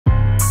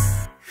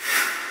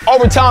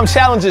Overtime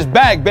Challenge is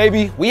back,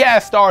 baby. We had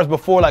stars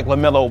before like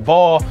LaMelo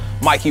Ball,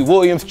 Mikey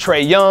Williams,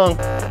 Trae Young.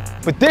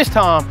 But this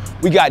time,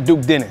 we got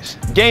Duke Dennis.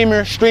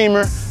 Gamer,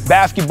 streamer,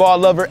 basketball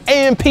lover,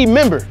 AMP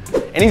member.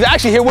 And he's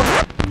actually here with...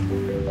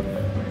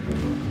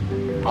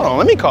 Hold on,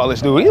 let me call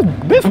this dude. He's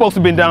been supposed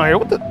to be down here.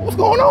 What's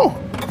going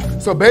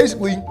on? So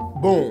basically,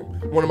 boom.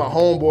 One of my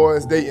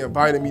homeboys, they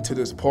invited me to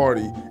this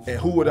party, and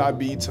who would I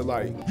be to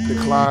like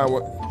decline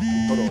what?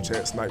 Hold on,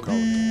 chat, snipe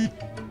calling.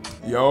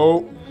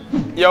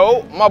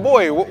 Yo, my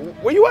boy,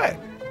 where you at?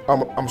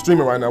 I'm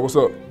streaming right now, what's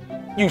up?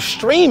 You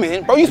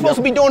streaming? Bro, you supposed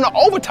to be doing the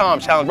Overtime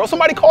Challenge, bro.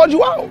 Somebody called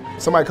you out.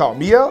 Somebody called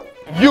me out?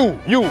 You,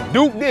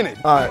 Duke Dennis.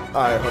 All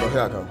right, hold on,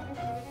 here I come.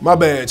 My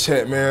bad,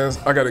 chat, man.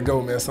 I gotta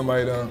go, man.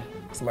 Somebody done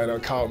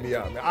called me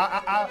out, man.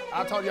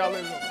 I'll talk to y'all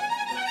later.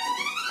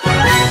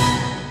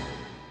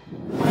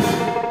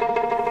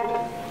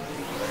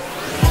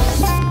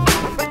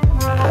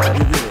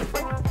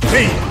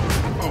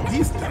 Damn. Oh,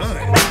 he's done.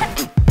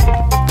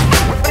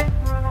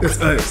 That's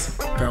us,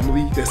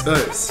 family. That's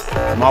us.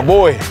 My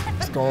boy.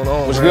 What's going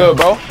on, What's man? good,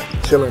 bro?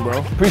 Chilling, bro.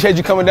 Appreciate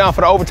you coming down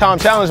for the Overtime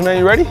Challenge, man.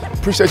 You ready?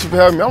 Appreciate you for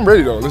having me. I'm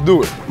ready, though. Let's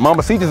do it.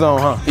 Mama Sita's on,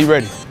 huh? He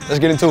ready. Let's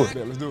get into it.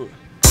 Yeah, let's do it.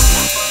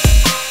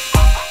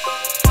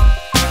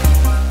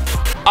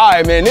 All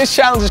right, man. This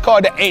challenge is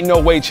called the Ain't No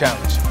Way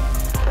Challenge.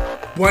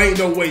 Boy, ain't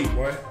no way,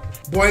 boy.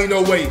 Boy, ain't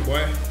no way,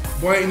 boy.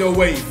 Boy, ain't no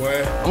way,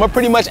 boy. I'm gonna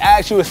pretty much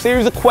ask you a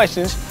series of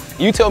questions.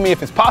 You tell me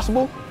if it's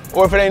possible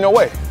or if it ain't no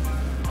way.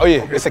 Oh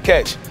yeah, okay. It's a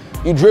catch.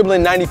 You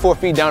dribbling 94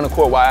 feet down the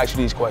court while I ask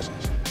you these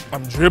questions.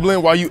 I'm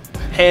dribbling while you...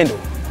 Handle.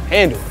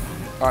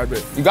 All right,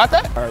 bet. You got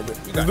that? All right, bet.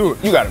 Let's do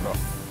it. You got it, bro.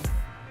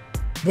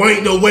 Boy,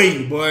 ain't no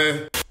way,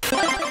 boy.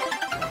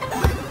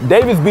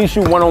 Davis beats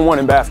you one-on-one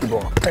in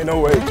basketball. Ain't no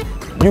way.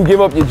 You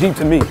give up your Jeep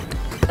to me.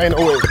 Ain't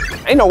no way.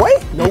 Ain't no way?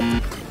 Nope.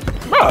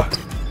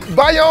 Bruh.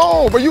 Buy your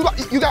own, but you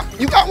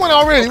got one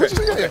already. What you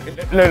saying?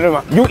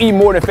 No. You eat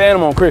more than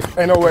Phantom on Christmas.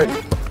 Ain't no way.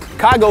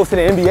 Kai goes to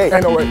the NBA.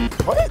 Ain't no way.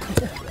 What?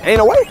 Ain't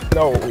no way?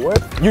 No,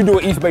 what? You do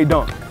an East Bay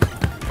dunk.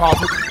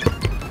 Possible.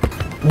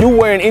 You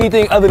wearing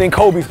anything other than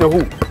Kobe's to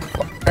hoop.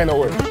 Ain't no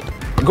way.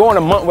 Going a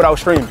month without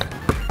streaming.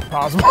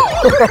 Possible.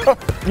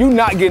 You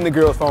not getting the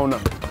girl's phone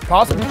number.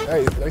 Possible.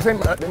 Hey,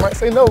 they might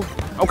say no.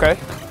 Okay.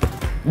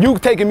 You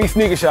taking me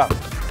sneaker shopping.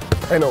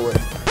 Ain't no way.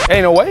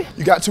 Ain't no way?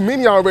 You got too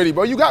many already,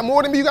 bro. You got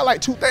more than me. You got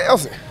like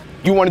 2,000.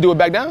 You want to do it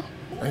back down?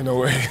 Ain't no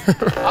way.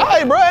 All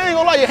right, bro. I ain't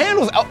gonna lie. Your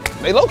handles,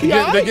 they low-key,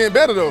 They getting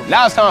better, though.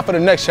 Now it's time for the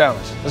next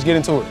challenge. Let's get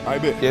into it. I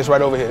bet. Yeah, it's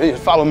right over here.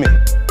 Just follow me.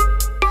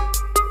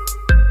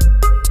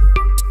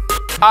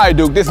 All right,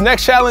 Duke, this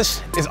next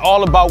challenge is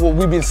all about what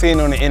we've been seeing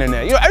on the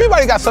internet. You know,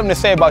 everybody got something to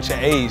say about your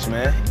age,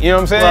 man. You know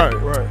what I'm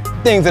saying?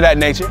 Right. Things of that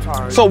nature.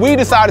 Right. So we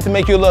decided to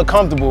make you a little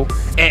comfortable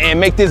and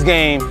make this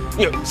game,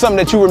 you know, something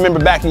that you remember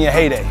back in your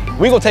heyday.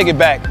 We gonna take it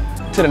back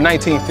to the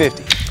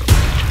 1950s.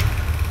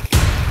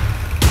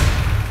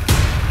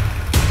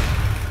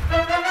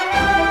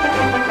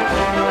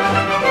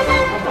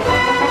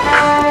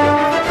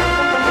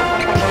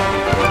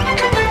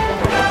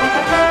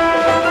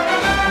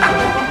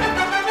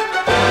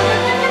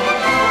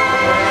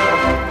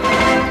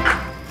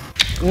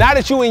 Now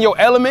that you in your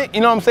element,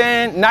 you know what I'm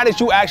saying? Now that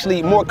you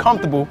actually more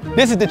comfortable,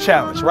 this is the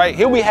challenge, right?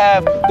 Here we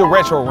have the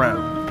retro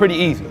round. Pretty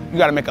easy. You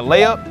gotta make a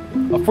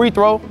layup, a free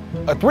throw,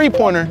 a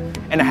three-pointer,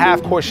 and a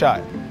half-court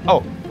shot.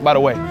 Oh, by the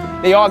way,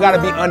 they all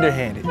gotta be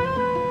underhanded.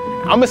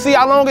 I'm gonna see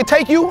how long it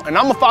take you, and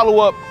I'm gonna follow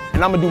up,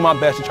 and I'm gonna do my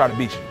best to try to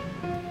beat you.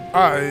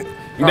 All right.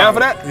 You down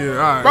for that? Yeah, all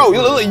right. Bro,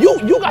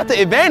 you got the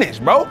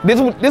advantage, bro. This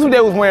is what they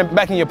was wearing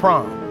back in your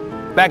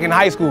prime. Back in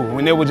high school,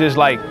 when they were just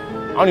like,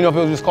 I don't even know if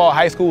it was just called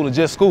high school or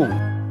just school.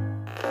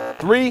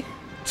 3,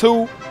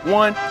 2,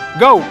 1,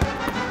 go.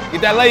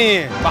 Get that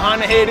lay in.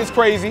 Behind the head is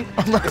crazy.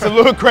 It's a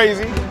little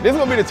crazy. This is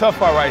gonna be the tough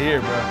part right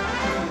here, bro.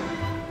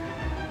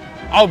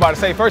 I was about to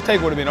say, first take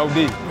would have been OD.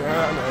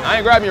 Yeah, I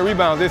ain't grabbing your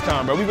rebounds this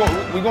time, bro. We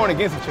going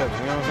against each other,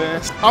 you know what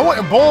I'm saying? I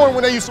wasn't born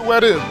when they used to wear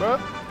this, bro.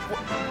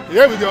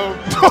 There we go.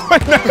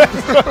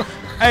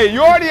 Hey, you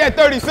already at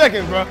 30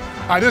 seconds, bro. All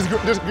right, this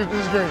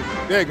green.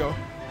 There you go.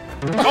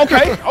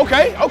 Okay.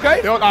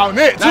 On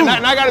net, too.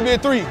 Now I gotta be a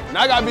 3.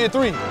 Now I gotta be a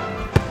 3.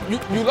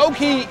 You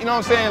low-key, you know what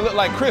I'm saying, look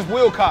like Chris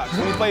Wilcox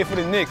when he played for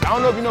the Knicks. I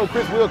don't know if you know who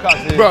Chris Wilcox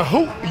is. Bro,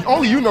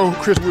 only you know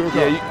who Chris Wilcox.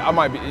 Yeah, it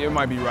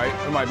might be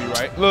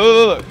right.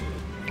 Look.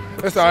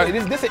 That's all right.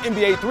 This is an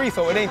NBA 3,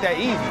 so it ain't that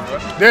easy, bro.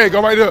 There you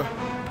go, right there.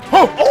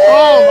 Oh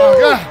my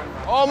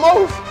God.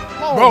 Almost.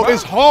 Bro,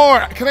 it's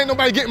hard, cause ain't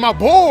nobody getting my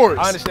boards.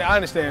 I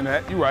understand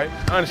that. You're right.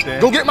 I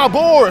understand. Go get my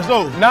boards,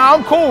 though. Nah,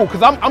 I'm cool,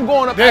 cause I'm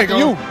going up after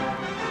you.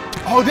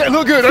 Oh, that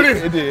look good, didn't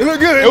it? It did. It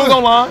looked good. It was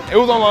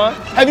online.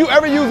 Have you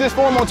ever used this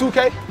form on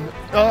 2K?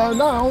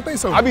 No, I don't think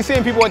so. I be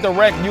seeing people at the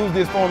rec use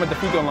this form at the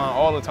free throw line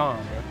all the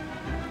time, bro.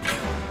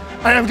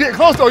 I am getting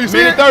close though, you see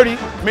it?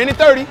 Minute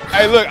 30.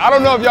 Hey, look, I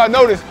don't know if y'all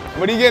noticed,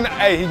 but he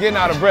getting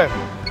out of breath.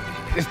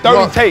 It's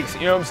 30 takes,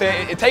 you know what I'm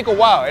saying? It take a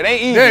while. It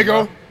ain't easy. There you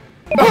go.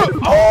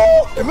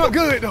 Oh! It look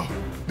good though.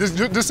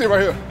 Just sit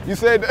right here. You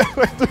said that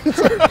like 3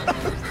 times.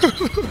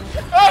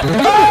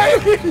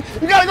 Hey,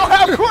 you gotta go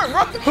half court,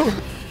 bro.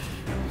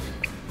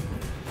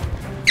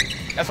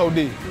 That's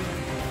OD.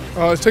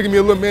 It's taking me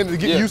a little minute to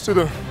get used to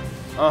the.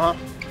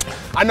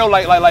 I know,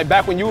 like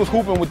back when you was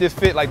hooping with this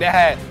fit, like they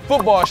had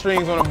football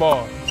strings on the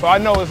ball. So I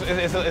know it's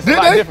a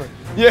lot different.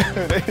 Yeah,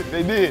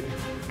 they did.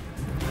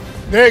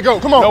 There you go.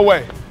 Come on. No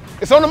way.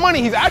 It's on the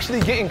money. He's actually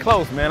getting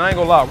close, man. I ain't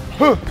gonna lie.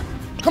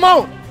 Come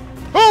on.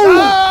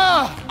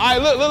 Ah! All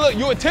right, look.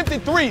 You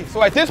attempted 3.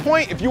 So at this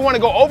point, if you want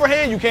to go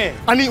overhand, you can.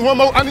 I need one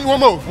more.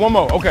 One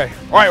more. Okay.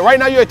 All right. Right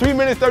now you're at 3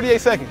 minutes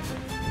 38 seconds.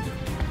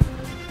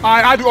 All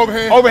right, I do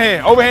overhand.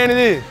 Overhand it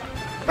is.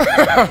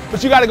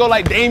 But you got to go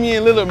like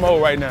Damian Lillard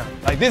mode right now.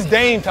 Like this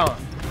Dame time.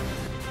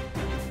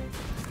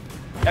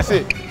 That's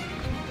it.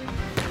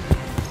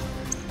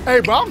 Hey,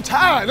 bro, I'm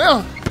tired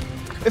now.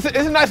 It's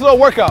a nice little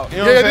workout. You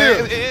know what I'm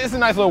saying? It is. It's a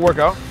nice little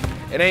workout.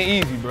 It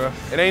ain't easy, bro.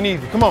 It ain't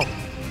easy. Come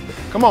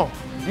on.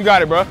 You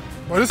got it, bro.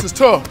 Bro, this is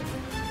tough.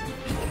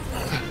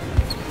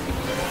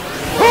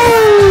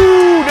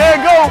 Ooh, there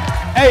you go.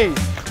 Hey,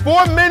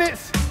 4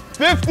 minutes,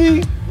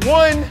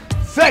 51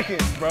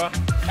 seconds, bro.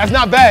 That's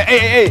not bad.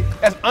 Hey.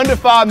 That's under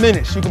 5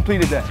 minutes. You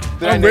completed that.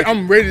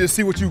 I'm ready to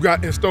see what you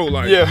got in store.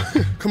 Like, yeah.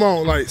 Come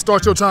on, like,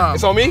 start your time.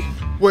 It's on me?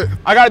 What?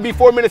 I gotta be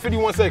 4 minutes,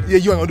 51 seconds. Yeah,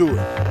 you ain't gonna do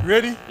it.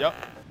 Ready? Yep.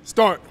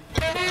 Start.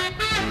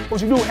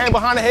 What you do, hand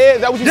behind the head?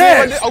 Is that what you do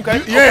right there?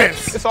 Okay.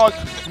 Yes. It's all.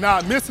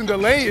 Nah, missing the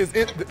lane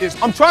is.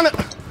 I'm trying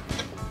to.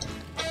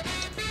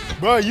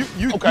 Bro, you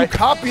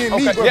copying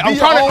me, bro. Yeah, be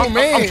your own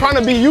man. I'm trying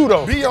to be you,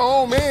 though. Be your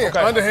own man. Okay.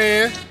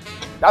 Underhand.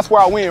 That's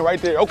where I win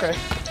right there. Okay.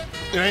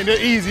 It ain't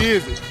that easy,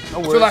 is it?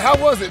 No worries. So, like, how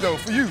was it, though,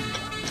 for you?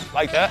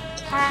 Like that?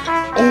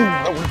 Oh,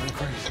 that would have been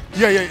crazy.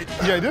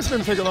 Yeah, this is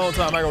gonna take a long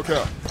time, I ain't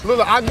gonna care.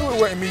 Look, I knew it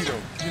wasn't me, though.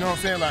 You know what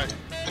I'm saying? Like,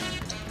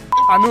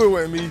 I knew it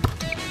wasn't me.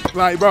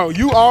 Like, bro,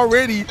 you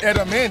already at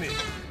a minute,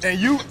 and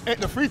you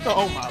at the free throw.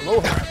 Oh, my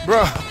Lord,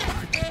 bro.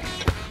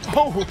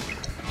 Oh.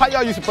 How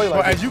y'all used to play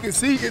like that? As you can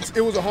see,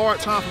 it was a hard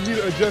time for me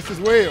to adjust as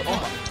well.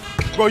 Oh,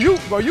 bro, you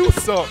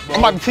suck, bro. I'm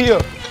about to tee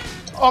up.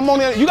 Oh, I'm on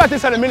there. You got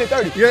this at a minute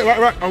 30. Yeah,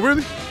 right. Oh,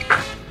 really?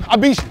 I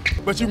beat you.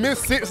 But you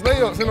missed 6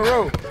 layups in a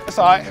row. That's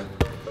all right.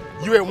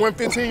 You at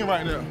 115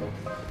 right now.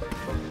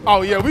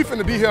 Oh, yeah, we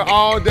finna be here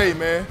all day,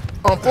 man.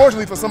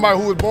 Unfortunately, for somebody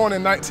who was born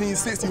in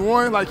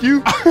 1961 like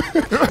you,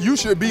 you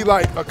should be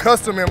like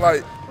accustomed and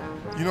like,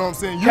 you know what I'm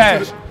saying? You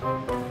Cash.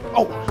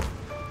 Oh.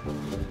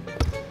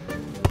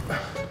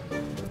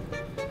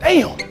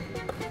 Damn.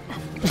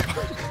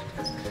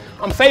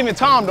 I'm saving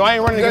time though. I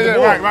ain't running against the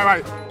board.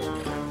 Right.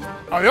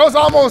 Oh, that was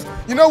almost,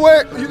 you know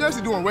what? You're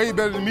actually doing way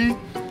better than me.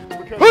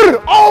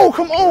 Oh,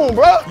 come on,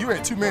 bro. You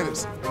at 2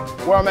 minutes.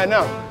 Where I'm at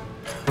now?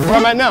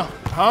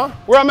 Huh?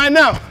 Where I'm at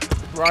now?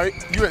 Right,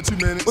 you at 2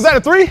 minutes. Was that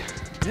a 3?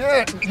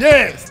 Yeah,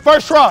 yes.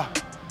 First try,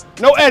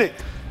 no edit.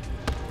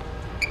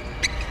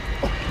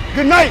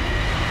 Good night.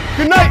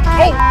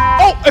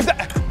 Oh, is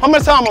that, how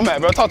much time I'm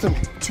at, bro? Talk to me.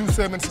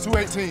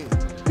 2:18.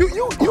 You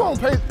don't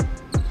pay.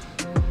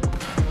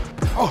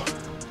 Oh,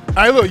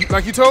 hey, look,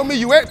 like you told me,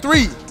 you at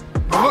 3.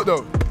 But look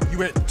though,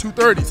 you at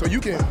 2:30, so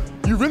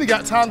you really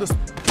got time to.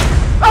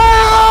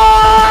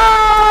 Ah!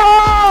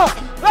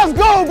 Let's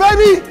go,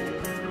 baby.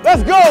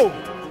 Let's go.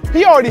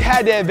 He already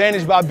had the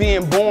advantage by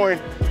being born,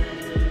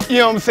 you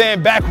know what I'm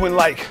saying, back when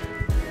like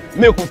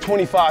milk was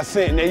 25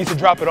 cents and they used to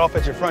drop it off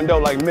at your front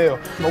door like milk.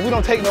 But we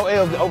don't take no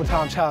L's in the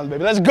overtime challenge,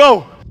 baby. Let's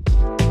go.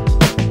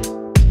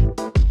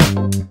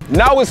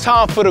 Now it's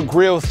time for the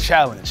grills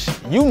challenge.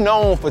 You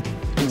known for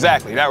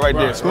exactly that right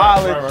there.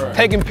 Smiling,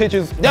 taking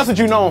pictures. That's what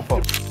you known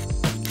for.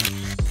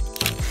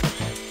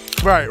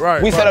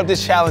 Right. We set up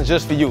this challenge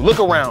just for you. Look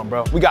around,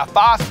 bro. We got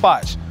 5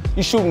 spots.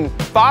 You shooting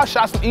 5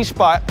 shots from each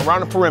spot around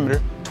the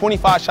perimeter,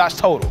 25 shots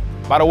total.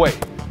 By the way,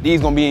 these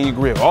gonna be in your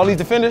grill. All these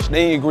defenders,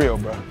 they in your grill,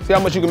 bro. See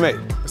how much you can make.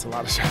 That's a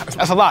lot of shots.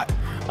 That's a lot.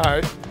 All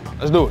right.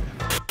 Let's do it.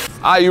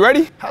 All right, you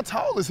ready? How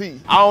tall is he?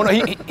 I don't know.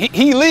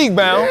 He league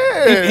bound.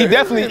 Yeah, he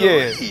definitely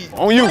is.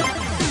 On you.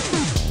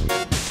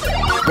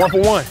 1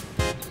 for 1.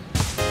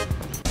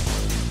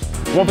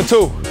 1 for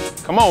 2.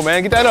 Come on,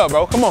 man. Get that up,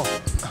 bro. Come on.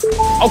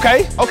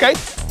 Okay.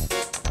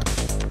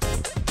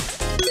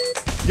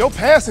 Your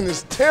passing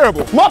is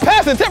terrible. My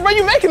passing, bro.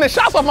 You making the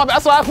shots off my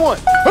back. That's the last one.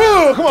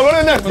 Come on, go to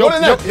the next. Come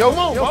on, bro. Come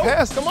on,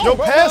 your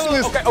bro. passing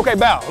is. Okay,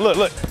 bow.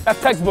 Look. That's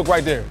textbook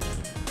right there.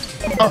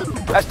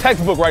 That's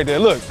textbook right there.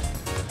 Look.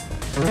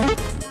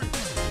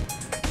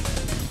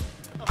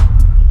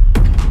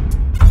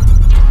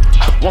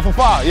 One for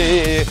 5.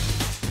 Yeah.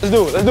 Let's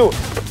do it. 0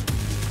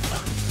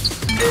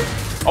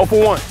 for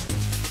 1.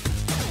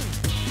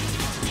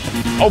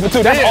 0 for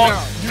 2. That's all.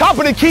 Top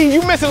of the key.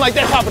 You missing like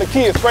that top of the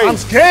key is crazy. I'm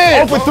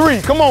scared. 0 for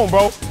 3. Come on,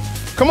 bro.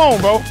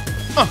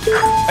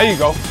 There you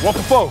go. 1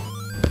 for 4.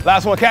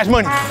 Last one, cash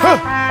money.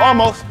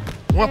 Almost.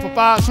 1 for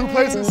 5, 2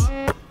 places.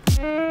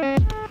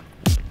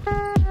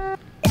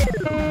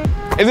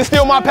 Is it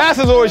still my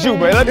passes or is you,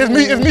 bro? It's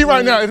me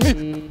right now. It's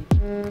me.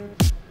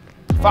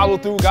 Follow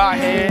through, God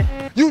hand.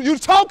 You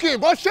talking,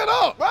 bro? Shut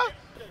up, bro.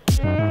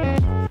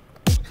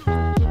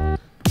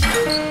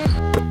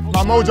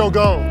 My mojo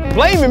gone.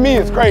 Blaming me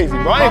is crazy,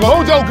 bro. My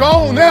mojo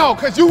gone now,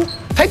 cause you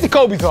take the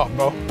Kobe's off,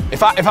 bro.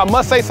 If I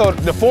must say so,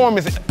 the form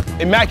is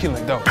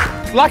immaculate though.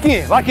 Lock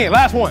in.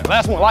 Last one.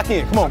 Lock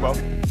in. Come on, bro.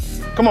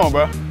 Come on,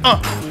 bro.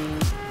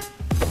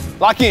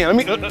 Lock in.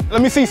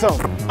 Let me see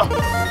something.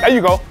 There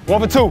you go.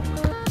 1 for 2.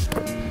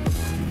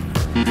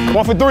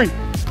 1 for 3.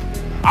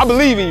 I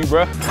believe in you,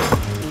 bro.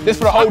 This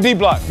for the whole D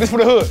block. This for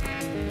the hood.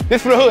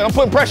 This for the hood. I'm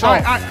putting pressure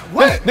on.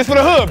 What? This for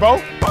the hood, bro.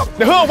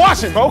 The hood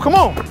watching, bro. Come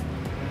on.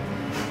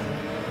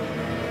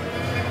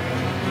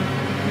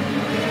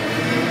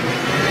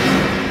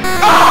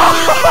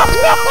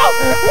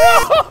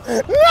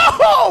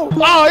 No!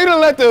 Oh, he done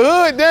let the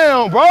hood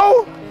down,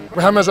 bro.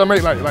 How much I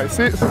make? Like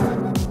 6?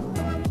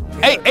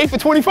 8 for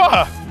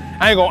 25.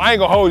 I ain't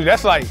gonna hold you.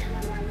 That's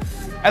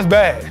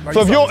bad. Like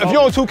So if you're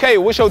on 2K,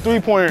 what's your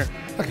 3-pointer?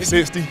 Like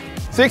 60.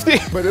 60?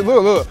 But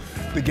look,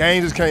 the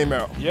game just came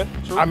out. Yeah,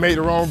 true. I made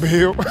the wrong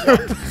build.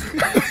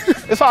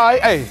 It's all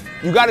right. Hey,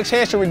 you got a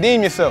chance to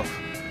redeem yourself.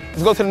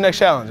 Let's go to the next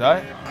challenge, all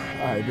right?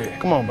 All right, bet.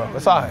 Come on, bro.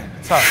 It's all right.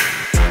 It's all right.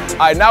 All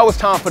right, now it's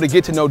time for the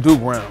get to know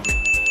Duke round.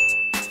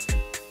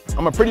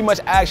 I'm gonna pretty much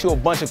ask you a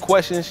bunch of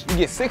questions. You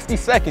get 60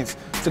 seconds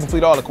to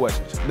complete all the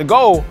questions. The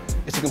goal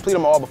is to complete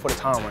them all before the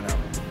time run out.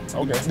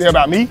 Okay. They're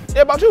about me?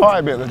 Yeah, about you. All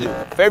right, bet. Let's do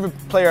it. Favorite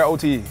player at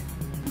OTE?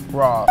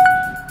 Rob.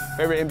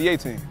 Favorite NBA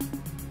team?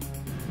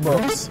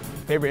 Bucks.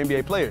 Favorite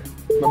NBA player?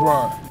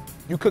 LeBron.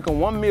 You cooking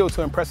one meal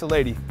to impress a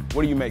lady,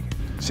 what are you making?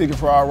 Chicken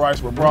fried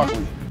rice with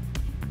broccoli.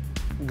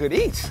 Good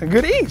eats.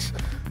 Good eats.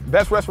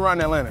 Best restaurant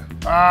in Atlanta?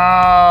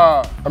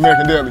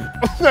 American Deli.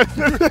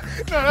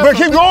 But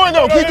keep going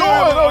though, keep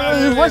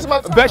going. You're wasting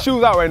my time. Best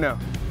shoes out right now?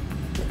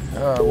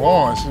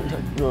 Warren,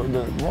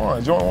 Jordan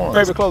Warren.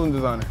 Favorite clothing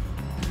designer?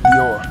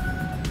 Dior.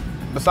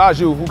 Besides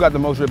you, who got the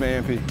most ripping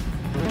AMP?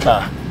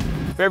 Kai.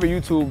 Favorite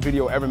YouTube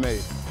video ever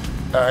made?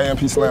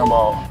 AMP Slam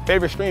Ball.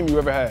 Favorite stream you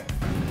ever had?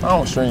 I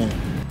don't stream.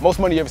 Most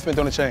money you ever spent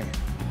on a chain?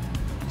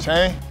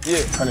 Chain?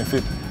 Yeah.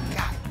 150.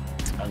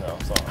 I know,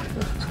 I'm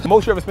sorry.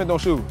 Most you ever spent on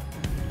shoes?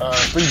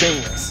 3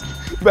 bands.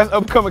 Best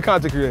upcoming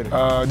content creator?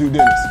 Do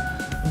Dennis.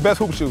 Best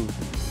hoop shoes?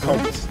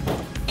 Compass.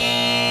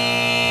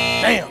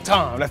 Damn,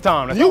 Tom, that's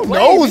Tom. That's You Tom.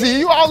 nosy,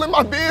 you all in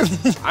my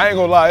business. I ain't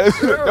gonna lie,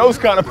 that was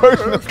kind of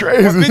personal. That's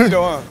crazy.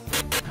 Though, huh?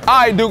 All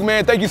right, Duke,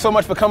 man, thank you so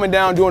much for coming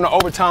down, doing the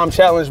overtime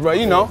challenge, bro.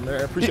 You know,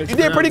 man, appreciate you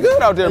did pretty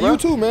good out there, bro. You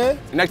too, man.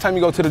 Next time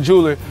you go to the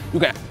jeweler, you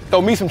can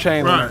throw me some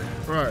chains on there.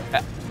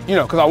 Right. You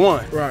know, because I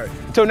won. Right.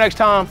 Until next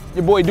time,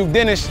 your boy Duke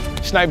Dennis,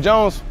 Snipe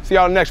Jones. See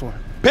y'all in the next one.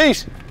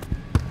 Peace.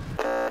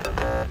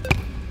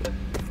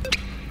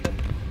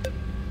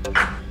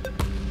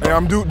 Hey,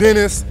 I'm Duke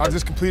Dennis. I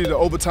just completed the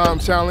overtime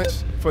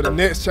challenge. For the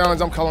next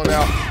challenge, I'm calling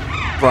out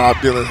Rob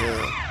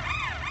Dillingham.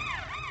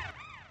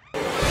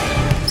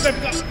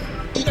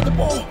 You got the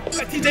ball. You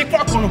got TJ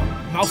Clark on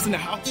him. Mouse in the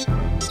house.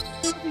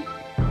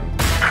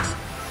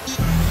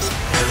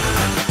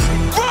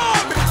 Rob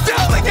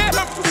Dillingham!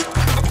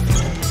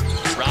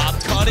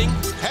 Rob cutting.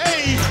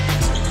 Hey!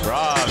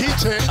 Rob. He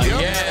checked.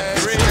 Again,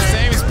 3,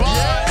 same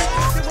spot.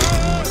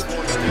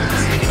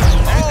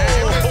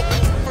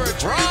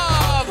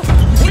 Rob!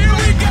 Here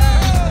we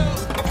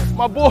go!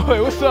 My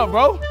boy, what's up,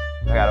 bro?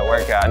 I gotta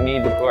work out. I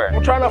need the court.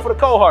 I'm trying out for the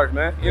cold heart,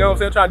 man. You know what I'm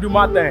saying? I'm trying to do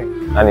my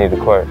thing. I need the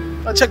court.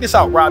 Now check this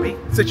out, Robbie.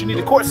 Since you need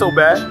the court so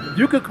bad, if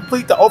you could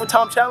complete the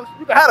overtime challenge,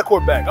 you can have the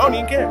court back. I don't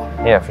even care.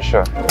 Yeah, for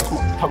sure.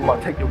 Talk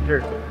about take your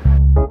jersey.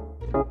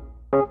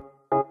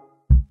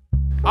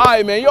 All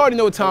right, man, you already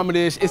know what time it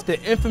is. It's the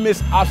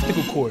infamous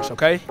obstacle course,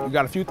 okay? You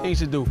got a few things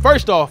to do.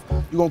 First off,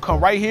 you're gonna come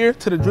right here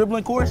to the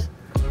dribbling course.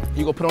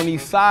 You're gonna put on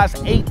these size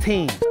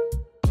 18.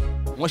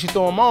 Once you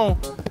throw them on,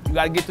 you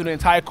gotta get through the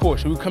entire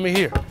course. So we come in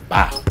here,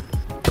 bow,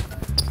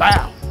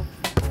 bow,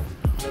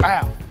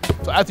 bow.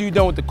 So after you're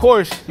done with the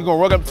course, you're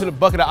gonna run up to the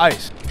bucket of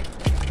ice.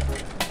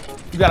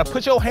 You gotta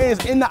put your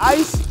hands in the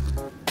ice.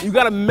 You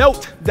gotta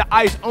melt the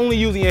ice only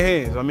using your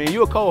hands. I mean,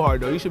 you're a cold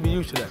heart though, you should be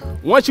used to that.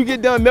 Once you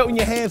get done melting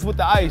your hands with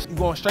the ice, you're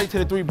going straight to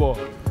the 3-ball.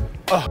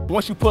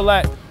 Once you pull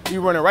that,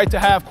 you're running right to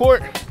half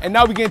court. And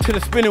now we get into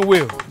the spinning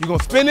wheel. You're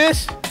gonna spin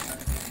this,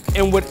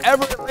 and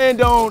whatever it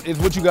land on is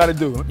what you gotta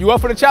do. You up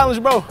for the challenge,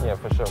 bro? Yeah,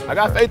 for sure. I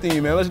got faith in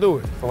you, man, let's do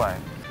it.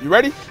 Fine. You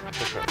ready?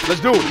 For sure.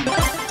 Let's do it.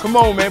 Come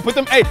on, man. Put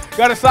them, hey,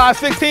 got a size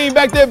 16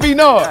 back there,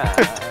 B-Nard.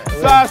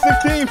 Size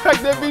 16 back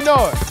there,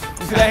 B-Nard.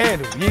 You see that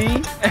handle?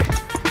 Yee,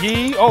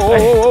 yee,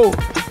 oh.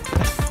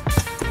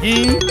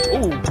 Yee,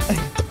 ooh,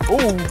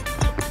 ooh.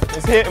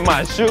 It's hitting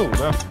my shoe,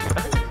 bro.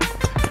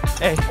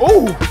 Hey,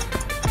 ooh.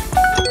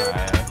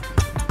 Alright.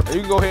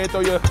 You can go ahead and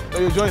throw your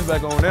joints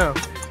back on now.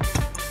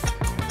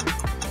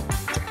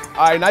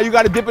 All right, now you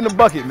got to dip in the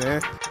bucket,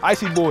 man.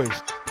 Icy boys.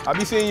 I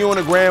be seeing you on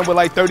the gram with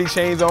like 30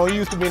 chains on. You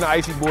used to be an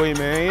icy boy,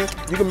 man.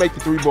 You can make the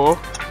 3-ball.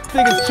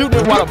 Niggas shooting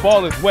it while the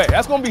ball is wet.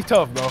 That's gonna be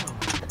tough, bro.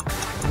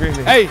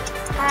 Really? Hey,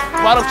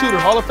 bottom shooter,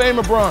 Hall of Fame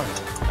or bronze?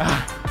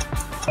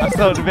 I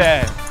sold the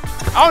bad.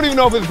 I don't even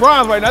know if it's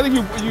bronze right now. I think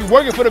you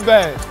working for the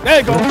badge. There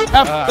you go.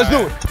 Let's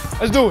do it.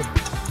 Let's do it.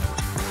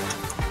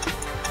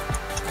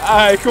 All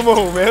right, come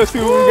on, man. Let's see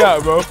what we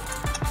got, bro.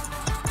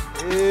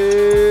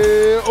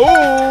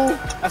 Oh,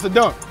 that's a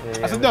dunk.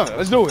 Yeah, That's a dunk.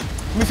 Let's do it.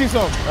 Let me see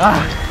something.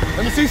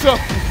 Let me see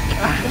something.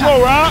 Come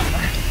on, Rob.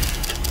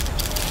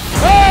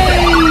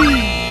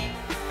 Hey!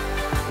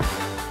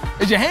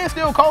 Is your hand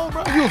still cold,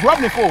 bro? You was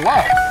rubbing it for a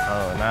while.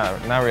 Oh,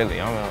 not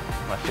really. I don't know.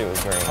 My shit was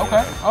green.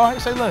 Okay, all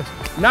right, say less.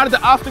 Now that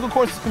the obstacle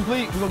course is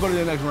complete, we're gonna go to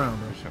the next round,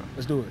 bro. Sure.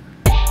 Let's do it.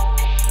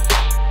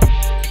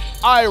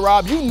 All right,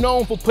 Rob, you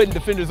known for putting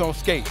defenders on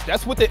skates.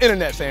 That's what the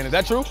internet's saying. Is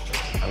that true?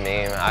 I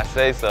mean, I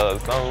say so.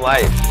 Something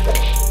like.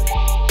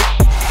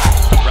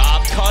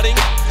 Rob cutting.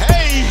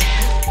 Hey!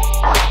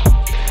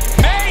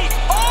 Hey!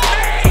 Oh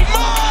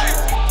my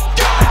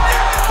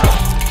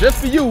goodness! Just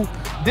for you,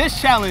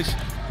 this challenge,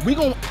 we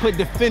gonna put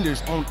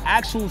defenders on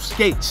actual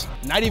skates.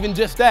 Not even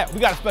just that, we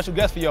got a special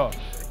guest for y'all.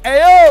 Hey,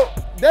 yo,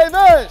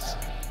 Davis!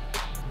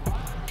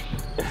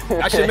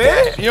 That's your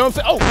man? You know what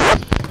I'm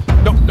saying?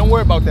 Oh, don't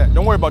worry about that.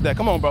 Don't worry about that.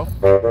 Come on, bro.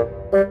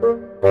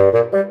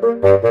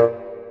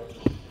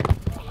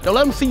 Don't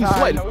let him see you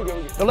sweating.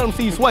 Don't let him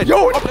see you sweating.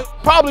 Yo,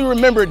 probably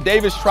remember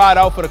Davis tried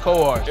out for the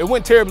cohort. It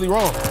went terribly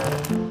wrong.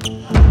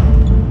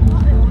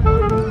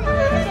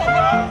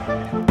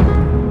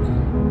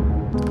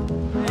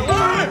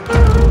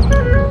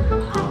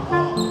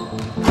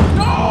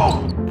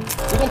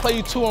 We're gonna play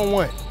you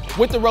 2-on-1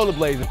 with the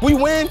rollerblades. If we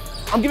win,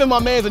 I'm giving my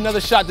mans another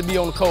shot to be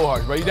on the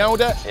cohort, bro. You down with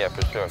that? Yeah,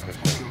 for sure.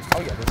 Oh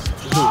yeah, let's do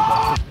it, bro.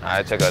 All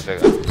right, check out.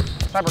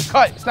 Sniper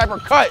cut, sniper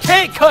cut.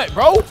 Can't cut,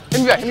 bro.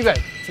 Give me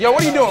back. Yo,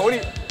 what are you doing? What are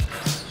you?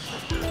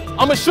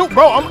 I'ma shoot,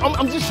 bro.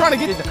 I'm just trying to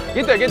get it.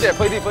 Get there.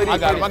 Play D. I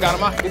got him.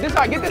 Get this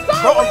side.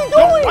 Bro, what are you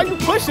doing? Why you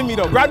pushing me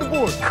though? Grab the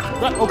board.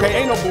 Okay,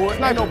 ain't no board.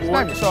 Not no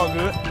board. It's all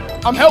good.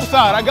 I'm help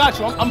side. I got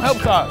you. I'm help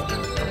side.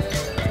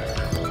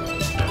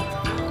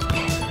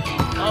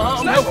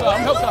 I'm help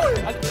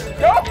side.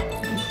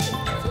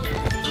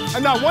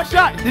 And now one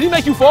shot. Did he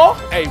make you fall?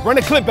 Hey, run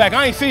the clip back.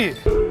 I ain't see it.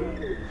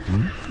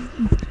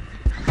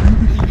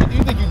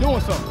 You think you're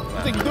doing something?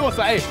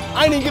 Hey,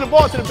 I ain't even get a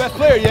ball to the best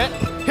player yet.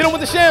 Hit him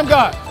with the sham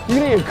guard. You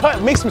need to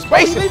cut, make some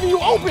space. He's leaving you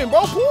open,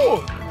 bro.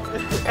 Pull.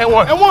 And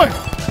one.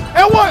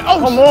 Oh,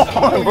 come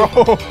on,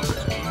 bro.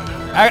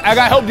 I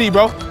got help D,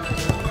 bro.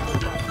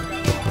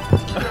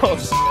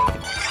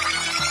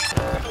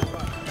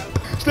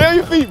 Stay on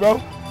your feet,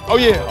 bro. Oh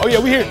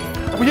yeah, we here.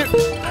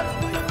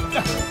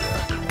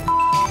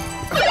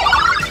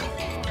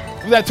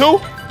 Was that 2?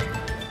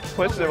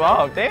 Push him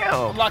off. Damn.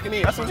 I'm locking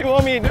in. That's what you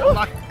want me to do?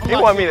 You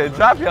want me to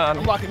drop you on I'm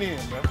him? locking in,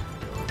 bro.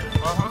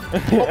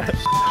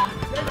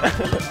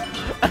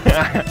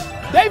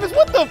 Davis,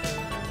 what the?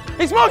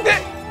 He smoked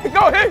it.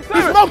 Go ahead.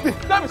 He smoked it.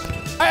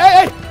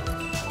 Hey.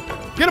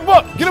 Get a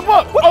buck.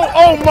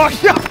 Oh my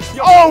God.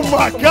 Oh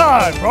my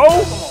God, bro.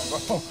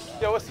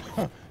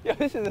 Yo,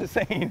 this is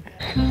insane.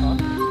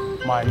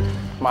 My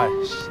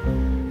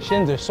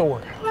shins are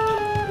sore.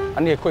 I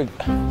need a quick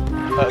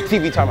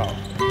TV timeout.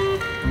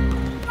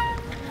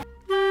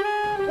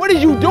 What are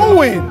you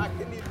doing?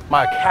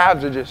 My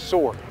calves are just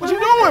sore. What you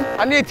doing?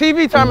 I need a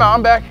TV timeout.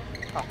 I'm back.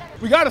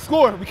 We gotta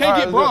score. We can't All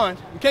right, get bronze.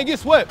 We can't get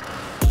swept.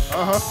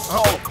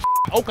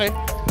 Okay.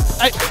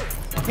 Hey,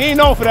 he ain't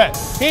known for that.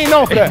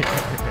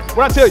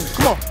 What I tell you?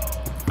 Come on.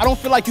 I don't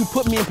feel like you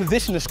put me in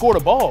position to score the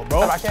ball,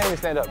 bro. I can't even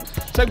stand up.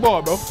 Check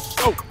ball, bro.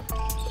 Oh.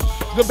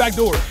 Good back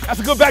door. That's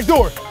a good back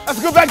door.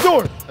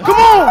 Come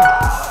on.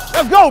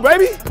 Let's go,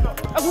 baby.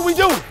 That's what we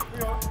do.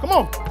 Come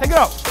on. Take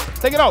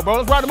it out, bro.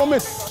 Let's ride the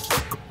momentum.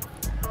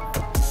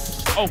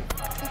 Oh.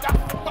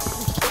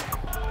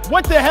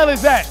 What the hell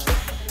is that?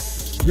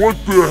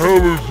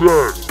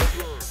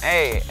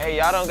 Hey,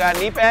 y'all don't got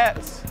knee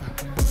pads?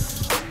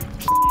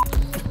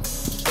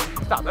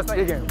 Stop. That's not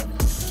your game.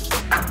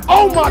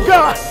 Oh my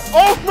God.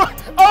 Oh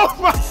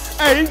my.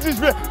 Hey, he just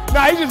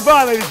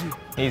violated you.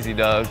 Easy,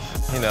 dogs.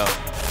 You know.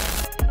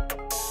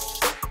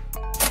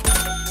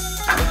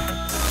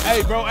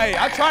 Hey, bro,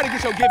 I tried to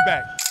get your get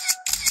back.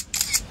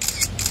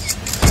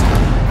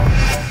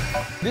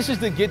 This is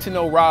the get to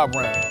know Rob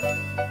round.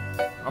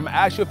 I'm gonna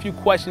ask you a few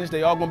questions.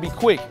 They all gonna be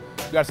quick.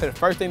 You gotta say the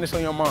first thing that's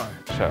on your mind.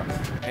 Sure.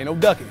 Ain't no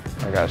ducking.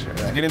 I got you.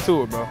 Let's get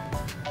into it, bro.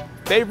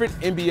 Favorite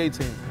NBA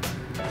team?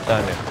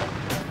 Thunder.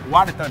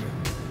 Why the Thunder?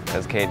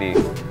 That's KD.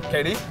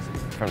 KD?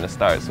 From the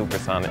start,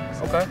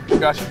 Supersonics. Okay,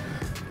 got you.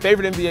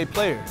 Favorite NBA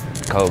player?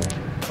 Kobe.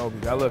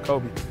 I love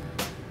Kobe.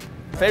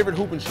 Favorite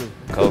hoop and shoe?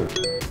 Kobe.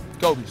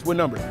 Kobe's, what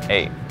number?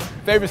 8.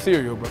 Favorite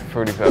cereal, bro?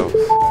 Fruity Pebbles.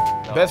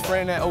 Best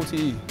friend at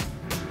OTE?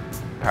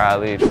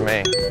 Probably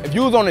Tremaine. If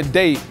you was on a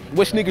date,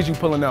 what sneakers you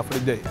pulling out for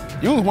the date?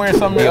 You was wearing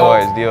something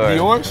Dior's.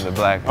 Dior's? The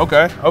black.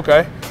 Okay.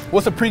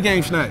 What's a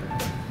pregame snack?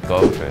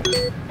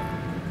 Goldfish.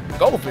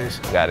 Goldfish?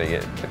 Gotta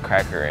get the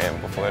cracker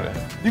in before the.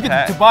 You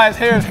get Tobias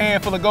Harris'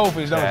 hand full of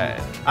goldfish, don't you?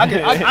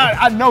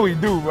 I know he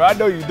do, bro. I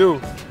know you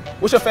do.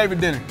 What's your favorite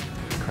dinner?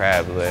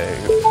 Crab leg.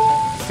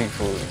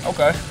 Seafood.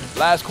 Okay.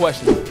 Last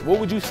question. What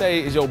would you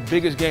say is your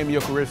biggest game of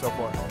your career so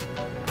far?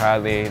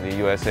 Probably the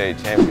USA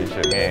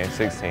Championship game,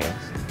 16s.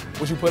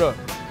 What you put up?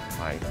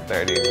 Like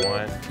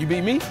 31. You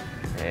beat me?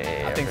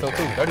 Yeah, I think so for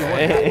too. sure.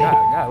 31.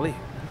 Golly.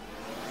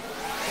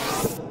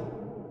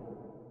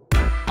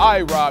 All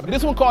right, Rob.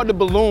 This one called the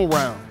balloon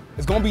round.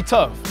 It's gonna be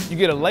tough. You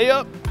get a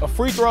layup, a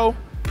free throw,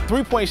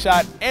 3-point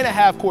shot, and a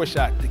half-court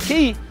shot. The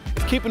key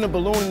is keeping the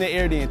balloon in the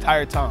air the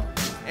entire time.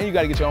 And you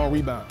gotta get your own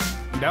rebound.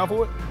 You down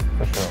for it?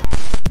 For sure.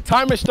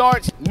 Timer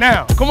starts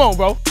now. Come on,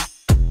 bro.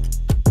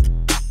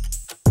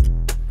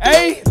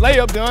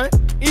 Layup done.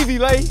 Easy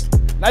lay.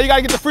 Now you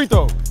gotta get the free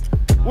throw.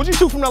 What'd you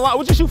shoot from the line?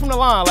 What'd you shoot from the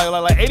line?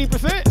 Like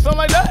 80%? Something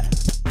like that?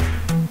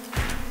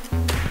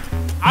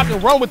 I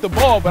can run with the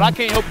ball, but I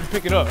can't help you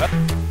pick it up.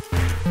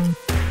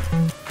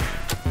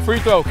 Free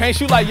throw. Can't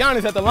shoot like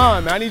Giannis at the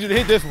line, man. I need you to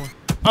hit this one.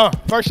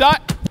 First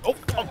shot. Oh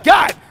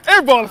God.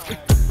 Air ball. 0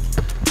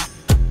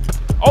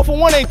 for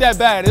 1 ain't that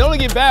bad. It only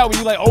get bad when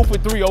you like 0 for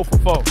 3, 0 for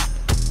 4.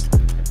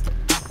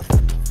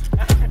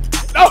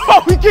 No,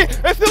 we can't.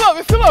 It's still up.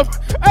 It's still up.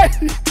 Hey,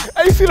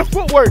 you see the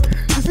footwork?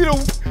 You see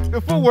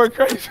the footwork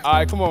crazy? All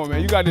right, come on,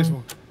 man. You got this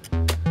one.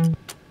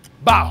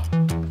 Bow.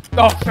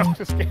 No,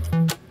 just kidding.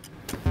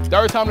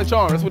 Third time the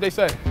charm. That's what they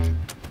say.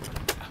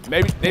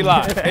 Maybe they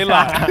lie. They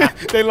lie.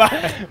 They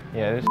lie.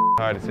 Yeah, this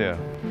hard as hell.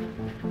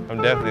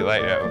 I'm definitely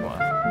like that with my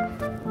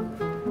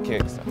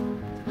kicks.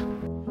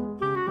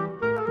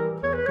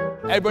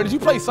 Hey, bro, did you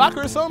play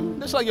soccer or something?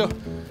 That's like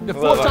the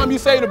fourth time you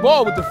saved the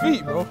ball with the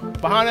feet, bro.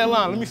 Behind that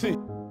line. Let me see.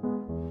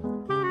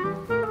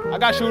 I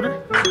got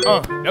shooter.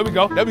 There we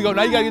go. There we go.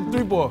 Now you gotta get the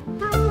 3 ball.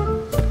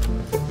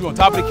 You on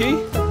top of the key?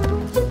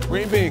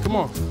 Green bean, come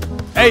on.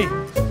 Hey.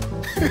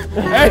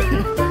 Hey.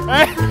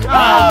 Hey.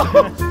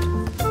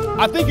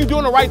 I think you're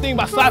doing the right thing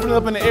by slapping it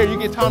up in the air. You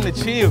get time to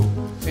chill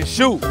and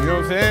shoot. You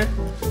know what I'm saying?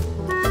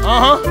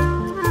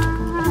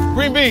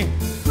 Green bean.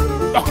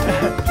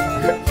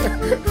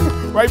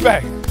 Right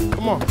back.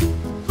 Come on.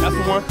 That's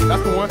the one.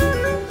 That's the one.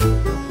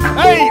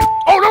 Hey!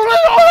 Oh, don't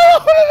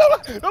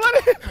let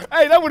it.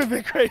 Hey, that would have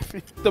been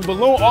crazy. The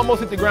balloon almost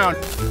hit the ground.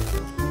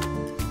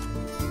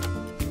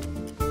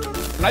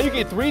 Now you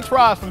get 3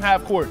 tries from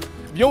half court.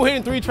 If you're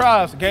hitting 3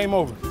 tries, game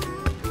over.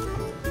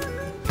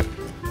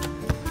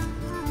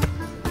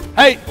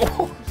 Hey!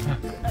 No,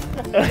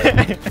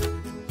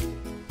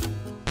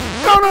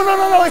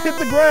 it hit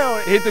the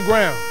ground. It hit the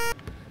ground.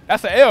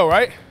 That's an L,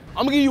 right?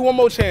 I'm gonna give you one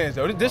more chance,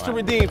 though. This to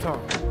redeem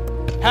time.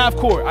 Half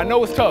court. I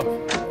know it's tough.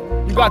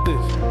 You got this.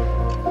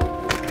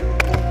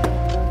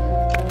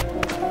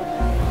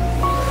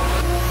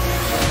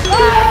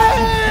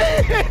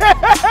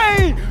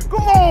 Hey!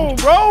 Come on,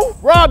 bro.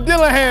 Rob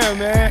Dillingham,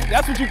 man.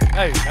 That's what you,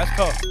 hey, that's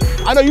tough.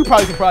 I know you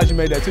probably surprised you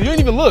made that too. You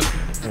didn't even look.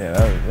 Yeah,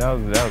 that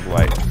was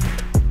light.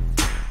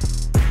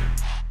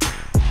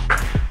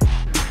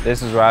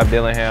 This is Rob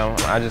Dillingham.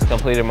 I just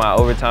completed my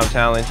overtime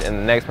challenge, and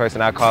the next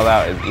person I call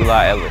out is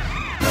Eli Ellis.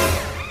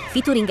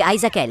 Featuring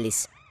Isaac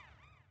Ellis.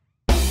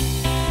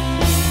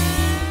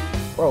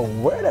 Bro,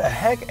 where the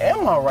heck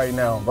am I right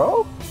now,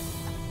 bro?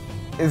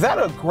 Is that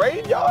a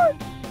graveyard?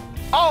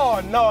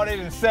 Oh no, they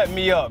didn't set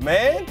me up,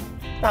 man.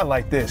 Not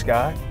like this,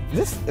 guy.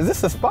 Is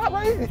this a spot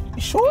right here?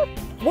 You sure?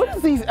 What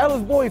is these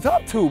Ellis boys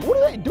up to? What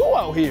do they do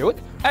out here?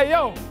 Hey,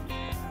 yo.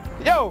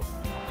 Yo.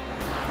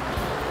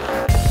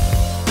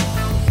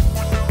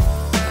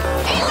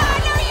 Eli,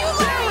 are you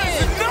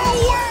lying? No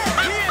way!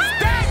 He is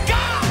that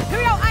guy! Here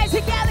we go,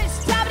 Isaac Ellis,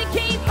 top of the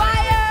key,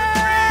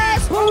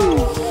 fires!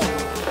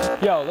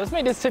 Yo, let's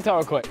make this TikTok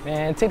real quick.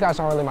 Man, TikToks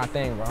aren't really my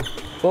thing, bro.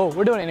 Well,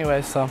 we're doing it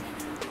anyway, so.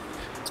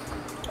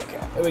 Okay,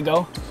 here we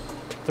go.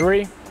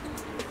 3,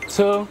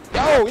 2. Yo,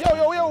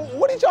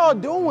 what are y'all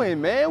doing,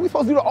 man? We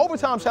supposed to do the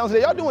overtime challenge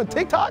today. Y'all doing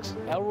TikToks?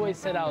 Elroy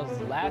said that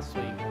was last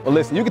week. Well,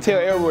 listen, you can tell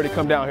Elroy to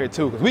come down here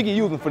too, because we can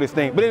use him for this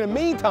thing. But in the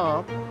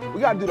meantime,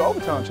 we got to do the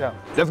overtime challenge.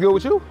 That's good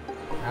with you?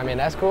 I mean,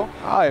 that's cool.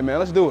 All right, man,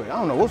 let's do it. I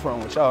don't know what's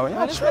wrong with y'all.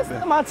 Y'all Just listen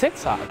to my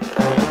TikTok.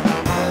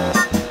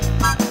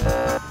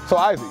 So,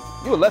 Isaac,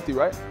 you a lefty,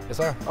 right? Yes,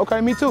 sir. Okay,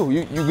 me too.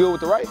 You good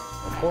with the right?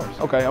 Of course.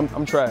 Okay,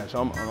 I'm trash.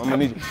 I'm gonna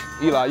need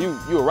you. Eli,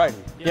 you a righty.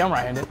 Yeah, I'm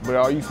right-handed. But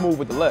are you smooth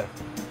with the left?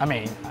 I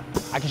mean,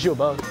 I can shoot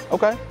both.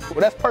 Okay, well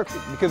that's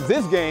perfect because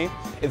this game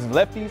is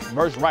lefties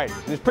versus righties.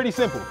 And it's pretty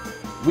simple.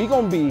 We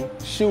gonna be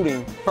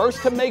shooting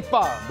first to make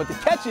 5, but the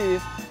catch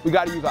is we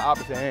gotta use our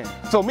opposite hand.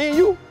 So me and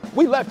you,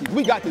 we lefties,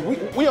 we got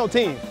this, we on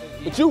team.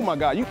 But you, my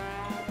guy,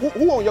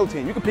 who on your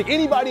team? You can pick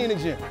anybody in the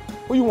gym.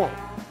 Who you want?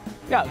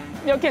 Yeah,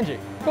 yo, Kendrick,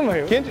 come over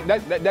here. Kendrick,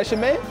 that's your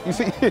man? You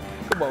see?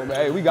 Come on, man,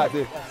 hey, we got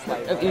this.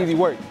 That's easy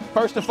work.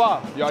 First to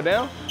 5, y'all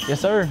down?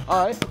 Yes, sir.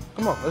 All right,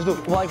 come on, let's do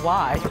it. Like,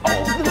 why?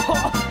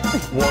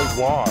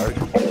 Why?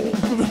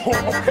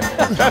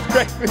 That's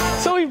crazy.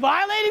 So we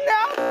violating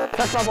now?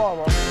 Touch my ball,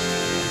 bro.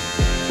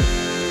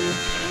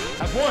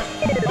 That's one.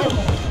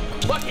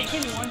 Oh. Bucket,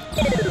 give me one.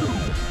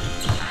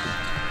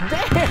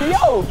 Damn,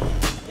 yo.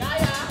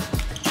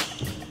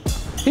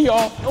 He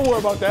off. Don't worry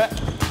about that.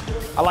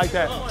 I like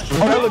that. Oh,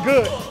 that look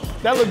good.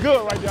 That look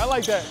good right there. I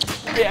like that.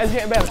 Yeah, it's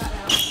getting better.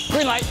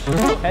 Green light.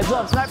 Heads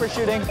up, sniper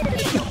shooting.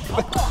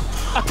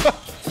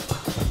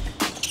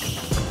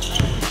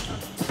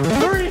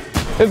 3.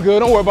 It's good.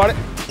 Don't worry about it.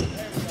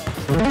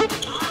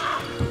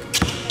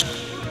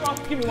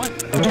 Give me one.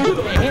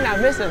 Yeah, he's not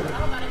missing.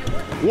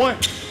 1.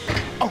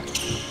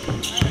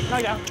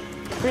 Knock down.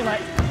 Green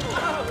light.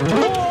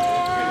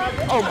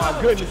 Oh my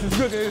goodness, it's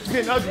good. It's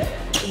getting ugly.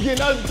 It's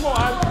getting ugly. Come on,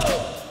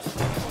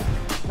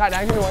 Isaac. Knock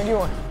down. Give me one. Give me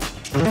one.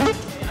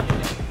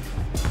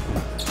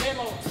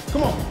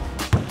 Come on.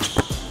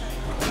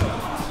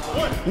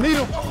 Need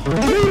him.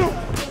 Need him.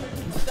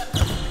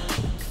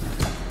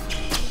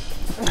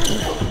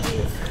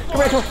 Come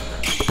here, come here.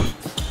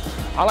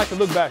 I like to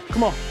look back.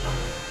 Come on.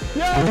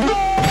 Yeah.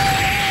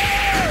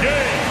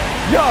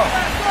 Yo.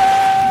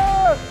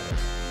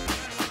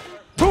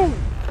 Boom.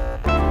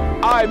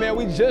 All right, man,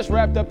 we just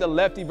wrapped up the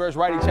lefty versus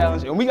righty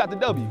challenge, and we got the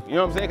W. You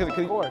know what I'm saying?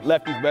 Because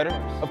lefty's better,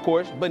 of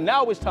course. But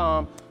now it's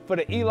time for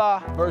the Eli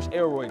versus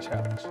Elroy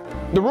challenge.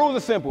 The rules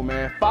are simple,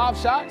 man. 5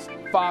 shots,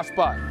 5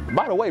 spots.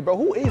 By the way, bro,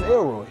 who is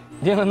Elroy?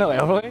 You don't know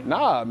Elroy?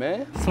 Nah,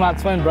 man. It's my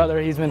twin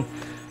brother. He's been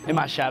in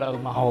my shadow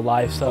my whole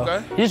life, so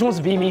he just wants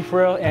to beat me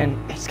for real, and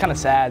it's kind of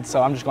sad,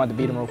 so I'm just going to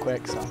beat him real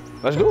quick. So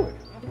let's do it.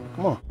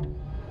 Come on.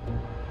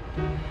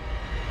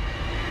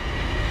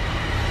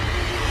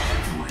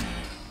 3,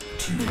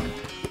 2,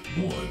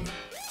 1,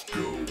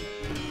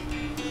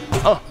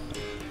 go.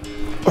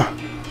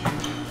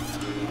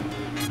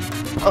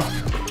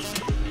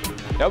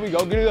 There we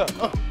go, get it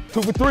up.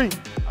 2 for 3.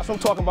 That's what I'm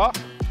talking about.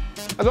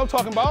 That's what I'm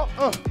talking about.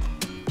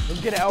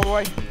 Let's get it,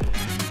 Elroy.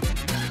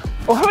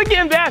 Oh, how are we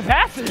getting bad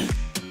passes?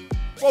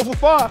 4 for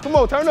 5. Come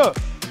on, turn up.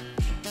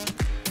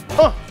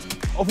 0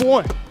 for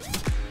 1.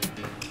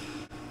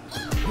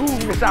 Ooh,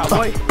 you missed out,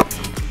 boy.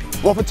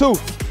 1 for 2.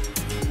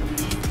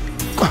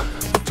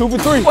 2 for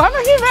 3. Well, how am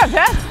I getting bad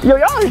passes? Yo,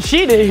 y'all are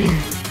cheating.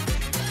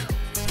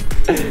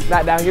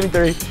 Not down, give me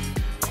 3.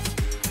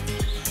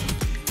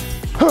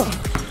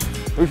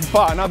 3 for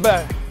 5, not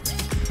bad.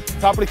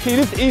 Top of the key,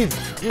 this is easy.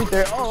 Give me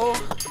 3. Oh.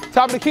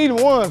 Top of the key, the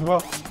ones, bro.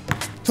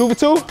 2 for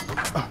 2.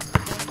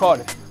 Caught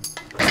it.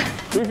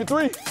 3 for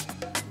 3.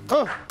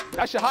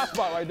 That's your hot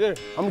spot right there.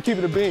 I'm gonna keep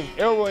it a bean.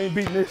 Elroy ain't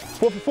beating this.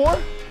 4 for 4.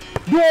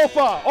 Do all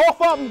 5. All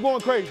 5 of them going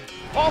crazy.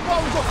 All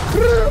 5 of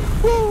them going.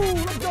 Woo,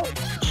 let's go.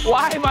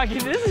 Why am I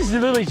getting this? Is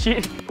literally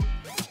cheating.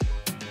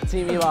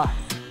 Team Eli.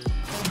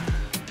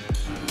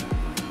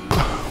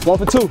 1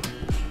 for 2.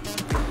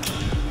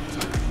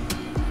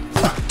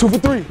 2 for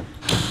 3.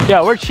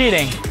 Yo, we're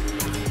cheating.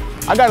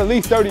 I got at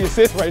least 30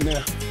 assists right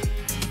now.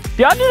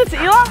 Y'all do this to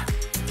Eli?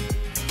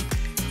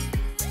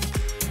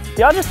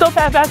 Y'all just so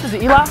fast passes to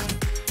Eli?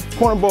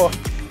 Corner ball.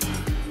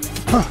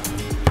 1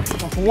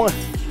 for 1.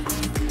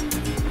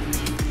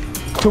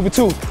 2 for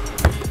 2.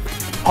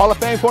 Hall of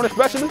Fame corner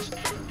specialist.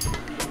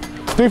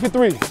 3 for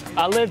 3.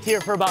 I lived here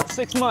for about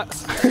 6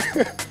 months.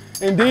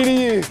 Indeed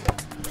he is.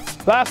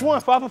 Last one,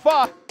 5 for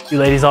 5. You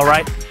ladies all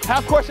right?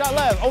 Half court shot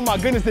last. Oh my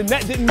goodness, the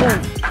net didn't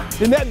move.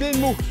 The net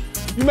didn't move.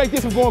 You make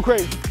this one going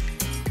crazy.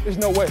 There's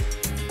no way.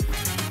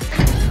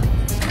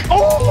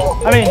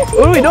 Oh! I mean,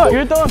 what are we doing?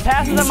 You're throwing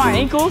passes at my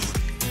ankles?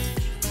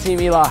 Team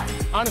Eli.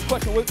 Honest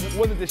question, was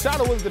it the shot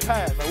or was it the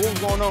pass? Like, what was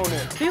going on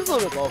there? He's a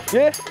little bit low.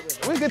 Yeah,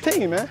 we're a good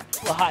team, man. A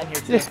little hot in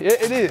here, too.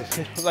 Yeah, it is.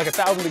 It's like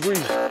 1,000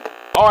 degrees.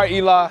 All right,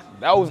 Eli,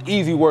 that was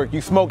easy work.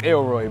 You smoked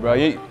Elroy,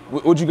 bro.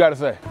 What you got to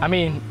say? I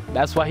mean,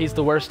 that's why he's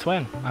the worst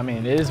twin. I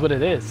mean, it is what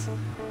it is.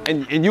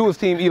 And you was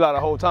Team Eli the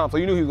whole time, so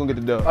you knew he was going to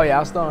get the dub. Oh, yeah, I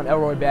was throwing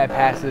Elroy bad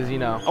passes, you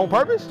know. On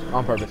purpose?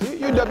 On purpose.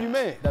 You're a W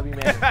man. W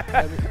man.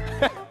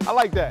 I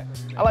like that.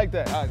 I like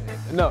that. All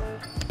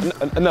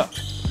right, enough.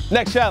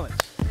 Next challenge.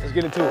 Let's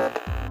get into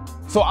it.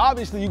 So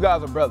obviously you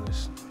guys are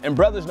brothers, and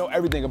brothers know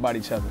everything about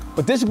each other.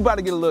 But this is about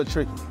to get a little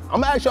tricky.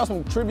 I'm gonna ask y'all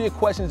some trivia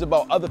questions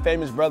about other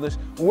famous brothers.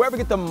 Whoever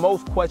get the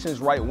most questions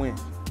right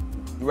wins.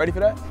 You ready for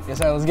that? Yes,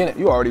 sir, let's get it.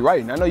 You already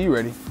writing. I know you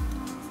ready.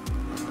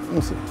 Let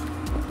me see.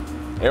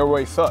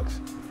 Elroy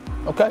sucks.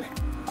 Okay.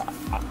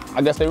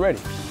 I guess they ready.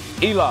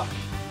 Eli,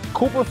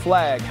 Cooper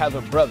Flagg has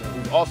a brother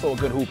who's also a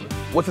good hooper.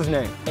 What's his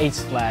name?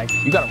 Ace Flag.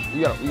 You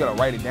gotta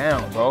write it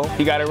down, bro.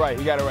 He got it right.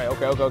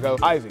 Okay.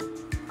 Isaac.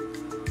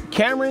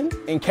 Cameron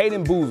and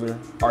Caden Boozer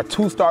are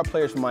 2-star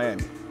players from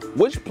Miami.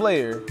 Which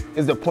player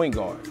is the point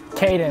guard?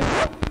 Caden.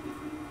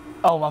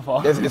 Oh, my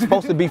fault. It's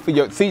supposed to be for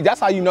your, see,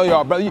 that's how you know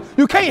y'all brother.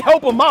 You can't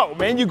help him out,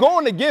 man. You're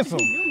going against him.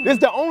 This is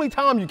the only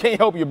time you can't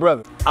help your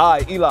brother. All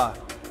right, Eli,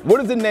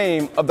 what is the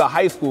name of the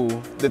high school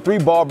the 3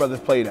 Ball brothers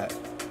played at?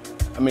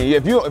 I mean,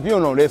 if you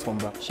don't know this one,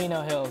 bro.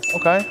 Chino Hills.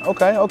 Okay.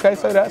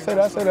 Say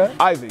that.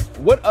 Isaac,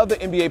 what other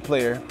NBA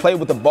player played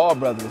with the Ball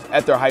brothers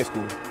at their high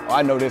school? Oh,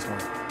 I know this one.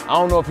 I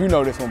don't know if you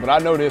know this one, but I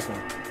know this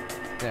one.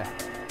 Yeah.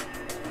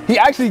 He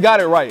actually got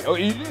it right. Oh,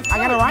 I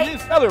got it right? You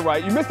didn't spell it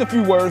right. You missed a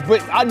few words,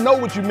 but I know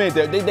what you meant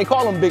there. They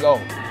call him Big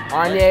O.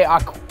 Anye.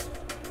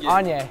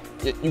 Anye.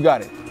 Yeah, you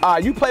got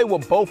it. You played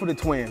with both of the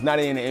twins, not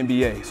in the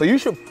NBA. So you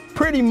should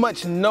pretty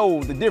much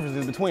know the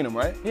differences between them,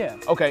 right? Yeah.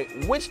 Okay,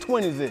 which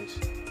twin is this?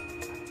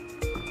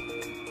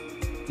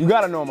 You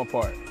gotta know them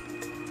apart.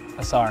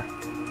 Asar.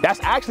 That's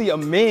actually a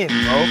man,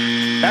 bro.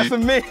 That's a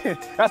man.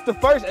 That's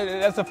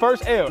the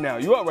first L. Now,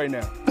 you up right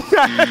now.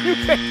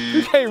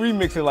 you can't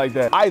remix it like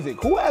that. Isaac,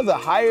 who has a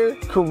higher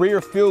career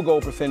field goal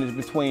percentage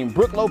between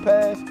Brooke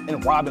Lopez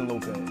and Robin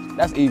Lopez?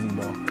 That's easy,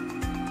 bro.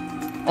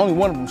 Only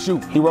one of them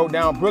shoot. He wrote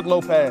down Brooke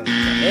Lopez. The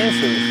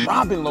answer is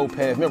Robin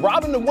Lopez. Man,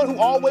 Robin the one who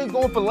always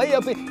going for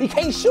layups and he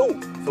can't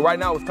shoot. So right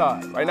now it's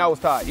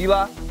tied.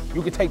 Eli,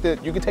 you can take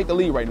the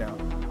lead right now.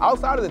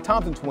 Outside of the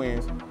Thompson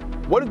twins,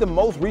 what is the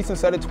most recent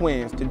set of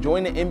twins to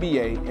join the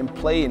NBA and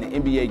play in the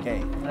NBA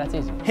game? That's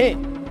easy.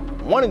 Hint,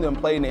 one of them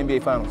played in the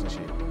NBA Finals this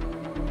year.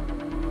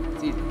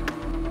 It's easy.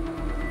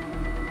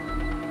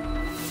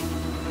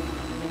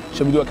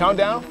 Should we do a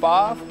countdown?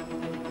 5,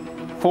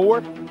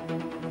 4,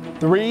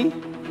 3,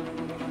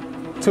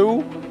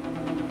 2,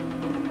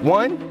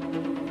 1.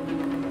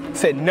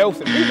 Said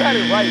Nelson. We got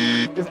it right.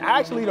 It's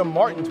actually the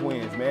Martin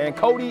twins, man.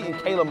 Cody and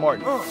Kayla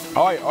Martin.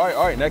 All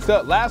right. Next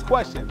up, last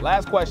question.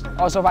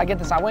 Oh, so if I get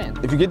this, I win.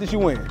 If you get this, you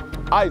win.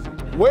 Isaac,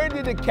 where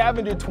did the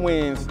Cavender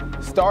twins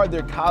start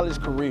their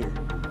college career?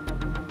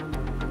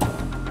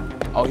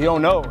 Oh, you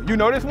don't know. You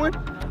know this one?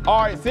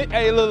 All right,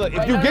 hey, look.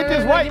 If you get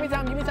this right, give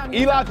me time.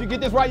 Eli, if you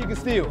get this right, you can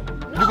steal.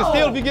 You can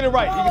steal if you get it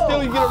right. You can steal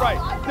if you get it right.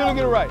 Still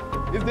get it right.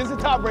 This is a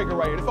tiebreaker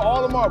right here. This is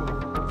all the marbles.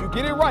 If you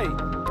get it right,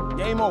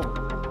 game over.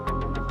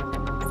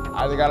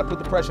 I gotta put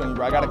the pressure on you,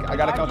 bro. I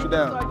gotta count you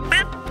down.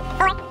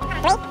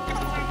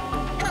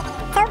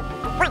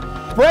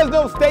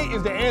 Fresno State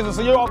is the answer,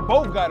 so y'all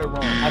both got it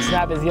wrong. I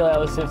snapped his heel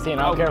at 15.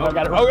 I don't care if I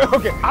got it wrong.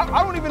 Okay.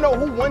 I don't even know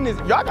who won this.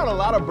 Y'all got a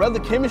lot of brother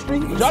chemistry.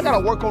 Y'all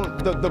gotta work on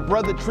the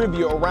brother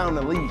trivia around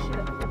the league.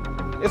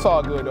 It's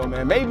all good though,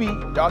 man. Maybe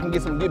y'all can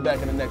get some get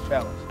back in the next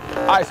challenge.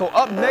 All right, so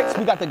up next,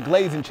 we got the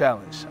glazing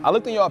challenge. I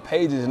looked in y'all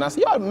pages and I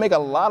see y'all make a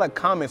lot of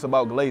comments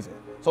about glazing.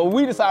 So what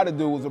we decided to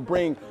do was to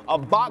bring a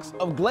box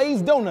of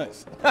glazed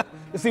donuts to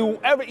see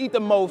whoever eat the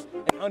most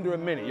in under a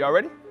minute. Y'all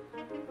ready?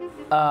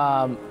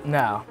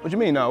 No. What you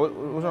mean, no?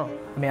 What's wrong?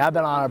 I mean, I've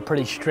been on a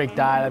pretty strict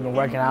diet. I've been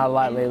working out a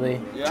lot lately.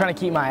 Yeah. Trying to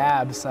keep my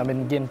abs. I've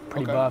been getting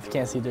pretty buff.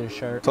 Can't see through the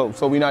shirt.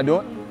 So we not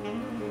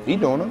doing? He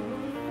doing them.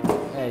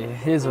 Hey,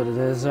 here's what it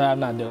is. I'm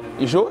not doing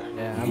it. You sure?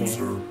 Yeah, I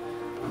mean,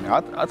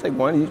 I'll take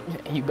one.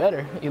 you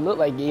better. You look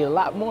like you eat a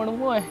lot more than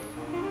one.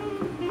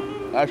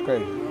 That's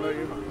crazy.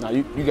 No,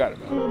 you got it,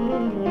 man.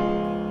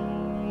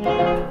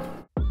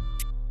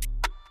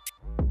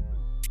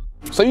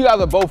 So you guys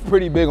are both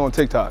pretty big on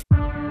TikTok.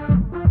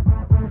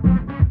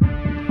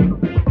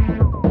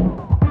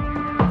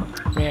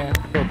 Yeah,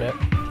 a little bit.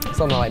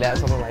 Something like that.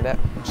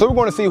 So we're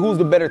going to see who's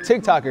the better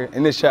TikToker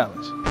in this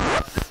challenge.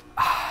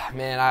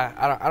 Man,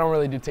 I don't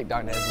really do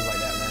TikTok dances like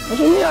that, man. What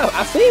you mean?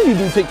 I seen you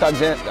do TikTok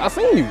dance. I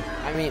seen you.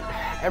 I mean,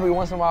 every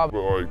once in a while.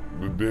 But like,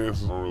 the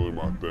dances aren't really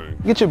my thing.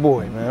 Get your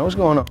boy, man. What's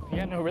going on? You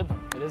got no rhythm.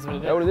 It is what it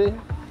is. Is that what it is?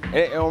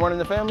 It don't run in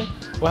the family?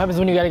 What happens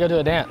when you gotta go to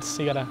a dance?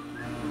 You gotta.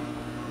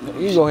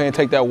 You go ahead and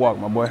take that walk,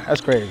 my boy.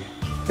 That's crazy.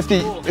 It's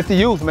the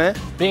youth, man.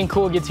 Being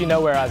cool gets you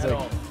nowhere, Isaac.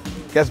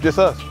 Guess just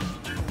us.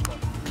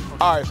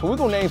 All right, so we're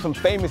gonna name some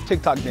famous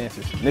TikTok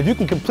dances. And if you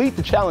can complete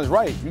the challenge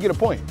right, you get a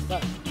point.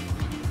 Right.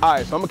 All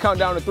right, so I'm gonna count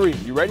down to 3.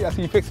 You ready? I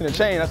see you fixing the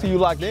chain. I see you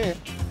locked in.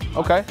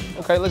 Okay,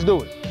 let's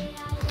do it.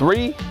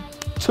 3,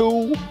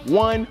 2,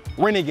 1,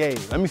 renegade.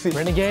 Let me see.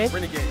 Renegade?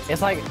 Renegade.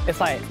 It's like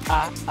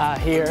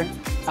here,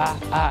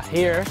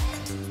 here,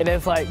 and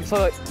it's like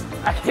so.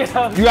 You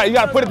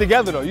gotta put it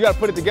together though. You gotta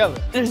put it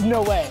together. There's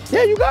no way.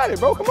 Yeah, you got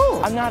it, bro. Come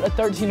on. I'm not a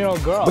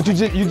 13-year-old girl. But you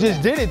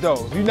just did it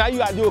though. Now you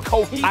gotta do a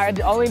cohesive. I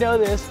only know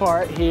this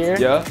part here.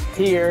 Yeah.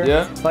 Here.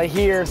 Yeah. Like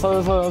here.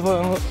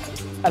 So.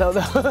 I don't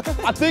know.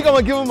 I think I'm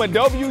gonna give him a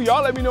W.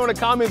 Y'all let me know in the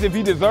comments if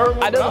he deserves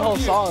it. I know the whole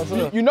song.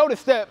 So. You know the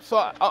steps, so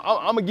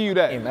I'm gonna give you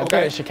that. Hey,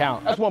 okay, it should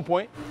count. That's 1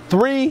 point.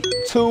 3,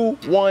 2,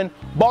 1.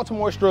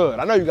 Baltimore Strud.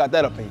 I know you got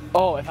that up in you.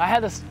 Oh, if I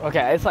had this,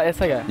 okay, it's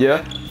like a.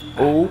 Yeah.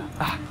 Ooh.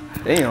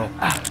 Damn.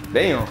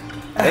 Damn.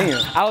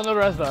 I don't know the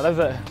rest though. That's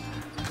it.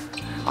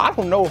 I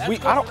don't know if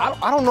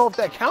I don't know if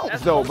that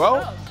counts though,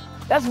 bro.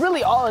 That's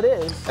really all it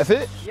is. That's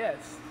it? Yes.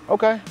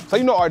 Okay. So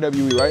you know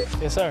RWE, right?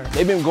 Yes, sir.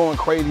 They've been going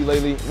crazy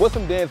lately. What's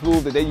some dance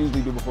moves that they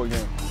usually do before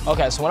games?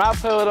 Okay, so when I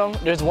play with them,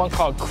 there's one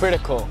called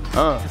critical.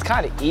 It's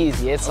kind of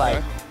easy. It's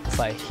like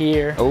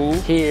here, Ooh.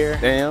 here,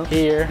 Damn.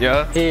 here,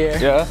 Yeah. here.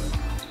 Yeah.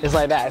 It's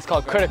like that. It's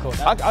called critical.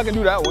 I can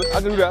do that one. I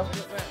can do that one.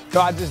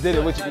 So I just did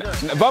it with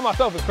you. By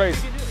myself is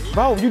crazy.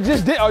 Bro, you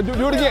just did. Oh, do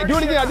it again. Do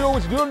it again. I do it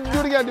with you. Do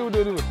it again. Do it.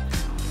 Here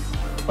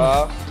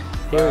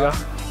we go.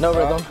 No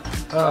rhythm.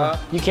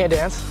 You can't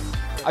dance.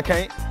 I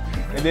can't.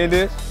 And then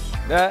this,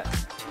 that.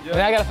 And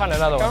then I gotta find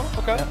another one.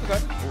 Okay.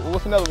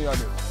 What's another one y'all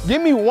do?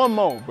 Give me one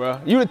more, bro.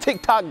 You the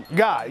TikTok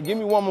guy. Give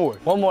me one more.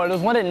 One more.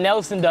 There's one that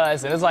Nelson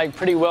does, and it's like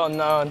pretty well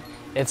known.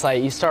 It's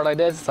like you start like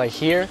this. It's like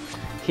here,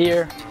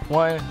 here,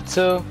 1,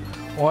 2,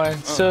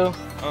 1, 2.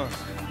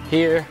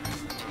 Here,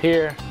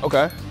 here.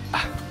 Okay.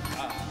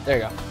 There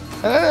you go.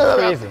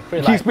 Pretty easy.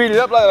 Pretty Can you light. speed it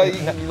up like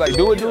you like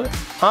do it?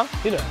 Huh?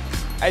 You know.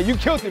 Hey, you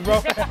killed it, bro.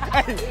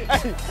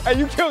 hey,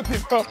 you killed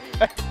it, bro.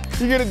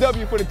 You get a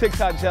W for the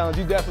TikTok challenge.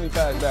 You definitely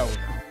passed that one.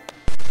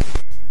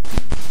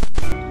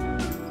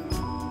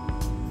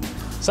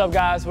 What's up,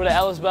 guys? We're the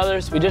Ellis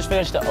Brothers. We just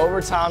finished the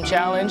overtime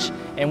challenge,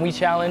 and we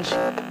challenged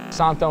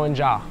Santo and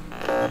Ja.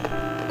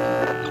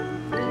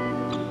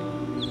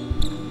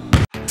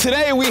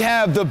 Today we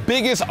have the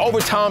biggest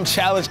overtime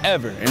challenge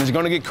ever, and it's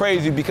gonna get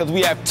crazy because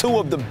we have 2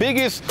 of the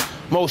biggest,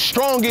 most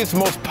strongest,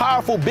 most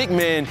powerful big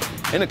men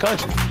in the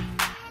country.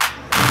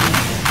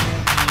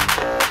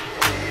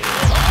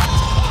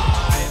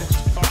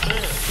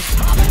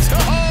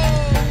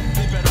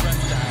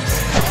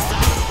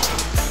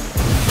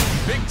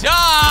 Big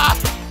Ja!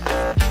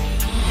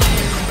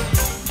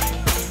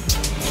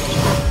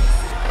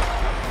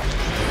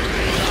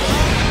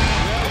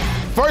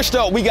 First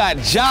up, we got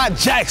Ja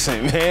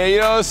Jackson, man. You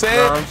know what I'm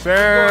saying?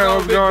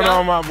 What's going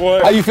on, my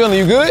boy? How you feeling?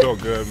 You good? Feel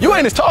good, man. You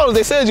ain't as tall as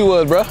they said you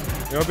was, bro.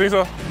 You don't think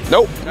so?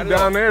 Nope.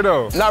 Down there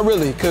though. Not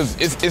really, because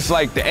it's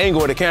like the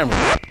angle of the camera.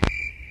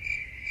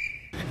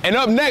 And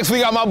up next, we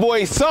got my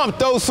boy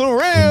Somto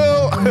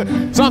Surreal.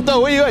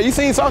 Somto, where you at? You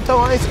seen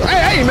Somto?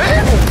 Hey,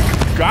 man.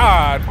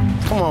 God.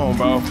 Come on,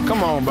 bro.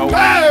 Come on, bro.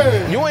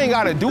 Hey! You ain't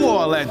got to do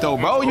all that, though,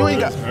 bro. You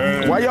ain't got.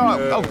 Why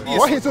y'all? Oh,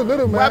 Why he's so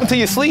little, man? What happened to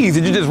your sleeves?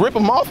 Did you just rip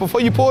them off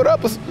before you pulled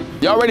up?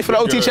 Y'all ready for the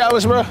OT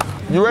challenge, bro?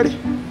 You ready?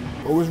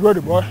 Always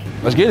ready, boy.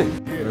 Let's get it.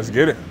 Yeah, let's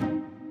get it.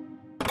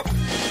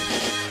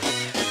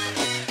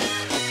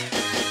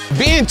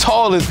 Being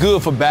tall is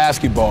good for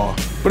basketball,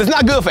 but it's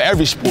not good for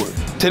every sport.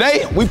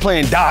 Today, we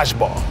playing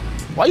dodgeball.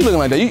 Why you looking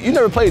like that? You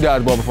never played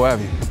dodgeball before,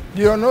 have you?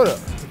 You don't know that.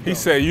 He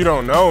said you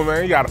don't know,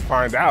 man. You gotta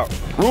find out.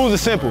 Rules are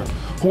simple.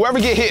 Whoever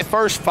get hit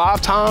first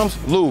 5 times,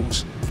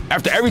 lose.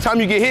 After every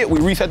time you get hit,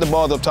 we reset the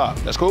balls up top.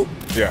 That's cool?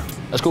 Yeah.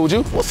 That's cool with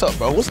you? What's up,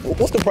 bro? What's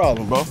the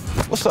problem, bro?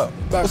 What's up?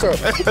 What's up?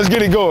 Let's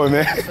get it going,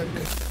 man.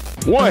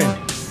 1,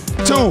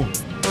 2,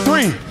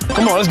 3.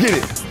 Come on, let's get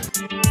it.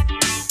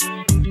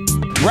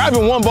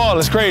 Grabbing one ball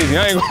is crazy,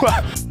 I ain't gonna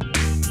lie.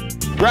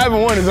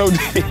 Grabbing one is OD.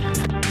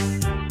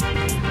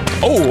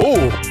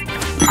 Oh!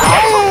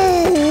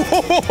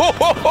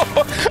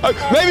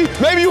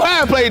 Maybe you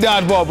have played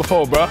dodgeball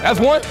before, bro.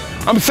 That's one.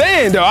 I'm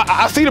saying, though,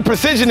 I see the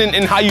precision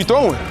in how you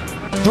throwing.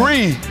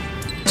 3,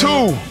 2,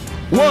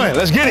 1,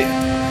 let's get it.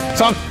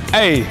 So,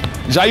 hey,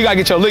 Ja, you gotta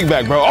get your lick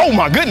back, bro. Oh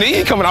my goodness,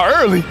 he coming out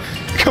early.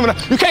 Coming out.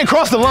 You can't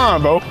cross the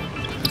line, bro.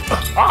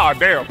 Ah,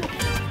 damn.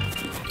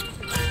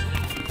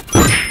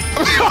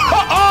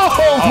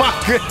 Oh my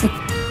goodness.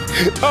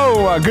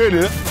 Oh my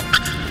goodness.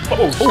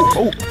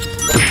 Oh.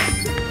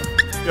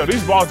 Yo,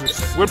 these balls are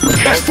slippery.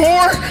 That's 4?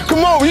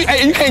 Come on,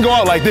 you can't go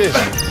out like this.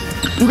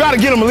 You gotta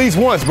get him at least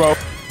once, bro.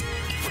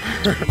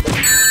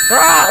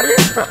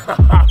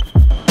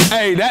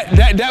 Hey,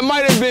 that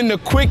might have been the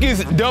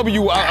quickest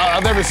W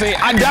I've ever seen.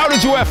 I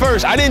doubted you at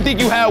first. I didn't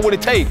think you had what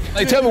it take.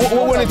 Like, tell me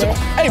what would it take?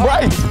 Hey,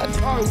 Bryce,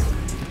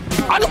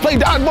 I can play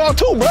dodgeball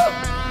too, bro.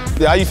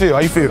 Yeah, how you feel? How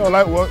you feel? No,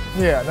 like what?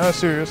 Yeah, not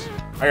serious.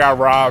 I got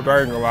robbed,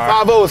 I ain't gonna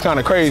lie. 5-0 is kind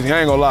of crazy,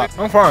 I ain't gonna lie.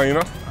 I'm fine, you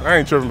know? I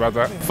ain't tripping about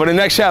that. For the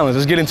next challenge,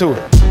 let's get into it.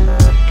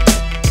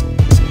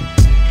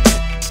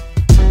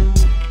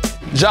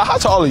 Ja, how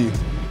tall are you?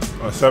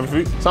 7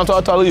 feet. Somto,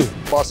 how tall are you?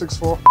 5'6",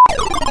 4.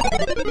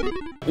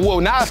 Well,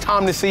 now it's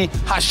time to see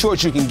how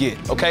short you can get,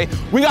 okay?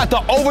 We got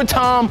the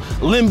overtime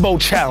limbo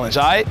challenge,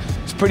 all right?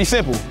 It's pretty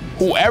simple.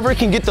 Whoever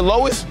can get the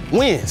lowest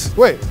wins.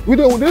 Wait, we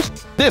doing this?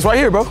 This right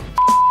here, bro.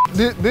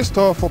 This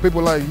tough for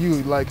people like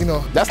you, like, you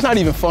know. That's not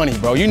even funny,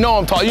 bro. You know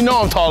I'm tall. You know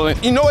I'm taller.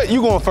 You know what?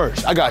 You going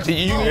first. I got you.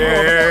 Yeah.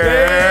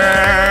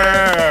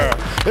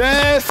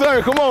 Yes,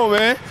 sir. Come on,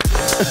 man.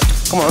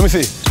 Come on, let me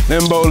see.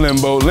 Limbo,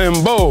 limbo,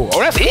 limbo. Oh,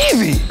 that's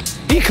easy.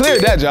 He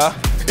cleared that, Ja.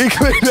 He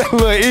cleared that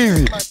little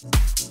easy.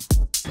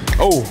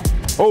 Oh.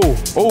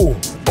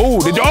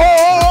 Did you? I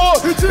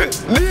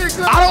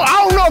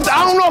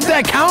don't know if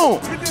that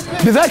count.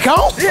 Does that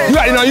count? You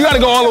gotta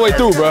go all the way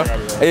through, bro.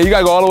 Hey, you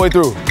gotta go all the way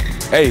through.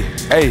 Hey.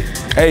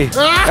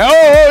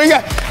 Oh, he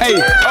got. Hey.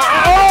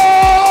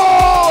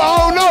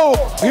 Oh no.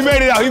 He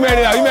made it out.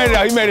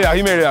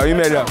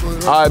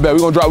 All right, bet. We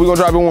gonna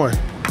drop it 1.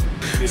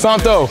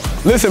 Santo,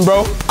 listen,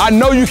 bro. I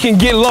know you can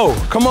get low.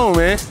 Come on,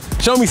 man.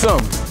 Show me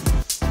something.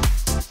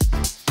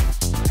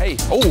 Hey.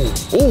 Oh.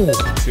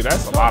 See,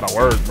 that's a lot of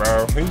work,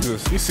 bro.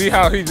 You see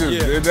how he just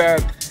did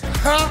that?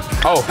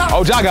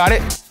 Oh, Ja got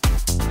it.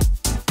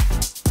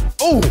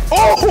 Oh,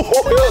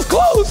 he was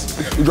close.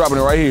 We're dropping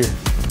it right here.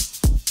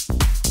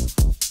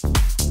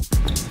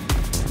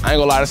 I ain't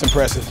gonna lie, that's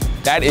impressive.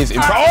 That is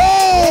impressive.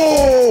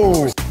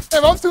 Oh! Hey,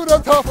 I'm too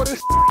tough for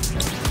this.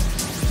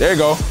 There you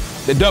go.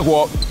 The duck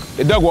walk,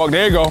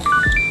 there you go.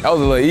 That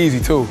was a little easy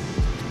too.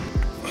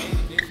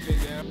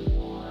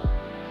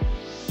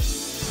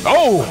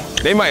 Oh,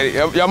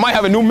 y'all might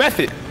have a new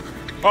method.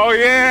 Oh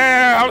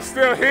yeah, I'm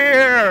still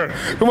here.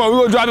 Come on, we're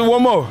gonna drop it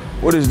one more.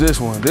 What is this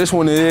one? This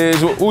one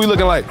is, what we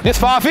looking like? This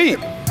 5 feet.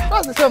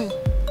 That's something.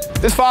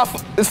 It's 5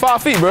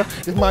 feet, bro.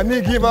 If my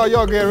knee give out,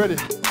 y'all get ready.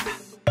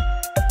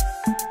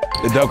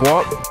 The duck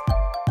walk.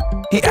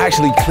 He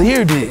actually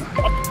cleared it.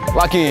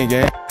 Lock in,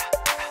 gang.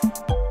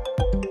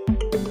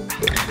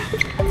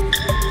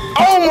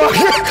 Oh my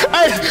God!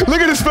 Hey,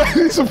 look at his face.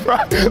 He's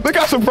surprised. Look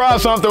how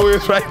surprised Santo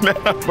is right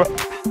now, bro.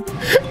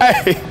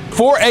 Hey,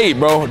 4'8",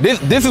 bro.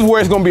 This is where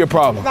it's gonna be a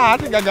problem. Nah, I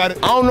think I got it.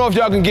 I don't know if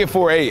y'all can get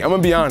 4'8". I'm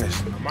gonna be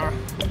honest.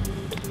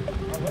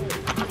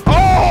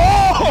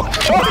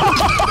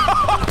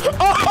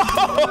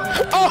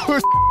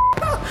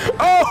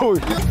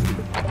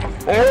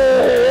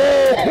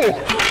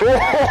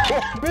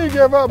 Knee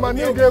gave up, my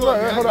knee gave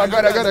up. Hold on, I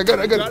got it.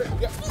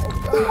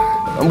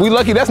 We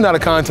lucky that's not a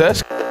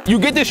contest. You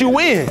get this, you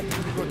win.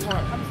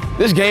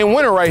 This game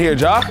winner right here,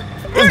 Ja.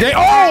 This game,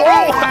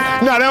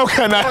 No, that don't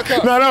count. No,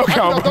 that don't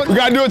count. We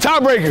gotta do a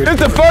tiebreaker.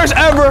 It's the first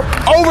ever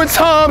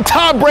overtime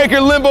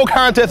tiebreaker limbo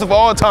contest of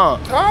all time.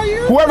 Are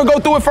you? Whoever go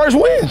through it first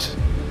wins.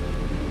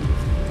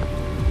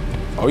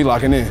 Oh, he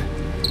locking in.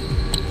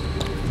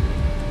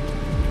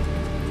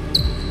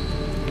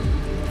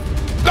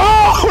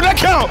 Oh, that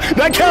count.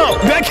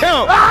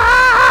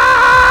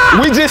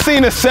 We just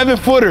seen a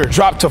 7-footer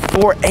drop to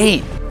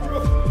 4'8".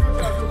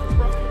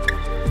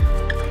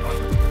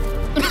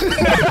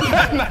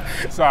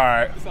 It's all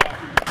right.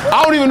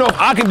 I don't even know if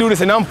I can do this,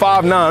 and I'm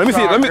 5'9". Let me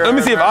see. Let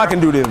me see if I can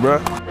do this, bro.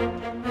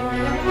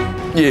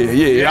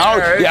 Yeah.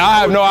 I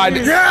have no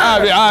idea.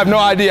 I have no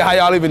idea how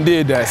y'all even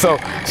did that. So,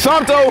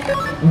 Santo,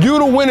 you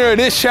the winner of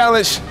this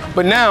challenge,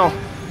 but now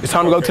it's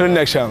time to go to the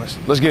next challenge.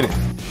 Let's get it.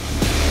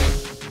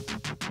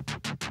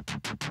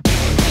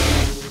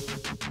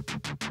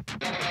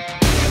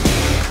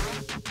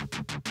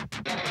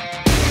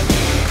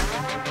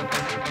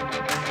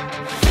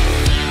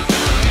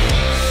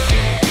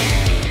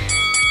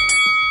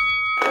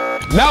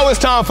 Now it's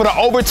time for the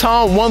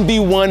overtime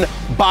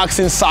 1v1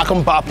 boxing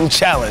sock'em bop'em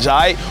challenge, all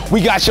right? We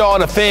got y'all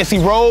the fancy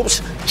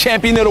robes,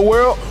 champion of the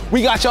world.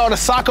 We got y'all the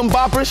sock'em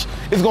boppers.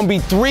 It's gonna be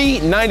 3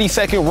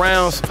 90-second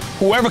rounds.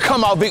 Whoever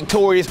come out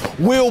victorious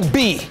will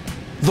be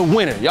the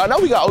winner. Y'all know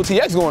we got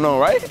OTX going on,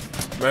 right?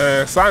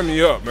 Man, sign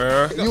me up,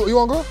 man. You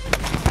wanna go?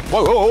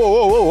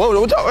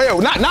 Whoa. Hey,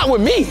 not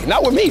with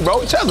me,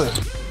 bro, each other.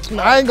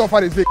 Nah, I ain't gonna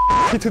fight this big.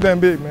 He too damn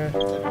big, man.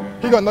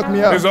 He gonna knock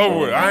me out. It's over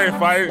with. I ain't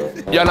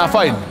fighting. Y'all not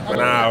fighting?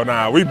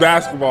 Nah. We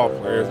basketball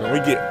players, man. We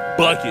get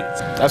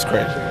buckets. That's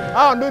crazy.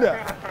 I don't do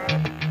that.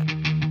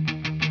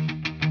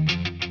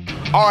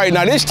 All right,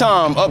 now this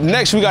time, up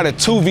next, we got a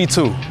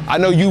 2v2. I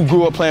know you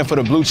grew up playing for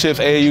the Blue Chips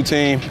AAU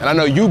team, and I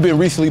know you've been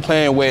recently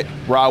playing with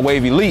Rod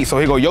Wave Elite. So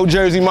here go your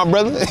jersey, my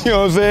brother. You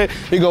know what I'm saying?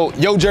 Here go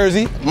your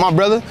jersey, my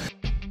brother.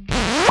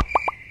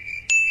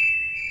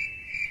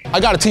 I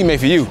got a teammate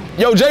for you.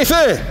 Yo,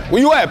 Jason,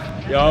 where you at?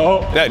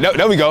 Yo.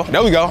 There we go.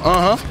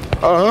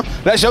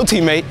 That's your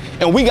teammate.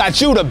 And we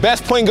got you the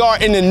best point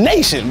guard in the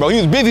nation, bro. He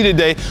was busy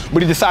today,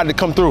 but he decided to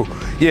come through.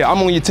 Yeah, I'm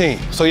on your team.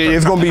 So yeah,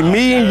 it's gonna be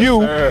me and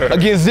you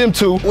against them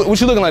two.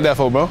 What you looking like that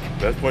for, bro?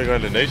 Best point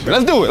guard in the nation.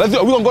 Let's do it.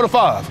 We're gonna go to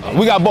 5.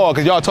 We got ball,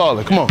 cause y'all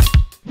taller. Come on.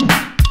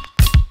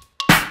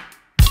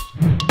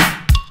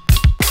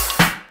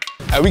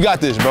 Hey, we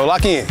got this, bro.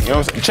 Lock in. You know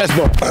what I'm saying? Chest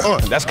bump.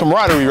 That's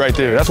camaraderie right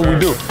there. That's what we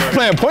do.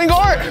 Playing point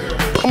guard?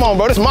 Come on,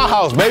 bro. This is my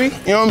house, baby.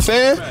 You know what I'm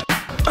saying?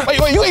 Wait,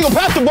 you ain't gonna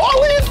pass the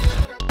ball in?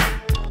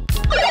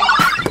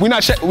 We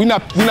not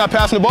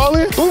passing the ball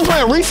in? We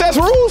playing recess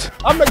rules?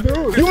 I make the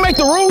rules. You make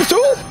the rules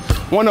too?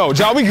 1-0,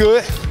 Ja, we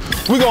good.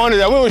 We go under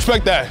that. We don't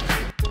respect that.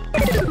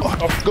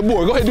 Oh, good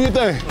boy. Go ahead, do your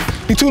thing.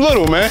 He too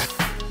little, man.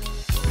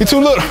 He too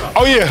little.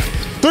 Oh yeah.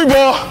 3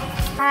 ball.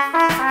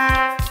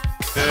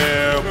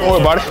 Yeah, Don't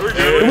worry about it.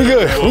 We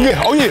good.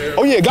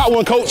 Oh yeah. Got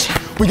one, coach.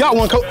 We got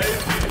one, coach.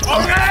 Oh,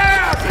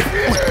 yeah!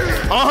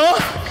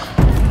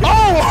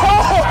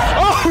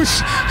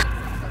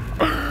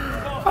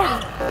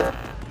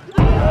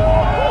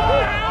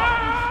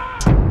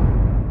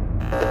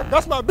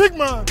 That's my big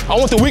man. I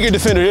want the weaker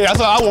defender. Yeah, that's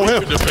what I want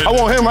him. I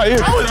want him right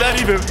here. How is that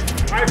even?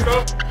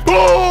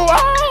 Oh,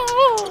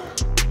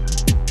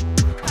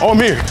 I'm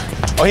here.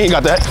 Oh, he ain't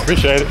got that.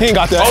 Appreciate it. He ain't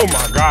got that. Oh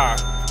my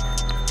God.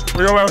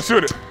 We're gonna let him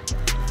shoot it.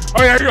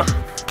 Oh yeah, here you go.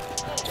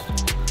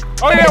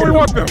 Oh yeah, we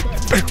want them.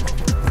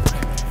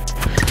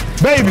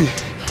 Baby.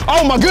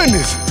 Oh my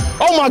goodness.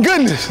 Oh my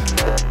goodness.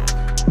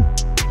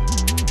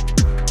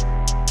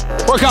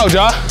 Work out,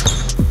 Ja.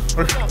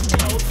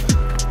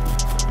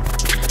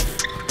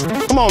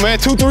 Come on, man.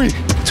 2-3.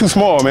 Too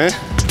small, man.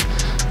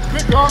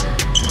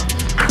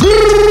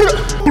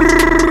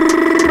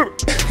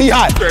 He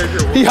hot.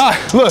 He hot.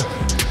 Look.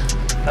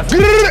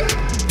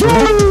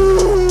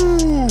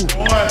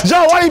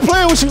 Ja, why you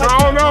playing with you? I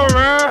don't know,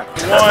 man.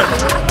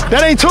 1.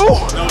 That ain't 2? No,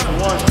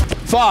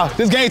 it's 1. 5.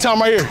 This game time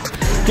right here.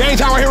 Game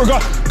time right here. We're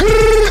going.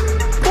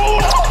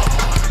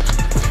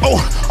 Oh,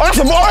 that's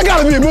a ball. That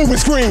gotta be a movement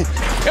screen.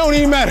 It don't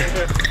even matter.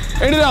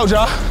 Ain't it out,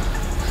 Ja?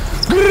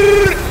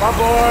 My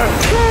boy.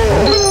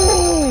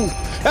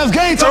 That's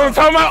game time.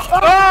 Time out.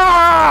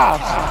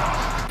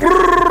 Ah!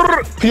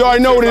 You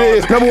already know what it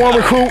is. #1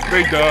 recruit.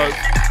 Big dog.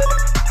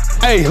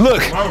 Hey,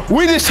 look.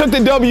 We just took the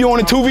W on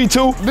the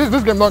 2v2.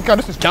 This game don't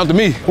count. This is Count to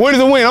me. Win is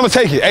a win. I'm gonna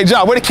take it. Hey,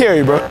 Ja, where the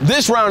carry, bro?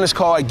 This round is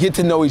called Get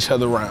to Know Each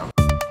Other round.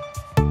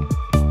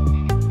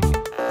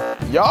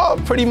 Y'all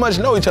pretty much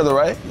know each other,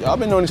 right? Y'all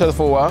been knowing each other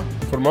for a while.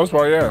 For the most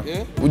part, yeah.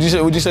 Would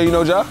you say you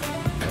know Ja?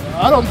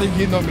 I don't think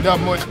you know me that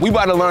much. We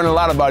about to learn a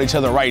lot about each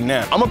other right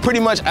now. I'm gonna pretty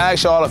much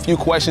ask y'all a few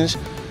questions.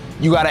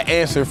 You gotta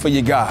answer for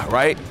your guy,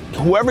 right?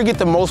 Whoever get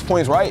the most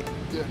points right,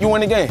 you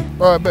win the game.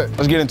 All right, bet.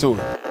 Let's get into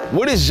it.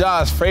 What is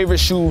Ja's favorite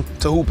shoe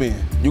to hoop in?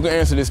 You can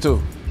answer this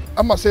too.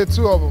 I'm gonna say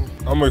 2 of them.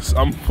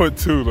 I'm put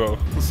 2 though.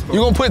 You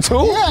gonna put 2?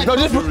 Yeah, No,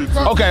 just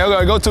okay,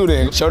 go 2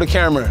 then. Show the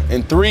camera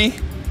in 3,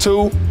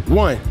 2,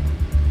 1.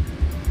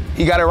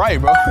 He got it right,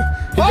 bro.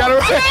 He got it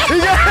right.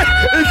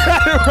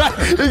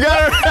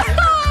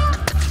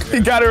 He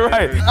got it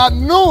right. I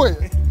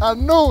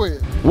knew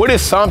it. What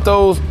is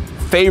Santo's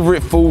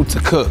favorite food to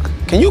cook?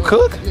 Can you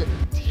cook? Yeah.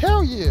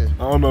 Hell yeah.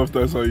 I don't know if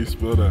that's how you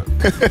spell that.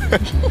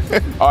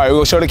 All right,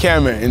 we'll show the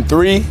camera in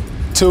 3,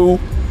 2,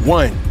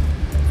 1.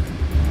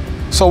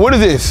 So what is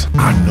this?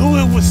 I knew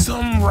it was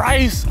some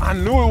rice. I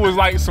knew it was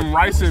like some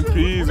rice and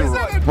peas. Or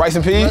Rice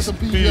and peas?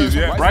 peas,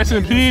 yeah. Rice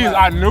and peas,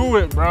 I knew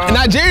it, bro.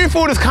 Nigerian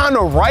food is kind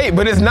of right,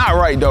 but it's not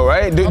right though,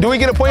 right? Do we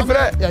get a point for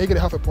that? Yeah, you get a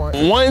half a point.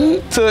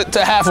 1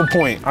 to half a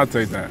point. I'll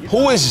take that.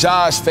 Who is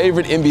Josh's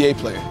favorite NBA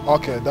player?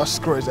 Okay, that's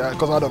crazy,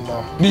 because I don't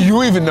know. Do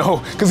you even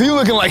know? Because he's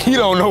looking like he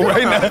don't know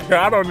right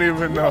now. I don't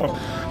even know.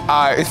 All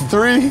right, it's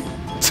 3,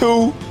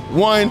 2,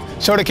 1.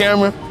 Show the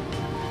camera.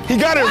 He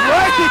got it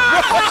right.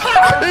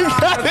 He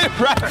got it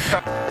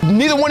right.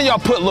 Neither one of y'all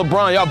put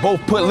LeBron. Y'all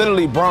both put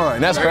literally Bron.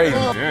 That's crazy.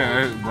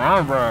 Yeah, it's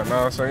Bron, know what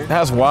I'm saying?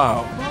 That's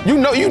wild. You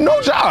know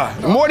Ja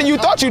more than you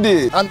thought you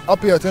did. I'll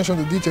pay attention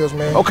to details,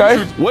 man.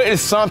 Okay. What is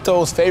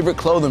Santo's favorite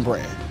clothing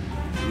brand?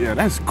 Yeah,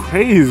 that's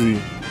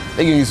crazy.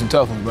 They give you some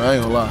tough ones, bro. I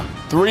ain't gonna lie.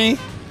 3,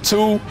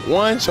 2,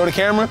 1. Show the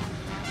camera.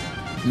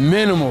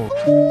 Minimal.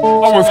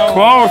 I was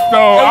close,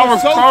 though. I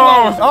was so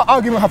close.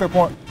 I'll give him half a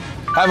point.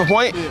 Half a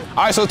point? Yeah.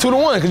 All right, so 2 to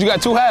 1, because you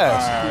got 2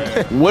 halves.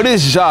 Right. What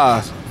is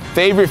Ja's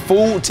favorite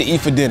food to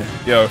eat for dinner?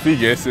 Yo, if he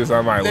gets this, I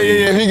might leave.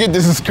 Yeah, if he get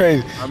this, is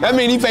crazy. That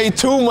means he paid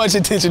too much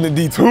attention to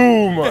detail.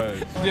 Too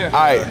much. Yeah.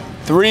 All right,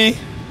 3,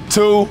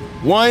 2,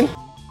 1.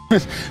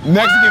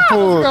 Mexican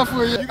food.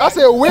 I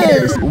said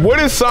wings.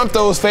 What is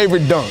Santo's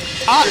favorite dunk?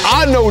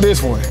 I know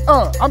this one.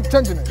 I'm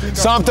changing it.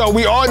 Santo,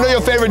 we all know your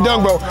favorite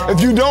dunk, bro.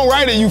 If you don't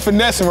write it, you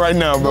finessing right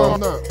now, bro.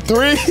 No.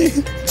 3,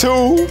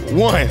 2,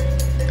 1.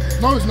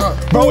 No, it's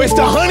not. Bro, it's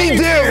the honey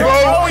dip,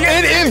 bro.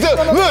 It is the,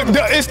 look,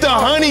 it's the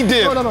honey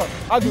dip. No.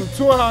 I do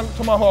 200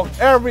 tomahawk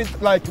every,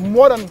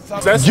 more than.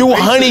 You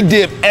honey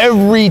dip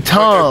every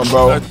time,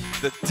 bro.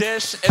 The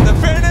dish and the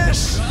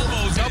finish.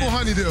 Double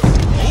honey dip.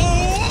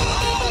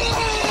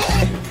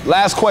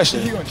 Last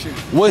question.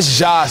 What's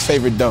Ja's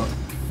favorite dunk?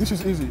 This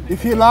is easy.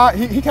 If he lie,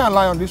 he can't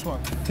lie on this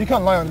one. He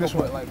can't lie on this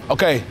one.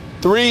 Okay,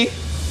 3,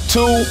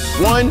 2,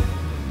 1.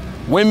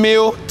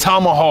 Windmill,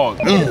 tomahawk.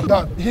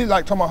 He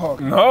like tomahawk.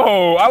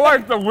 No, I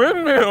like the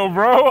windmill,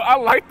 bro. I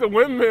like the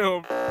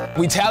windmill.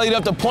 We tallied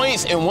up the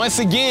points, and once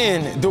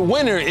again, the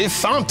winner is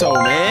Santo,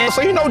 man.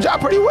 So you know Ja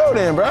pretty well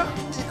then, bro.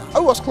 I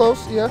was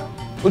close, yeah.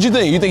 What you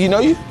think? You think he know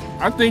you?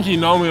 I think he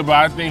know me, but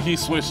I think he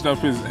switched up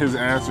his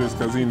answers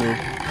because he knew.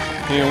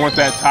 He didn't want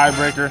that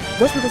tiebreaker.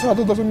 Just because I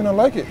do doesn't mean I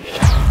like it.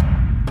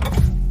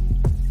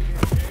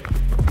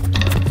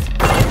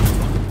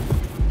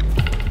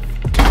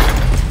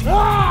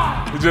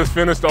 We just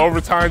finished the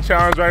overtime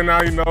challenge right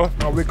now, you know.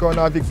 Now we call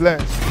Big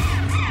Blends.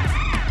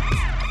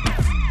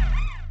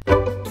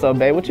 What's up,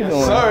 babe? What you doing?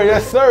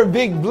 Yes, sir.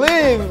 Big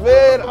Blends,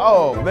 man.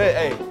 Oh, man,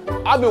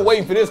 hey. I've been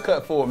waiting for this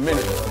cut for a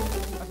minute.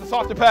 That's a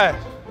softer pass.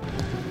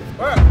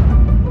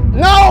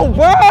 No,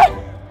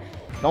 bro!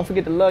 Don't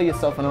forget to love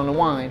yourself and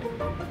unwind,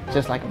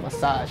 just like a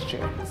massage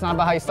chair. It's not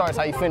about how you start, it's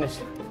how you finish.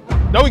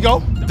 There we go.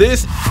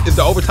 This is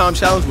the overtime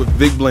challenge with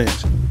Big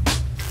Blends.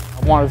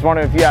 I was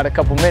wondering if you had a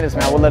couple minutes,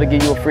 man. I would love to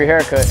give you a free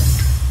haircut.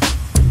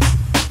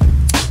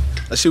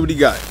 Let's see what he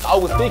got. I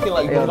was thinking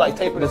like, you like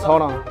taper this. Just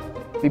hold on.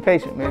 Be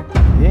patient, man.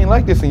 You ain't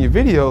like this in your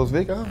videos,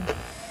 Vic. I'm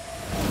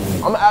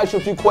gonna ask you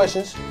a few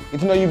questions,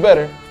 get to know you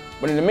better.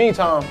 But in the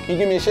meantime, can you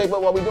give me a shake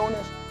up while we doing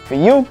this? For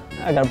you,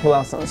 I gotta pull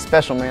out something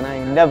special, man. I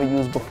ain't never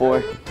used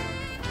before.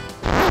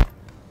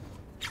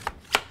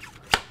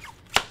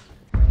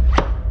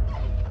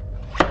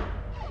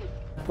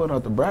 Put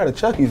out the bride of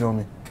Chucky's on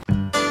me.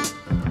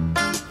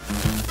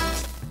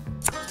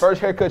 First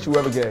haircut you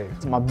ever gave?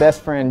 To my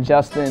best friend,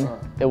 Justin.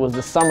 It was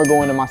the summer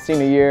going into my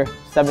senior year,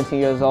 17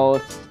 years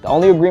old. The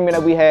only agreement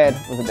that we had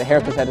was that the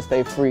haircuts had to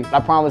stay free.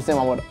 I promised him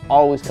I would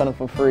always cut him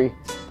for free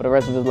for the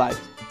rest of his life.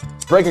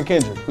 Drake or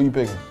Kendrick, who you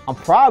picking? I'm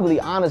probably,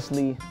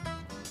 honestly,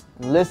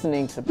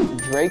 listening to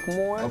Drake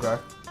more. Okay.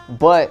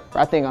 But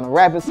I think on a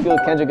rapping skill,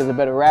 Kendrick is a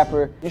better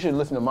rapper. You should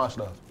listen to my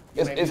stuff.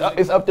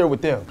 It's up there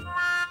with them.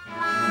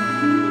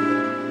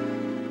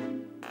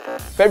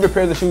 Favorite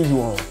pair of shoes you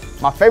own?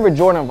 My favorite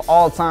Jordan of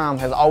all time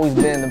has always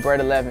been the Bred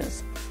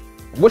 11s.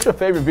 What's your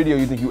favorite video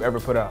you think you ever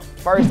put out?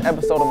 First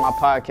episode of my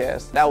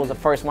podcast. That was the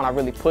first one I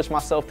really pushed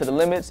myself to the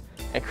limits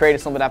and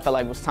created something that I felt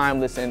like was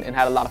timeless and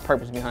had a lot of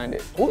purpose behind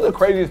it. Who's the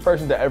craziest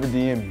person to ever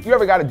DM you? You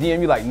ever got a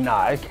DM you like,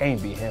 nah, it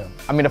can't be him?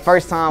 I mean, the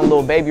first time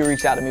Lil Baby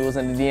reached out to me was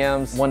in the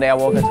DMs. One day I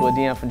woke into a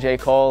DM from J.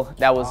 Cole.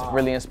 That was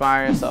really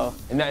inspiring, so.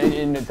 And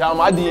the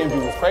time I DM'd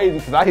you was crazy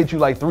because I hit you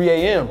like 3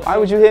 a.m. Why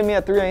would you hit me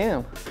at 3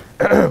 a.m.?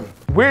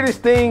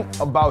 Weirdest thing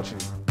about you?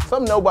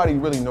 Something nobody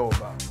really know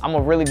about. I'm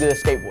a really good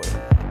skateboarder.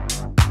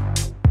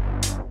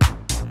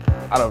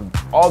 Out of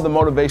all the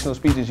motivational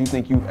speeches you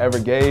think you ever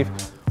gave,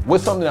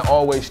 what's something that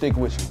always stick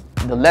with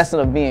you? The lesson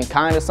of being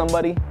kind to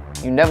somebody.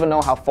 You never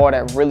know how far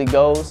that really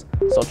goes.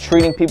 So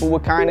treating people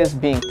with kindness,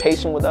 being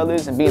patient with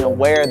others, and being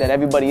aware that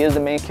everybody is the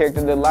main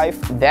character of their life,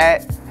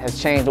 that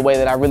has changed the way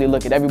that I really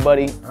look at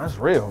everybody. That's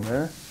real,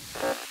 man.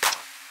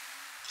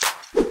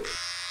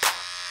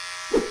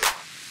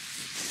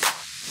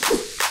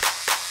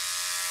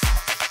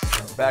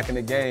 Back in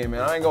the game,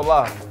 man. I ain't gonna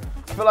lie.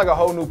 I feel like a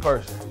whole new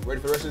person. Ready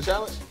for the rest of the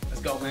challenge?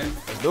 Let's go, man.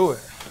 Let's do it.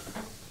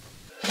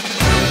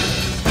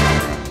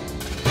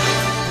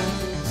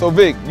 So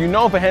Vic, you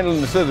known for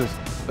handling the scissors,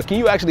 but can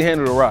you actually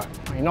handle the rock?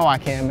 You know I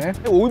can, man.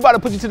 Hey, well, we about to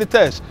put you to the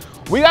test.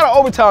 We got an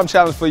overtime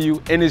challenge for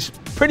you, and it's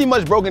pretty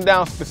much broken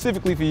down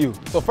specifically for you.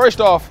 So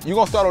first off, you're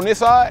gonna start on this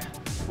side,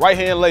 right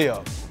hand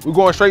layup. We're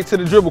going straight to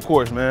the dribble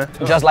course, man.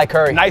 Just like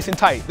Curry. Nice and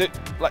tight.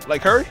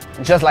 Like Curry?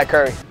 Just like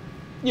Curry.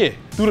 Yeah,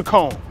 through the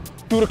cone,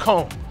 through the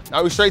cone.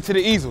 Now we straight to the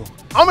easel.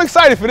 I'm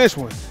excited for this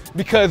one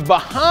because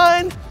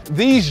behind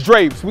these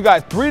drapes, we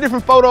got 3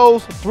 different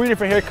photos, 3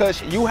 different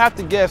haircuts. You have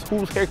to guess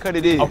whose haircut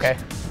it is. Okay.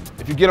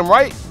 If you get them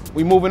right,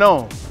 we moving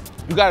on.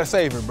 You gotta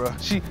save her, bro.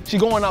 She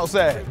going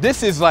outside.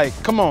 This is like,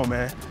 come on,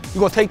 man.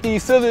 You're gonna take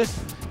these scissors,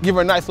 give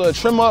her a nice little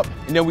trim up,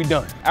 and then we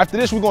done. After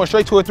this, we're going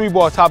straight to a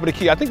 3-ball top of the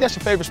key. I think that's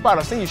your favorite spot.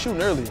 I seen you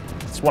shooting earlier.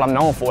 That's what I'm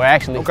known for,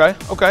 actually.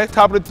 Okay,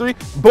 top of the 3.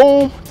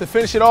 Boom, to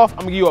finish it off, I'm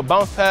gonna give you a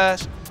bounce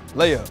pass,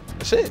 layup.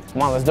 That's it.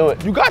 Come on, let's do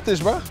it. You got this,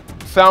 bro.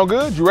 Sound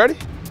good? You ready?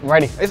 I'm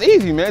ready. It's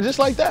easy, man, just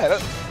like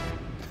that.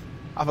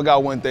 I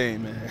forgot one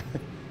thing, man.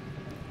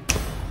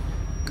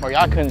 Bro,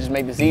 y'all couldn't just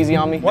make this easy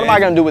on me. What am I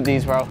gonna do with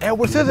these, bro? And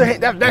with scissor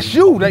hand, that's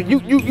you. Like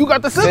you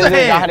got the scissor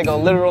hand. I had to go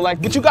literal like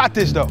this. But you got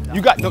this though.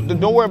 You got.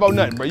 Don't worry about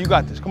nothing, bro. You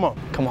got this. Come on.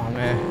 Come on,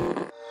 man.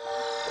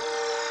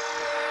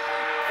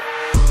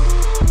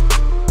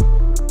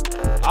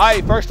 All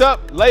right, first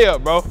up,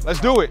 layup, bro.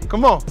 Let's do it.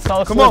 Come on.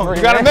 So Come on.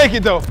 You gotta make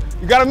it though.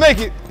 You gotta make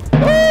it.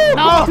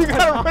 No. You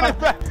gotta run it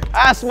back.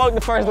 I smoked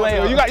the first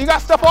layup. You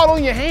got stuff all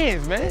on your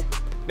hands, man.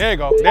 There you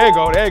go. There you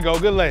go. There you go.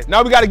 Good lay.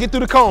 Now we gotta get through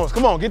the cones.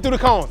 Come on, get through the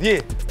cones.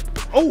 Yeah.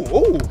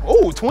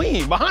 Oh,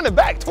 tween. Behind the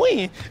back,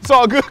 tween. It's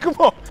all good. Come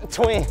on.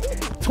 Tween.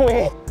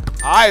 All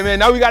right, man.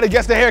 Now we gotta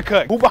guess the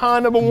haircut. Who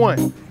behind number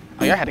 1?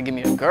 Oh, y'all had to give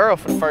me a girl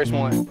for the first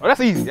one. Oh,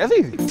 that's easy. That's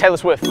easy. Taylor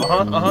Swift. Shout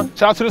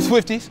out to the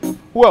Swifties.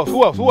 Who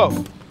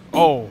else?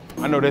 Oh,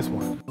 I know this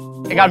one.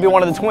 It gotta be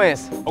one of the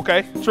twins.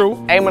 Okay, true.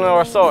 Eamon or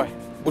Asar.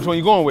 Which one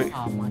you going with?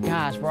 Oh my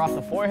gosh, bro, off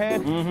the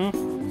forehead?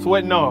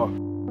 Sweat no.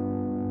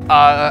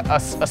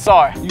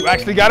 Asar. You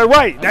actually got it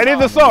right. That is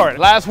Asar.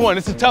 Last one.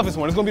 It's the toughest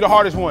one. It's gonna be the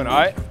hardest one, all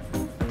right?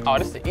 Oh,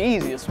 this is the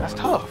easiest one. That's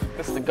tough.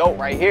 This is the GOAT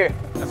right here.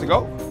 That's a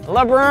go.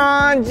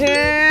 LeBron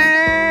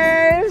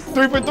James.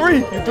 3 for 3.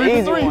 You 3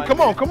 Easy for 3. one.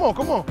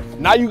 Come on.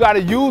 Now you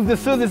gotta use the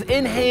scissors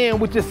in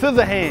hand with your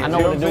scissor hand. I know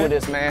what to do with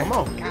this, man. Come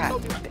on.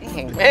 God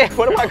dang, man.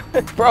 What am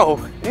I, bro?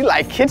 You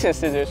like kitchen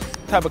scissors.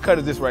 What type of cut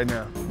is this right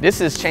now?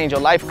 This is change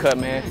your life cut,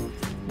 man.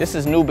 This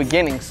is new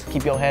beginnings.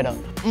 Keep your head up.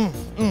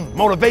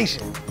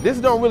 Motivation. This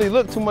don't really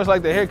look too much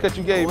like the haircut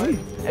you gave me.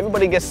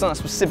 Everybody gets something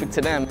specific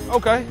to them.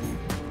 Okay.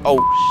 Oh,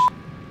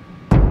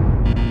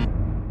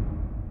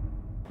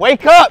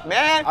 Wake up,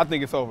 man. I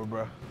think it's over,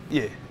 bro.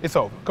 Yeah, it's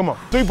over. Come on.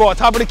 3-ball,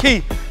 top of the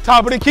key.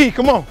 Top of the key.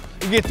 Come on.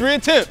 You get 3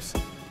 attempts.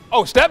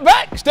 Oh, step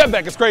back? Step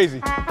back is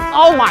crazy.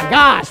 Oh my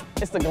gosh.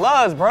 It's the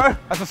gloves, bro.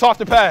 That's a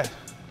softer pass.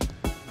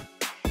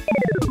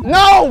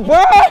 No,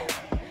 bro.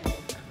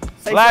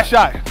 Last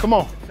shot. Come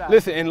on.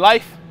 Listen, in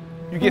life,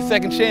 you get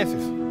second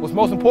chances. What's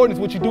most important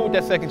is what you do with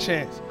that second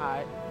chance. All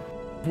right.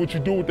 What you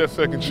do with that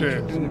second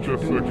chance?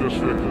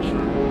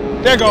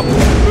 There you go.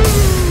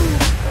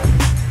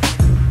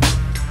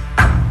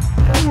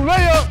 Ooh,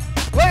 layup.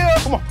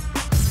 Come on.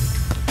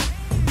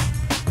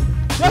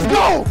 Let's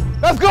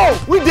go.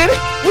 We did it.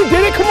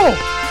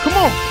 Come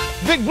on.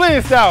 Vic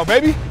Blend style,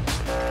 baby.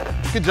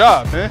 Good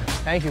job, man.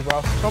 Thank you,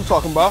 bro. That's what I'm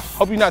talking about.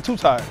 Hope you're not too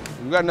tired.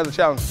 We got another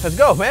challenge. Let's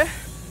go, man.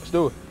 Let's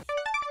do it.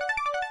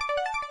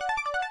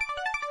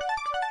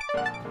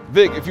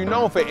 Vic, if you're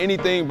known for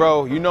anything,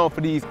 bro, you're known for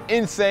these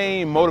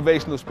insane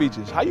motivational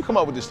speeches. How you come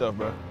up with this stuff,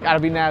 bro? Gotta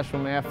be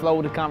natural, man. Flow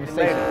with the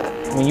conversation.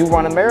 When you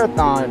run a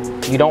marathon,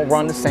 you don't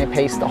run the same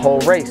pace the whole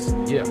race.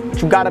 Yeah.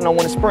 But you gotta know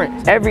when to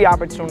sprint. Every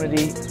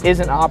opportunity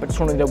isn't an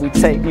opportunity that we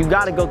take. You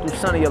gotta go through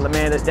Sunny,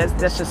 man.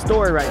 That's your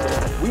story right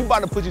there. We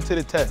about to put you to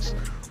the test.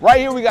 Right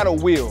here, we got a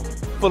wheel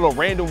full of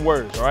random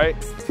words, all right?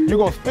 You're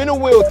gonna spin a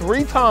wheel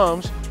 3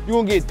 times. You're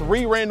gonna get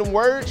 3 random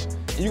words.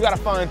 And you gotta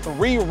find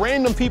 3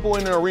 random people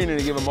in the arena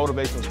to give a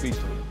motivational speech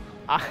to.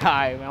 All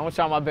right, man. I'm gonna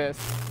try my best.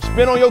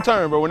 Spin on your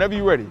turn, bro, whenever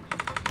you're ready.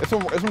 There's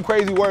some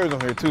crazy words on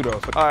here too, though.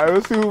 So, all right,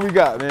 let's see who we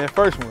got, man.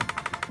 First one,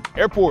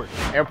 airport.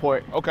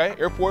 Airport. Okay,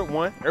 airport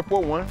 1.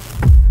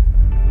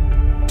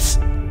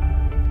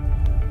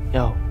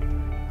 Yo,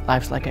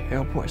 life's like an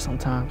airport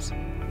sometimes.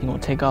 You're gonna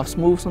take off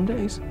smooth some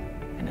days,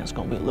 and it's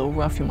gonna be a little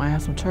rough. You might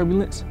have some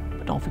turbulence,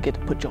 but don't forget to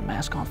put your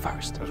mask on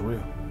first. That's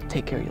real.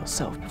 Take care of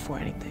yourself before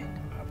anything.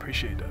 I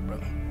appreciate that,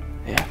 brother.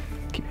 Yeah,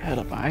 keep your head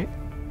up, all right?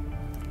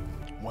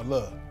 One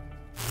love.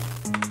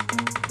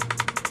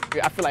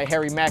 I feel like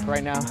Harry Mack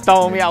right now.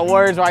 Throwing me out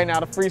words right now,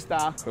 the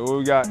freestyle. So what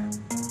we got?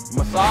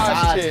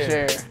 Massage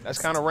chair. chair. That's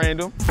kind of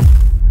random.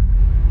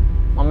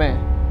 My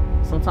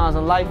man, sometimes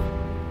in life,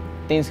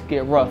 things can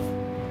get rough.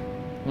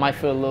 You might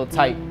feel a little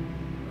tight.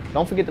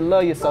 Don't forget to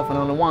love yourself and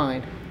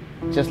unwind,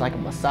 just like a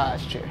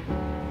massage chair.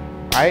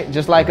 All right,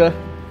 just like a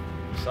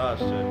Massage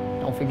chair.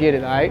 Don't forget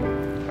it, all right?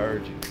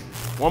 Heard you.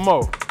 One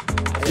more.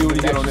 See what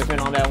you get on this. Spin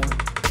on that one.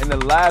 And the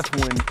last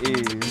one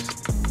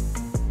is,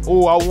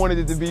 oh, I wanted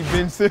it to be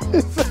Ben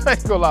Simmons. I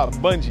ain't gonna lie,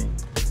 Bungie.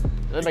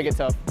 Let's make it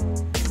tough. Ben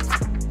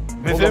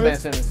We'll go Ben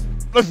Simmons? Simmons.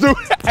 Let's do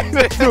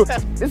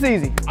it. It's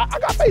easy. I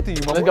got faith in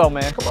you, my Let's boy. go,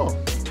 man. Come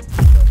on.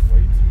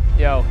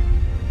 Yo,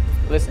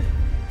 Listen,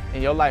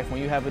 in your life, when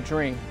you have a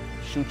dream,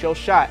 shoot your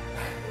shot.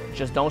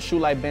 Just don't shoot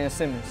like Ben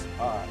Simmons.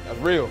 That's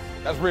real.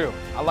 That's real.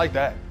 I like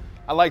that.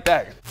 I like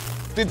that.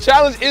 The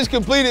challenge is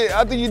completed.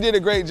 I think you did a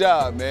great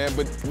job, man.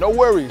 But no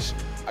worries.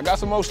 I got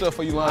some more stuff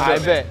for you, Lonzo. I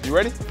bet. You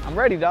ready? I'm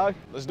ready, dog.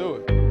 Let's do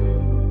it.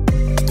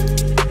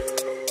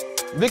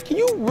 Vic, can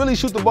you really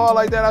shoot the ball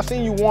like that? I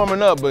seen you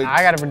warming up, but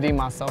I gotta redeem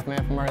myself,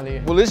 man, from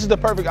earlier. well, this is the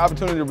perfect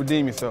opportunity to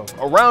redeem yourself.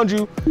 Around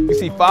you, you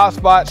see 5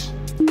 spots,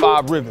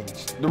 5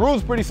 ribbons. The rules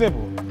is pretty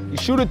simple. You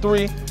shoot a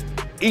 3.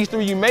 Each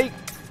 3 you make,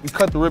 you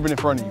cut the ribbon in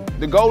front of you.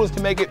 The goal is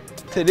to make it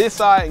to this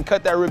side and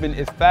cut that ribbon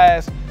as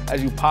fast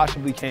as you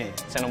possibly can.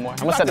 Say no more. I'm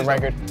gonna set the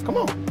record. Come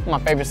on. My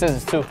favorite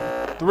scissors, too.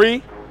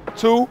 3,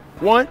 2,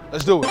 1,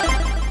 let's do it.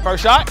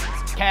 First shot.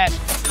 Cash.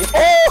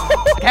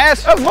 Oh!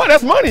 Cash. That's money,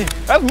 that's money.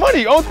 That's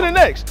money. On to the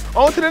next.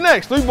 On to the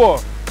next. 3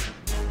 ball.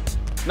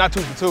 Not 2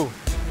 for 2.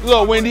 A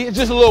little windy. It's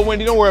just a little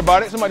windy. Don't worry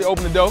about it. Somebody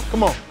open the door.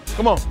 Come on.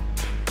 Come on.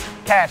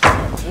 Cash.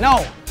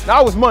 No.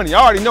 Now it's money.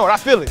 I already know it. I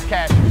feel it.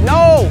 Cash.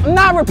 No. I'm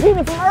not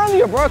repeating from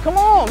earlier, bro. Come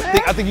on,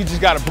 man. I think you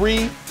just gotta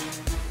breathe.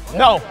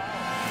 No.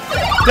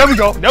 There we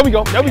go. There we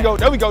go. There we go.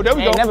 There we go. There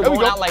we go. Never There we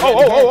going go. out like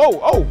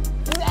Oh.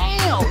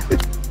 Damn.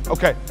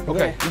 Okay.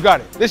 Okay. You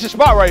got it. This is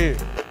your spot right here.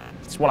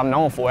 It's what I'm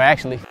known for,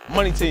 actually.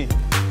 Money team.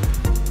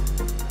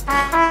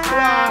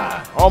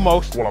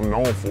 Almost. What I'm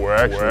known for,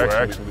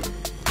 actually.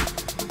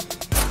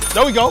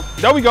 There we go.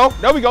 There we go.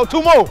 There we go.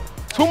 2 more.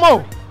 2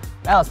 more.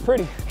 That was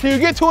pretty. Can you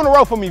get 2 in a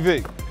row for me,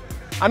 Vic?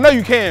 I know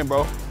you can,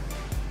 bro.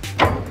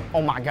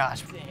 Oh my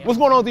gosh. What's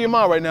going on through your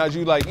mind right now as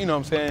you like, you know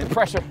what I'm saying?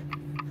 Pressure.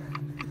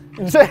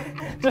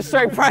 Just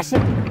straight pressure.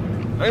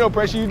 Ain't no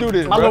pressure, you do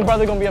this, My little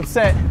brother gonna be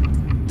upset.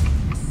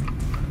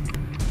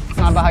 It's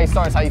not about how you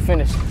start, it's how you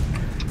finish.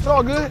 It's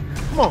all good.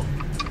 Come on.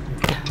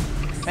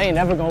 They ain't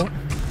never gonna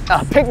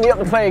pick me up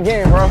to play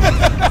again, bro.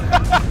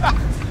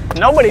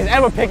 Nobody's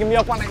ever picking me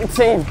up on that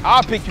team.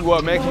 I'll pick you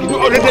up, man.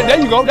 Oh, there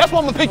you go. That's why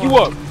I'm gonna pick you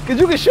up. Cause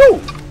you can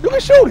shoot. You can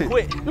shoot it.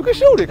 Quit. You can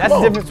shoot it. That's the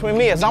difference between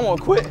me is I'm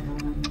gonna quit.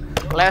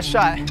 Last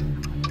shot.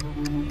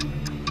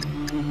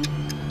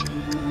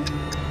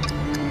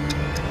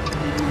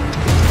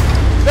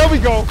 There we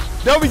go.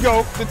 There we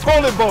go. The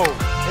toilet bowl.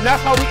 And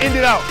that's how we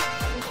ended out.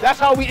 That's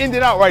how we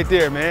ended out right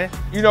there, man.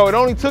 You know, it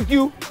only took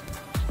you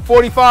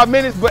 45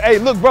 minutes, but hey,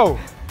 look, bro,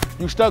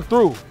 you stuck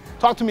through.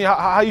 Talk to me.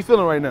 How you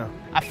feeling right now?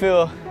 I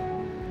feel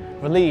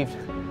relieved.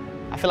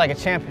 I feel like a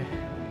champion.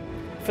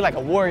 I feel like a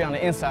warrior on the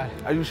inside.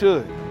 As you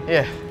should.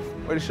 Yeah.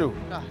 Way to shoot.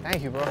 Oh,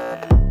 thank you, bro.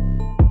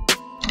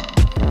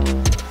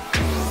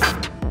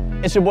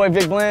 It's your boy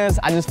Vic Blands.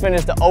 I just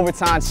finished the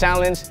overtime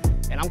challenge,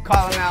 and I'm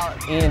calling out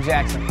Ian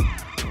Jackson.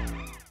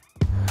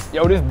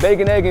 Yo, this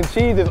bacon, egg, and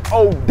cheese is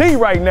OD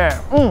right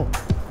now.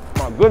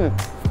 My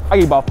goodness. I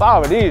get about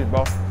 5 of these,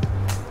 bro.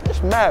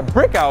 It's mad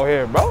brick out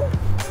here, bro.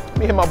 Let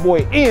me hit my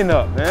boy Ian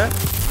up, man.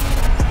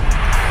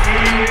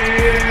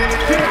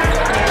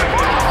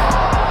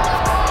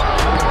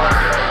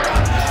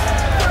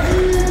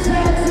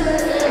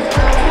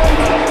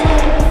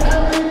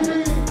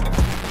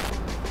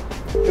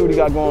 See what he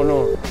got going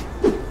on.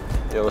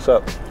 Yo, what's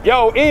up?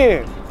 Yo,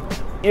 Ian.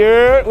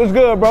 Yeah, what's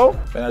good, bro?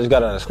 Man, I just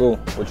got out of school.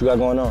 What you got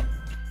going on?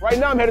 Right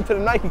now, I'm headed to the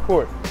Nike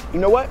court. You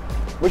know what?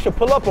 We should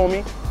pull up on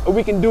me, and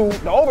we can do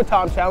the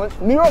overtime challenge,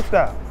 New York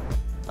style.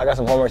 I got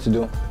some homework to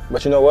do,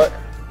 but you know what?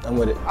 I'm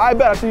with it. I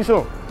bet. I'll see you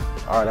soon.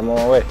 All right, I'm on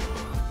my way.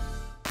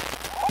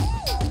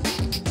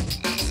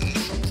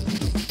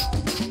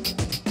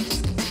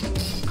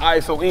 All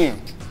right, so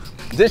Ian,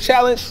 this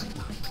challenge,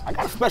 I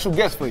got a special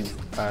guest for you.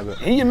 All right, bet.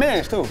 He your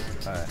man's too.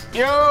 All right.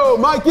 Yo,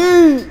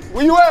 Mikey,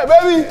 where you at,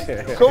 baby?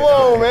 Come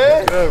on,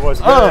 man. Good,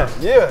 what's good?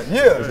 Yeah.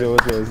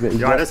 Let's get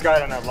Yo, I just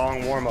got on that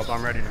long warm-up.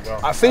 I'm ready to go.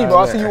 I see, bro.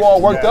 I see you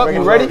all worked up.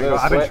 You ready?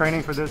 I've been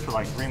training for this for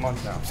like 3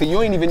 months now. See,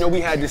 you ain't even know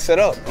we had this set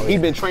up. He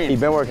been training. He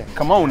been working.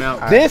 Come on now.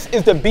 This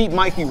is the Beat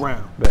Mikey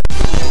round.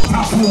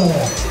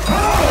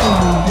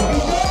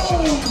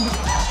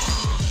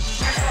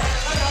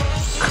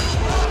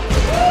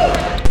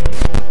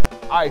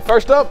 All right,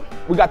 first up,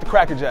 we got the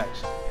Cracker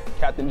Jacks.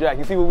 Captain Jack,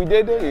 you see what we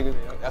did there?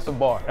 That's a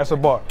bar, that's a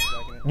bar.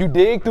 You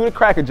dig through the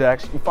Cracker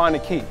Jacks, you find the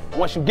key.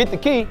 Once you get the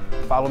key,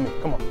 follow me,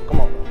 come on.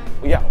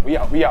 We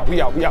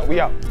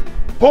out.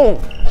 Boom,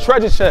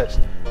 treasure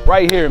chest.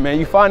 Right here, man,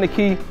 you find the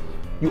key,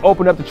 you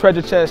open up the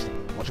treasure chest.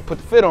 Once you put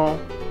the fit on,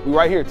 we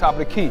right here, top of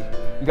the key.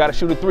 You gotta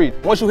shoot a 3.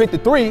 Once you hit the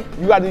 3,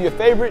 you gotta do your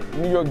favorite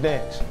New York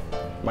dance.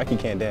 Mikey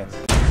can't dance.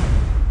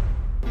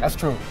 That's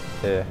true.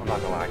 Yeah. I'm not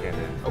gonna lie, I can't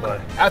do it.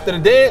 Okay. After the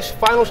dance,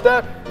 final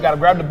step, you gotta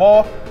grab the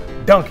ball,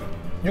 dunk it.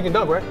 You can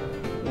dunk, right?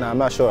 Nah, I'm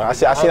not sure. I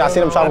seen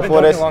him try I've been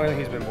before this. longer than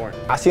he's been born.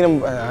 I seen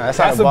him. That's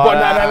That's a bar.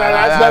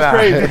 That's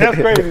crazy. That's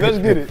crazy. Let's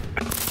get it.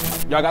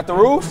 Y'all got the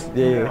rules?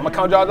 Yeah. I'm gonna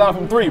count y'all down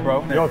from 3,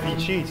 bro. Yo, if he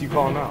cheats, you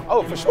call him out.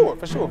 Oh, for sure.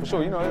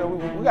 You know,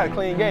 we got a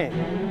clean game.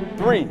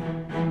 3,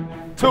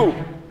 2,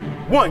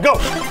 1, go.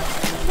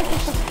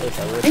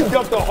 He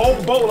dumped the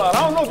whole bowl out. I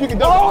don't know if you can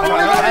dunk it.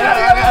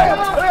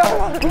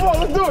 Come on,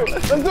 let's do it.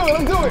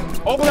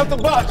 Open up the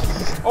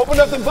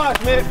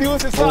box, man. See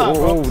what's inside,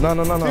 bro. No. See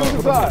what's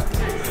inside.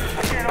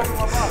 I can't open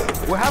my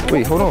box. What happened?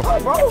 Wait, hold on.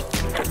 Bro.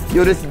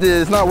 Yo, this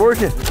is not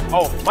working.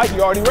 Oh,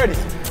 Mikey already ready.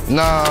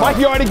 Nah.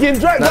 Mikey already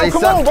getting dressed. Nah, Bro,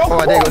 come on, bro.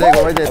 Oh, there you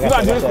go, right there. You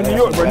gotta do this for New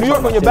York, bro. New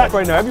York on your back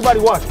right now.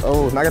 Everybody watch.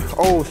 Oh,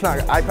 it's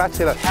not. I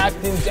patch it up.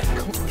 Captain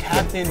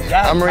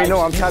Jack. I'm already know.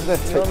 I'm Captain.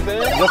 You know what I'm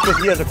saying? Just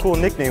because he has a cool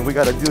nickname, we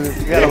gotta do this.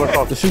 We gotta work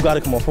off. The shoe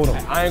gotta come off. Hold on.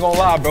 I ain't gonna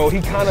lie, bro.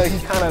 He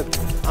kinda.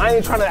 I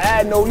ain't trying to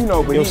add no, you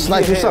know, but Yo,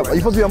 Snipe, what's up? Right.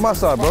 You supposed to be on my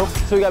side, bro.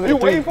 So you gotta You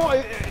make waiting for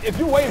him? If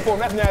you waiting for him,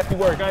 that's nasty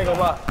work. I ain't gonna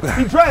lie.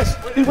 He dressed.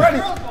 He ready.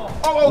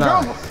 Oh,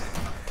 Nah. girl.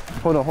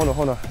 Hold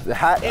on. The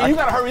hat. And you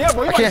gotta hurry up,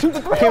 bro. You I gotta can't. shoot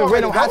the three. I can't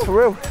wear no hats for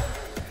real.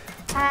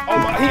 Oh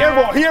my, he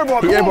airball. He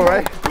airball,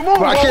 right? Come on,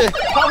 Bro, I bro. can't.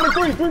 Pop the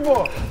three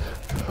ball.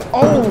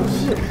 Oh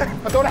shit.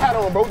 Throw the hat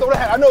on, bro. Throw the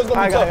hat. I know it's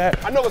gonna be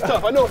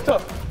tough. I know it's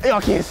tough. Hey, I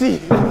can't see.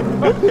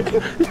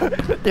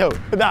 Yo,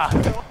 nah.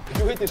 If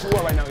you hit this, you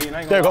are right now, Ian. I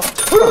ain't There gonna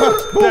you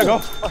go. There you go.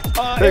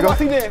 There you go.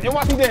 NYC dance.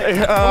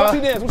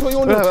 NYC dance. Which one you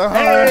wanna do?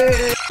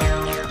 Hey.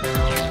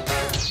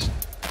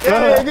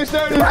 Yeah, get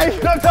started. Right.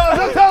 No time.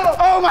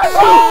 Oh my God.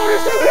 Oh,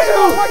 this shit came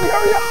off. Mikey,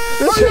 hurry up.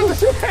 This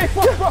shit came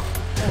off, bro.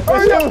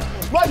 Hurry up.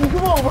 Mikey,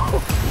 come on, bro.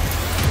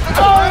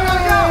 Oh,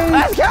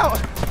 Let's go.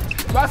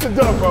 That's a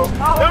dunk, bro.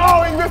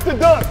 Oh, he missed the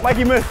dunk.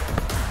 Mikey missed.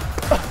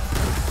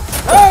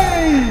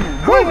 Hey,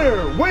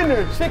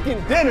 winner, chicken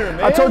dinner,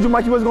 man. I told you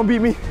Mikey wasn't gonna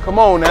beat me. Come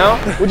on now.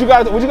 What you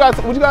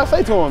gotta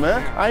say to him,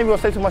 man? I ain't even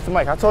gonna say too much to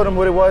Mike. I told him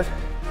what it was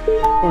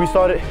when we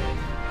started.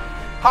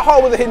 How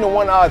hard was it hitting the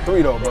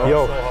 1-3 though, bro?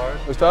 Yo. So hard.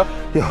 It was tough?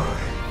 Yo,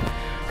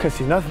 couldn't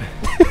see nothing.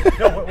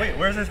 Yo, wait,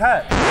 where's his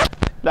hat?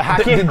 The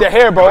hat. The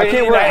hair, bro. I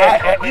can't wear a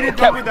hat. He didn't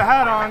put the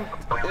hat on.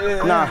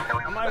 Nah.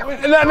 Am I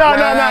with? No.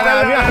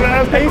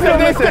 He's still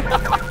missing.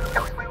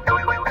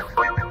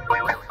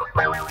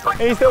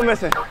 He's still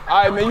missing.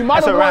 All right, man. You might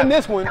That's have a won wrap.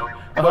 this one,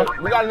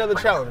 but we got another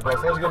challenge, bro.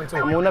 So let's get into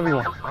it. I'm on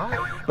everyone.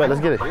 But let's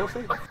get it. You'll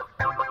see.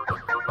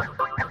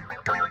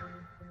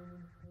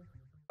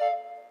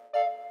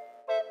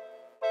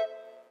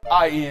 All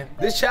right, Ian.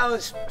 This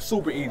challenge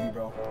super easy,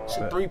 bro. It's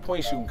a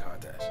 3-point shooting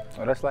contest.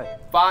 Oh, that's like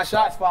 5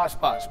 shots, 5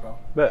 spots, bro.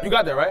 Bet. You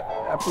got that, right?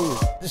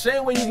 absolutely. The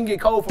same way you can get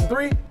cold from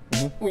 3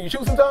 when you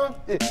shoot sometimes,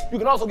 you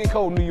can also get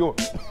cold in New York.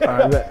 All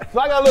right, bet.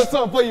 So I got a little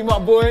something for you, my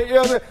boy. You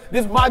know what I'm saying?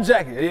 This is my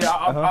jacket. Yeah,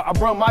 I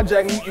brought my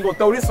jacket. You gonna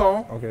throw this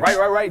on, Okay.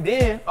 right.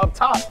 Then up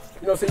top,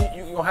 you know what I'm saying?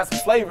 You gonna have some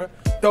flavor.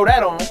 Throw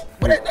that on.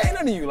 But that ain't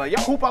none of you. Like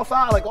y'all hoop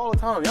outside like all the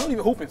time. Y'all don't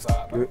even hoop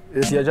inside, bro.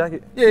 Is your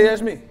jacket? Yeah,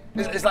 that's me.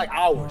 It's like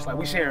ours. Like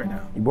we sharing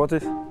now. You bought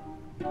this?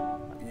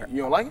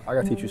 You don't like it? I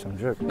gotta teach you some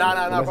drip. Nah,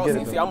 Let's bro. get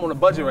it, See, though. I'm on a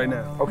budget right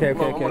now. Okay.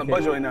 I'm on a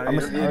budget right now. I Yeah,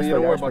 respect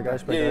don't worry that, about I that.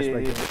 respect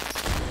that.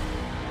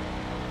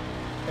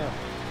 Yeah.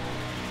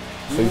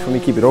 So you for me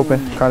keep it open,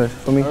 kind of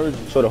for me?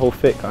 Urgent. So the whole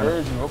fit, kind of.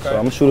 Urgent, okay. So I'm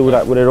gonna shoot it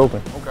with it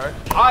open. Okay.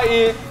 All right,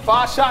 Ian.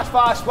 5 shots,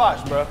 5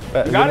 spots, bro.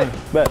 Bet, You got good it?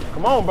 one. Bet.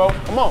 Come on, bro.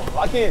 Come on.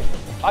 Lock in.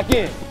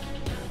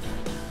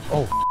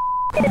 Oh.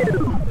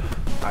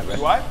 You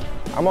all right?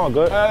 I'm all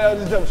good.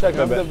 Just double check.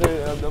 Bet.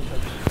 Double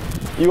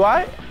check. You all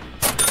right?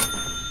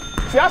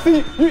 See, I see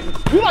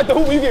you like the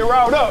hoop when you get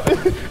riled up.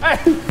 hey.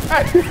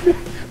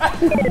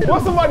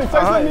 Once somebody say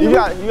something to you,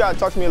 You gotta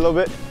talk to me a little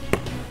bit.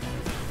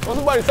 once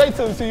somebody say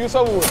something to you, it's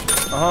over with.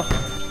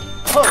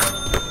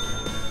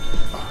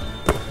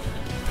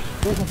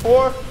 3 for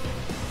 4,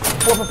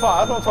 4 for 5.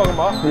 That's what I'm talking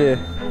about. Yeah.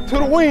 To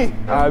the wing.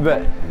 I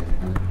bet.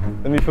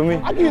 Let me for me.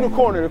 I give you the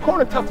corner. The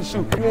corner tough to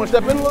shoot. You want to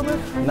step in a little bit?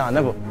 Nah,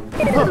 never.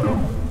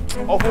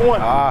 0 for 1.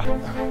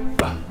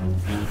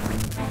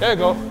 There you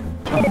go.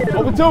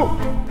 0 for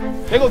 2.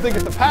 They gonna think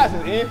it's the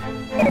passes, Ian.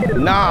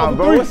 Nah,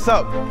 bro. 3. What's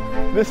up?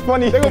 This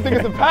funny. They gonna think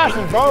it's the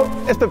passes, bro.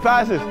 It's the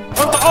passes.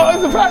 Oh,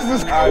 it's the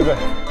passes. All right, bet.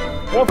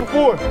 1 for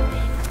 4.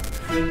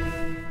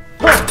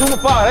 2 for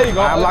 5. There you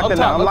go. I'm locked in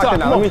now. I'm locked in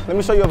now. Let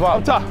me show you a vibe.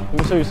 Up top. Let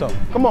me show you something.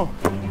 Come on.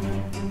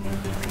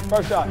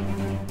 First shot.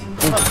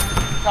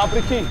 Top of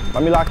the key.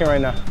 Let me lock in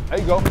right now. There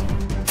you go.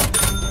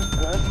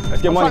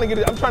 Let's get money.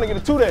 I'm trying to get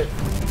a 2-day.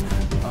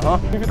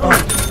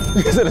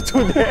 You said a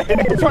 2-day.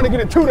 I'm trying to get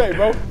a 2-day,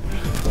 bro.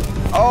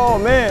 Oh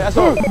man, that's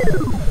all.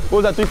 What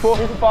was that? 3, 4?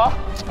 3 for 5.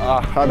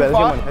 I bet. Let's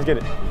get money. Let's get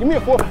it. Give me a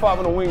 4 for 5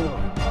 on the wing, though.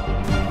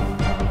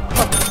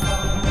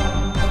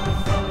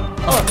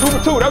 2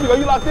 for 2. There we go.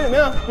 You locked in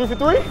now. 3 for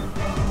 3.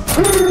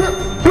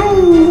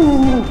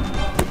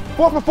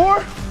 4 for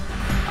 4.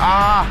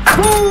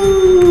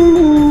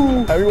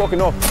 Heavy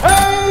walking off.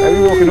 Hey!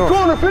 Heavy walking off.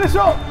 Corner, finish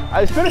off.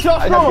 I just finish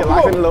off I strong. just get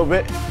locked in a little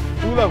bit.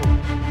 2 level.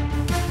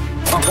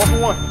 1 for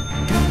 1.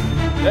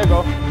 There you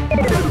go.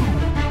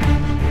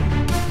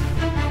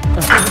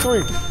 2 for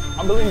 3.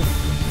 I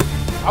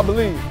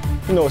believe.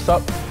 You know what's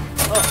up.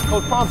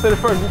 Coach Palm said it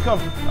first. We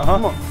coming.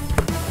 Come on.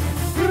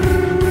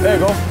 There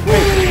you go.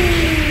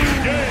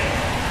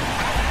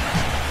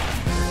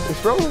 It's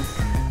strolling.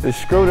 The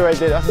screwed right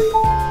there.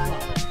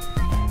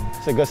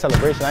 It's a good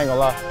celebration. I ain't gonna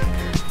lie.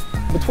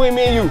 Between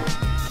me and you.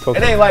 Okay.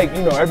 It ain't like,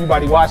 you know,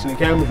 everybody watching the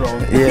cameras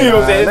rolling. Yeah, you know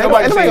what I'm saying?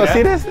 Nobody say gonna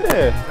see that. this.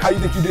 Yeah. How you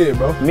think you did,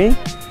 bro? Me?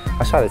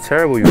 I shot it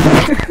terrible.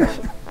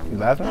 You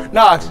laughing?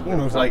 Nah, you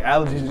know, it's like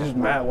allergies, just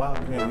mad wild.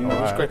 You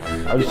know, it's crazy.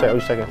 I was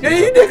just checking. Yeah,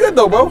 you did good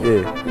though, bro.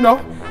 Yeah. You know,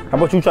 How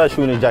about you try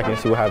shooting this jacket and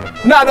see what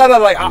happens? No,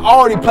 like I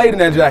already played in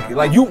that jacket.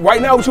 Like you,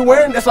 right now what you're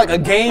wearing, that's like a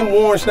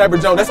game-worn Snapper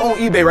Jones. That's on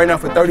eBay right now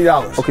for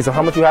 $30. Okay, so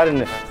how much you had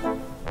in it?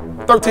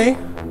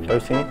 13.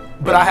 13?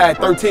 But I had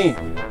 13.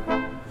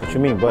 What you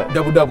mean, but?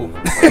 Double.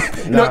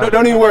 No,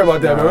 don't even worry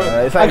about that, bro.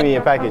 It's not even in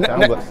your package. You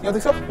don't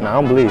think so? Nah, I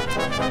don't believe.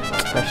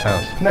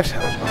 Next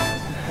challenge.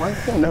 Why you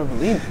don't never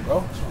believe me, bro?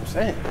 That's what I'm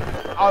saying.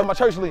 Oh, my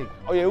church league.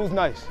 Oh yeah, it was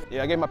nice.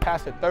 Yeah, I gave my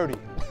pastor 30.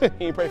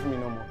 He ain't pray for me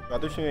no more. I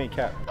thought you ain't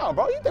cap. No,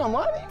 bro, you think I'm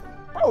lying?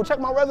 Bro, check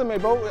my resume,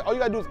 bro. All you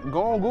gotta do is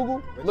go on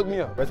Google, look me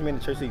up. Resume in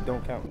the church league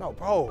don't count. No,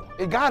 bro,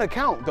 it gotta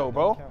count though,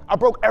 bro. I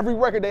broke every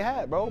record they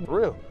had, bro, for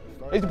real.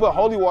 They used to put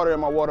holy water in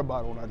my water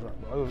bottle when I drank,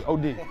 bro. It was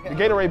OD. The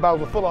Gatorade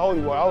bottles were full of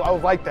holy water. I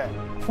was like that,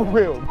 for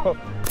real, bro.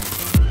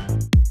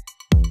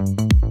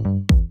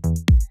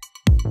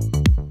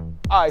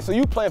 All right, so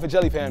you playing for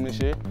Jelly Fam this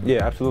year?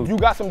 Yeah, absolutely. You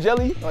got some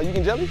jelly? You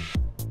can jelly?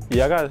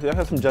 Yeah, I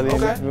got some jelly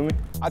in there. You know me?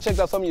 I checked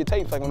out some of your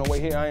tapes like on the way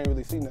here. I ain't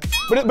really seen that.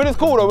 But it's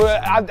cool though.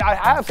 But I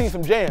have seen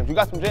some jams. You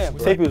got some jams.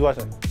 What tape you was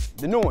watching?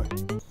 The new one.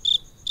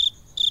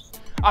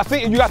 I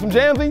see you got some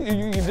jams.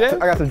 You jams?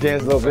 I got some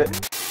jams a little bit.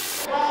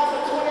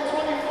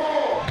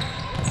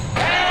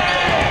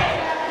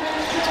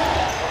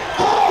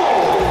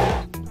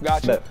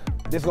 Gotcha.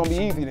 This is gonna be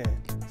easy then.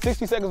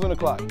 60 seconds on the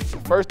clock.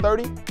 First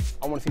 30,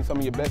 I want to see some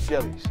of your best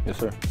jellies. Yes,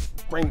 sir.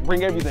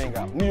 Bring everything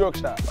out. New York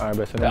style. All right,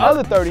 best. The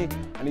other 30,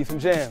 I need some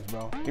jams,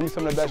 bro. Give me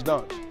some of the best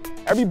dunks.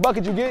 Every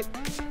bucket you get,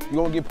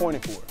 you're gonna get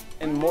pointed for.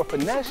 And the more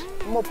finesse,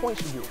 the more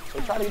points you get. So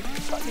try to be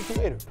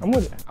creative. I'm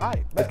with it. All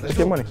right, let's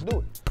get money. Let's do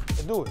it.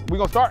 Let's do it. We're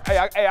gonna start. Hey,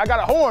 I got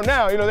a horn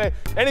now. You know, they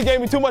didn't gave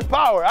me too much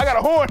power. I got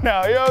a horn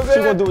now. You know what I'm saying?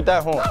 What you gonna do with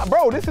that horn? Nah,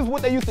 bro, this is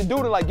what they used to do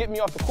to like get me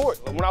off the court.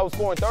 When I was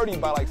scoring 30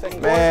 by like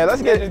second quarter. Man,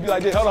 let's get it. Just be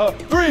like this. Hold on.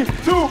 3,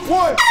 2,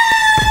 1.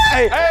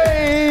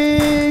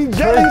 Hey,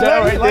 jelly,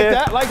 right like there.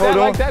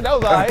 that. That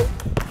was all right.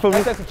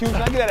 That's execution.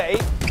 I get that at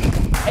 8.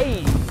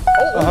 Hey.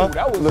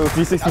 That was little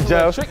 360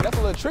 jab. That's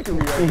a little trickery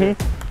right there.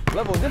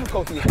 Level of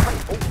difficulty is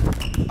crazy.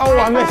 Oh,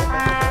 I missed.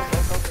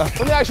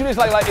 Let me ask you this,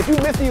 like if you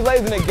miss these lays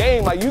in the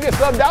game, like you get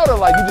subbed out or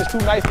like you just too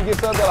nice to get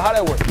subbed out? How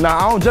that work? Nah,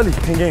 I don't jelly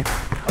in game.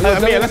 I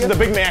mean, unless it's a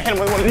big man, hit him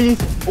with one of these.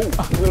 Ooh,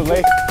 little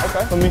lay.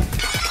 Okay. For me.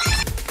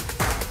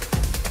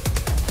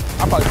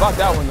 I probably blocked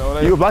that one though.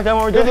 Like, you blocked that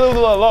one right there? It's a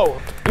little low.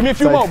 Give me a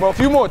few more, bro. A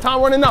few more.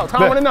 Time running out.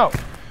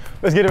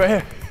 Let's get it right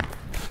here.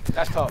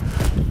 That's tough.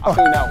 I've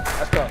seen that one.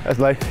 That's tough. That's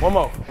light. One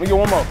more. Let me get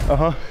one more.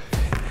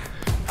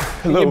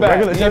 A little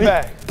regular jelly.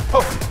 Get back.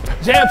 Oh,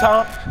 jam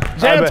time.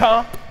 Jam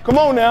time. Come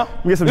on now.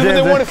 We get some this is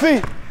what they want to see.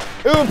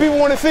 This is what people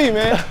want to see,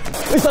 man.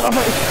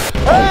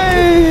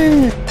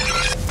 Hey!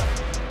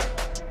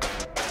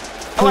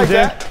 I like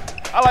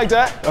that. I like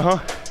that.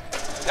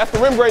 That's the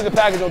rim grazer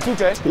package on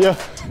 2K. Yeah.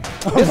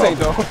 This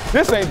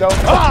ain't though.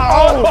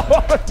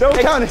 Oh! Don't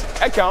count it.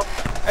 That count.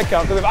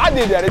 Because if I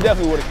did that, it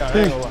definitely would have counted.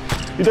 I ain't gonna lie.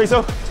 You think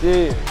so?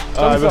 Yeah.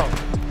 Right,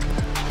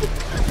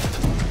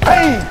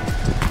 Hey!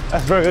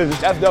 That's very good.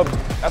 That's W.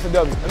 That's a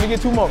W. Let me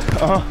get 2 more.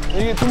 Let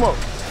me get 2 more.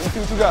 Let me see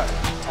what you got.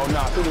 Oh,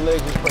 nah. Through the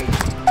legs is crazy.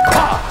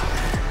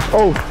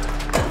 Oh.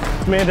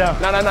 Man down.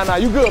 Nah.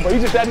 You good, bro. You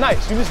just that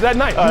nice. That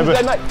nice.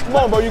 Come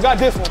on, bro. You got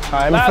this one. All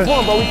right, last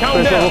one, bro. We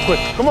counting down. Real quick.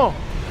 Come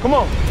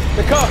on.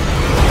 The cup.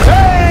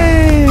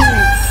 Hey!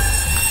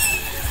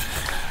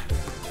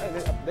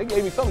 They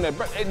gave me something that.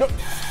 Hey,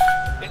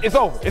 it's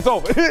over. It's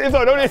over.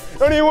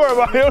 Don't even worry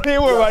about it. You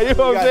know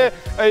what I'm saying?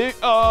 Hey,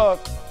 how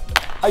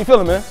you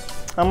feeling, man?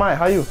 I'm all right.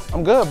 How you?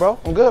 I'm good, bro.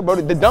 The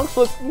dunks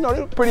look, they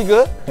look pretty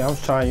good. Yeah, I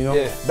was trying, you know.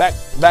 Yeah,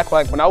 back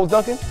like when I was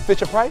dunking,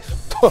 Fisher Price,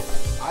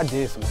 I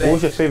did some things. What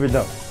was your favorite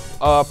dunk?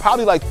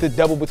 Probably like the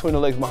double between the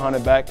legs behind the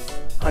back,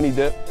 honey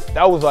dip.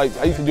 That was like,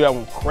 I used to do that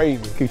one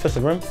crazy. Can you touch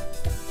the rim?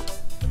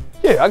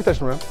 Yeah, I can touch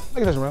the rim.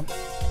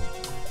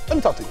 Let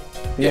me talk to you.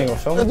 You ain't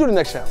gonna show me? Let's do the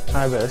next challenge. All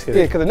right, let's get it.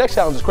 Yeah, because the next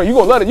challenge is crazy. You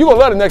gonna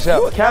love the next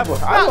challenge. You a capper.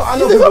 I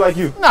know people like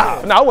you.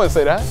 Nah, I wouldn't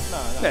say that.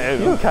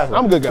 Nah, you a capper.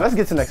 I'm a good guy. Let's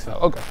get to the next one.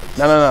 Okay.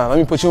 No. Let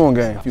me put you on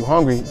game. If you're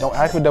hungry, don't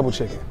ask for double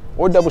chicken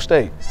or double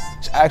steak.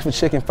 Just ask for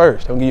chicken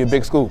first. They'll give you a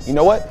big scoop. You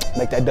know what?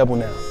 Make that double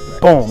now.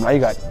 Boom. Now you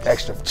got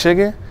extra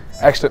chicken,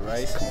 extra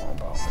rice. Come on,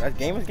 bro. That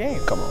game is game.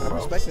 Come on, bro. I'm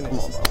respecting it. Come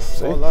on, bro.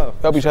 See? All love.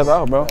 Help each other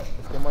out, bro.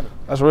 Let's get money.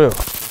 That's real.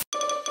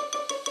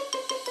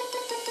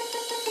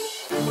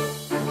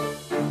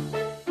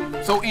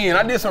 So Ian,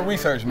 I did some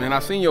research, man. I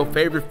seen your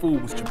favorite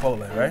food was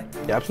Chipotle, right?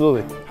 Yeah,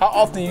 absolutely. How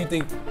often you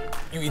think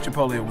you eat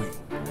Chipotle a week?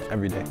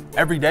 Every day.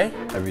 Every day?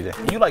 Every day.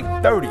 You like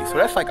 30, so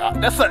that's like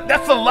that's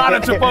a lot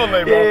of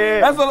Chipotle, bro.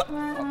 Yeah. That's a lot.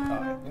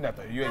 You're not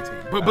 30, you're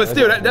 18. But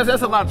still,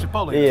 that's a lot of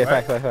Chipotle. Yeah,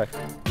 right? facts.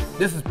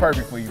 This is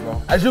perfect for you,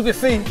 bro. As you can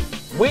see,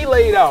 we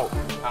laid out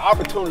an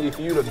opportunity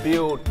for you to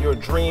build your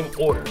dream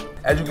order.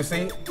 As you can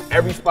see,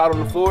 every spot on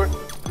the floor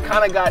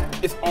kind of got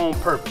its own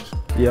purpose.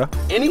 Yeah.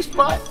 Any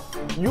spot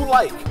you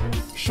like,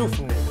 shoot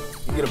from there.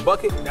 You get a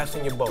bucket, that's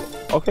in your bowl.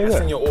 Okay, that's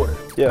good. in your order.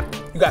 Yeah.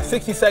 You got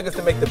 60 seconds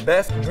to make the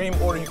best dream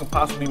order you can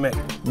possibly make.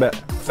 Bet.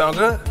 Sound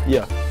good?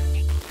 Yeah.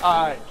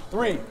 All right,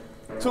 3,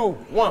 2,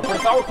 1. For the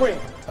sour cream.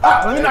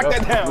 Let me knock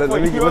that down.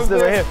 Let me what's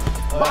this right here?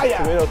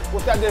 Tomatoes.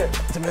 What's that there?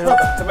 Tomato.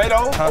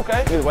 Tomatoes,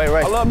 okay. Wait,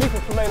 right. I love me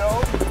some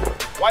tomatoes.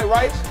 White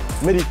rice?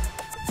 Midi.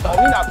 Oh,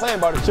 he's not playing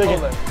about the Chicken.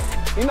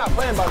 Chipotle. He's not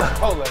playing about the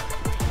Chipotle.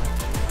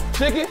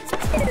 Chicken?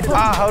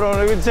 Hold on,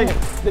 let me get the chicken.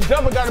 The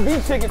jumper gotta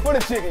be chicken for the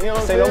chicken, you know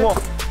what I'm Say saying? no more.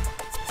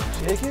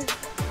 Chicken?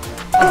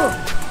 I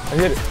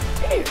hit it.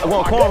 I'm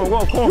going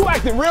corn. You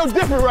acting real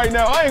different right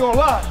now, I ain't gonna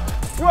lie.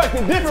 You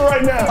acting different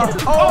right now. That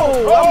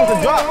was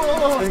a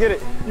drop. Let's get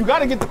it. You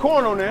gotta get the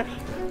corn on there.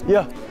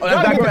 Yeah. Oh,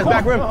 that's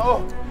back rim.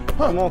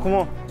 Come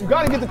on. You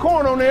gotta get the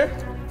corn on there.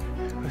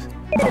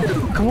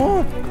 Come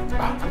on.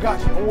 I got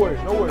you, no worries.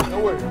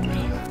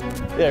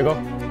 There you go.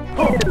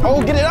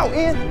 Oh, get it out,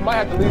 Ian. You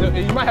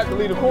might have to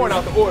leave the corn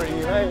out the order,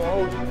 Ian. I ain't gonna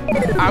hold you.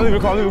 I'll leave the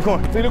corn.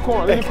 Leave the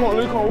corn. Leave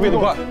the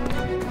guac.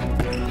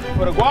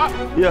 For the guac?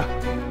 Yeah.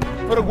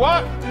 For the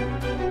guac?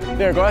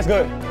 There you go, that's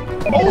good.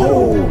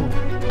 Oh!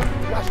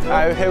 All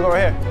right, here we go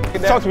right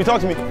here. Talk to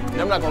me.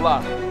 I'm not gonna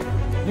lie.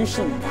 You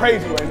shooting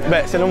crazy right now.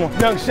 Bet, say no more.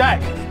 Young Shaq.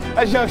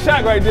 That's Young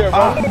Shaq right there,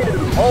 bro.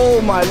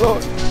 Oh my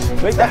Lord.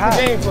 Make that high.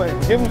 That's the game plan.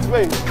 Give him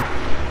space.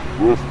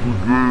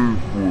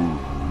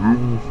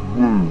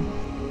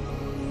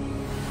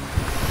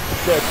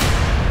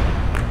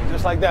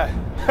 Just like that.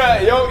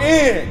 Yo,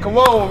 Ian, come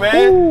on,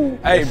 man. Ooh.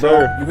 Hey, Yes, bro,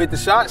 sir. you hit the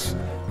shots.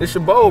 It's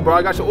your bowl, bro.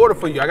 I got your order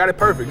for you. I got it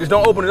perfect. Just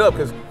don't open it up,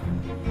 because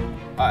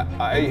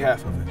I ate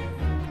half of it.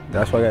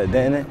 That's why I got a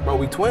dent in it? Bro,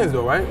 we twins,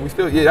 though, right?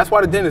 Yeah, that's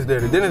why the dent is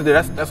there. The dent is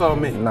there. That's all I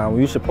mean. Nah,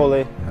 when you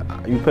Chipotle,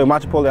 you put my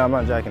Chipotle, I'm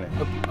not jacking it.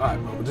 All right,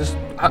 bro, but just,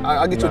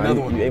 I'll get you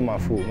another one. You ate my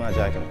food, I'm not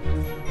jacking it.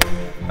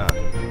 Nah.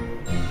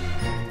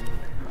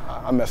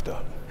 I messed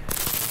up.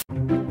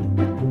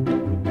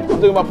 I'm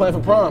thinking about playing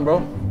for Prime,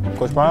 bro.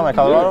 Coach Prime at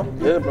Colorado?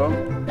 Yeah, bro.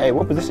 Hey,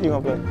 what position you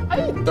gonna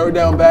play? Third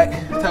down back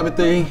type of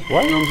thing.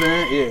 What? You know what I'm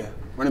saying? Yeah.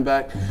 Running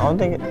back. I don't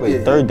think it.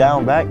 Wait, third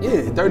down back?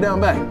 Yeah, third down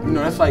back.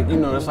 That's like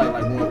when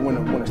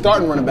the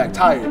starting running back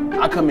tired,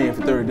 I come in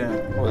for third down.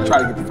 I try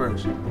to get the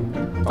first.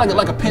 It's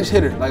like a pinch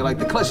hitter, like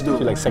the clutch dude.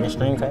 You like second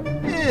string type?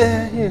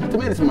 Yeah.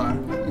 Tomato tomato.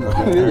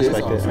 I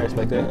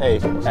respect it. Hey,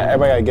 everybody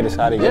gotta get a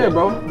shot again. Yeah,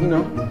 bro. You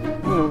know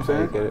what I'm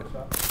saying? Get it.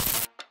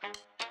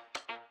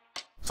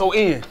 So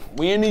Ian,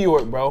 we in New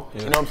York, bro.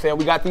 Yeah. You know what I'm saying?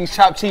 We got these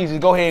chopped cheeses.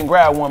 Go ahead and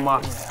grab one, my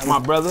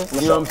brother.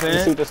 You know what I'm saying?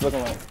 Let's see what this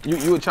looking like.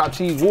 You a chopped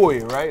cheese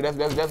warrior, right? That's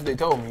what they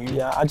told me.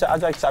 Yeah, I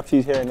like chopped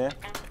cheese here and there.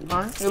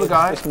 All right, you look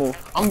all right. It's smooth.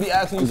 I'm gonna be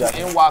asking you some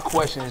NY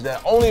questions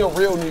that only a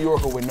real New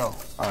Yorker would know.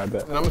 All right,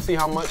 bet. And I'm gonna see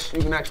how much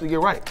you can actually get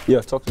right.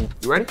 Yeah, talk to me.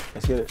 You ready?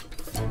 Let's get it.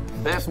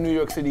 Best New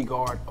York City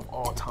guard of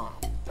all time.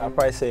 I'd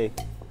probably say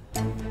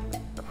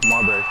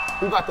Marbury.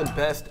 Who got the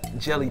best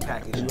jelly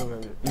package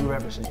you've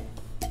ever seen?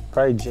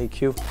 Probably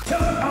JQ.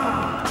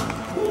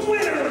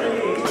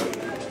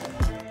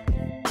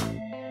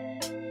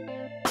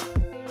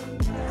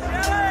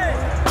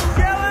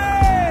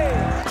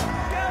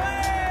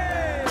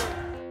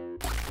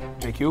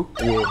 JQ?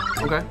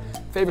 Yeah. Okay.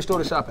 Favorite store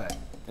to shop at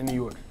in New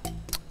York?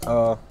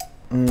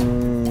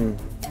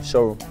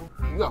 Showroom.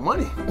 You got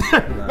money.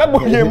 That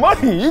boy get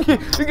money. You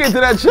get to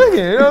that chicken.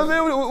 You know what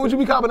I'm saying? What you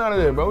be copping out of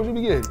there, bro? What you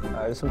be getting?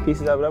 Some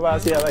pieces of whatever I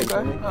see I like.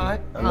 Okay. All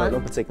right. No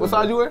particular. What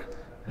size you wear?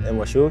 And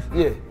what shoes?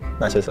 Yeah.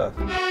 Not your size.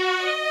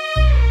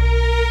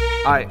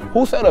 All right.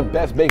 Who sell the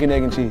best bacon,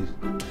 egg, and cheese?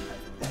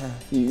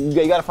 You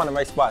gotta find the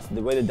right spots.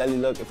 The way the deli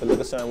look, if it look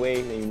a certain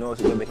way, then you know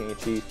it's a good bacon and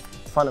cheese.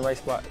 Find the right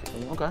spot.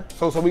 Okay.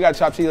 So we got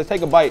chopped cheese. Let's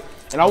take a bite,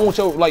 and I want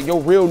your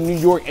real New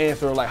York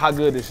answer, like how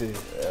good this is.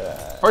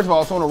 First of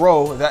all, it's on a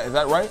roll. Is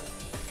that right?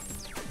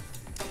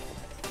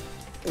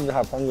 This is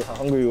how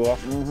hungry you are.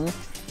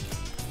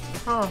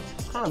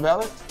 Kind of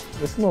valid.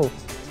 It's smooth.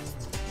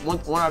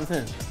 1 out of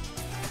 10.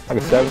 Like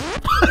a 7.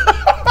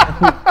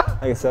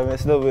 Like a 7.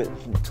 It's a little bit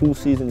too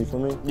seasoned, you feel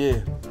me?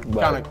 Yeah.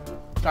 Kind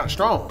of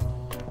strong.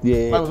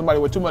 Yeah. Like with somebody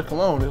with too much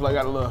cologne, it's like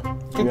got a little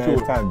kick to it.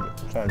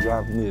 Trying to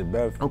drive, you need a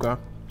better. Okay.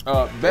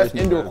 Best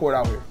indoor court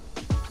out here.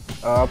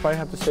 I'll probably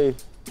have to say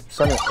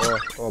Cenat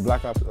or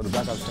Black Ops or the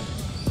Black Ops Center.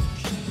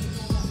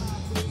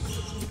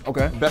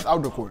 Okay. Best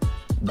outdoor court.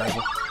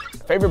 Banking.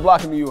 Favorite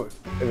block in New York?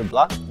 Favorite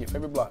block? Yeah,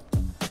 favorite block.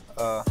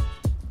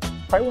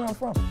 Probably where I'm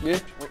from. Yeah?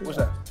 What's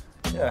that?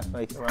 Yeah,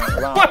 like around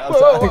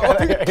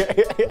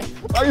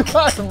Why you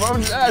laughing, bro?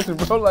 I'm just asking,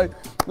 bro. Like,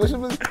 what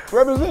should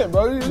represent,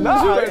 bro?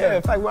 Nah, yeah,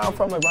 in fact, where I'm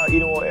from, like around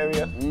Edenwald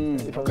area.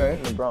 Okay.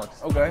 In the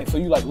Bronx. Okay, so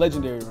you like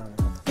legendary around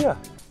here? Yeah.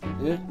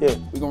 Yeah?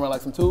 We gonna run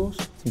like some tools?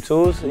 Some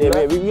tools? Yeah,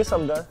 Okay. we can get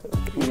something done.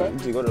 Okay. We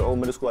just go to the old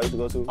middle school I used to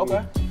go to.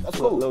 Okay, that's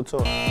cool. Little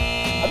tour.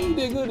 I think you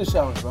did good this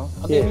challenge, bro.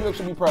 I think New York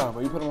should be proud,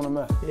 bro. You put them on the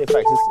map. Yeah,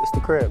 facts. It's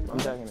the crib. I'm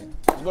jacking it.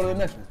 Let's go to the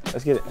next one.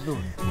 Let's get it. Let's do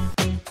it.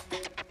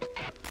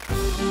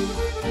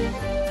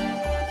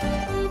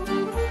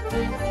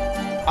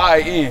 All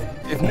right, Ian.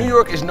 If New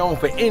York is known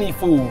for any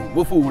food,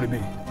 what food would it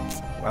be?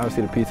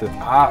 Obviously the pizza.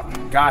 Ah,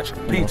 gotcha.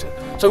 Pizza.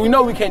 So we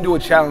know we can't do a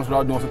challenge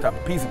without doing some type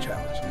of pizza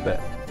challenge. Bet.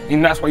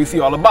 And that's why you see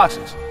all the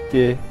boxes.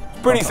 Yeah.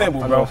 It's pretty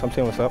simple, bro. I'm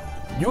saying what's up.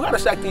 You gotta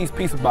stack these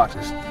pizza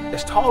boxes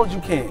as tall as you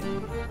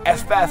can,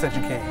 as fast as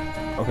you can.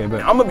 Okay,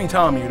 bet. I'm gonna be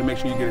timing you to make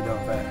sure you get it done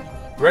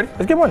fast. You ready?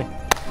 Let's get money. All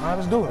right,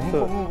 let's do it.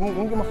 Let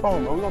me get my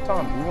phone, bro. We gonna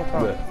time it. We gonna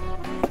time it.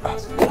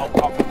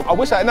 I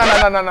wish I. No.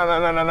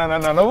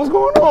 What's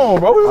going on,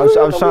 bro? I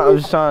was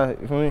just trying.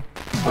 You feel me?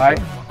 All right.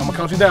 I'm gonna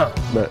count you down.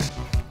 Bet.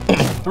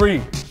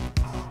 3,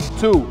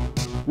 2,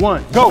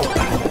 1, go.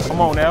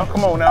 Come on now,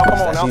 come on now, come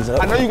on now.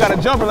 I know you got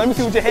a jumper. Let me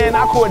see what your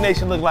hand-eye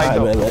coordination look like,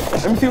 though.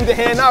 Let me see what your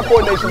hand-eye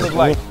coordination look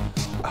like.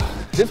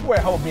 This is where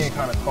help being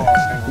kind of called.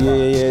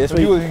 Yeah. So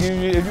if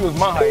you was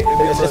my height,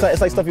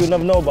 it's like stuff you would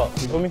never know about.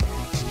 You feel me?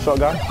 Short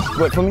guy.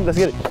 Wait for me. Let's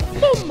get it.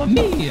 Mamma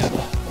mia.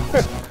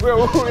 we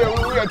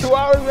got 2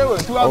 hours. Remember?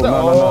 2 hours.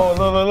 No.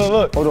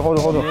 Look.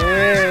 Hold on.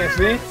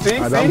 Yeah. See.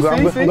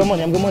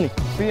 I'm good money.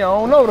 See, I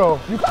don't know though.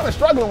 You kind of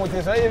struggling with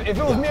this. If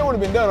it was me, it would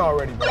have been done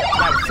already, bro.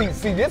 Like,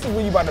 see, this is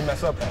where you about to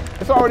mess up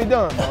at. It's already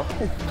done, bro.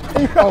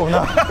 Oh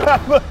no.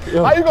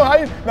 How you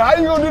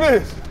gonna do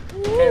this?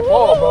 Can't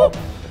fall, bro.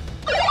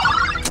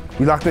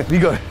 We locked in. We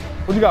good.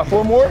 What you got?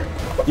 4 more?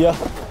 Yeah.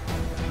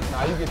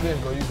 Nah, you get this,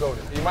 bro. You go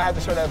there. You might have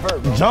to show that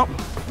vert, bro. Jump.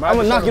 I'm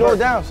gonna knock you all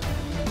down.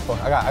 Oh,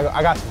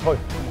 I got you. Hold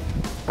you.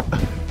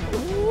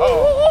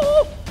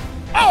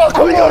 Oh,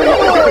 come on,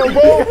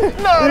 bro.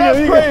 No,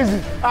 that's crazy.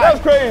 That's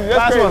crazy.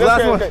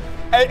 Last one.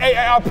 Hey,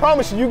 I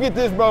promise you get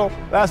this, bro.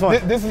 Last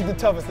one. This is the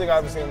toughest thing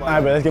I've ever seen in my life. All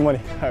right, bro, let's get money.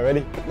 All right,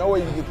 ready? No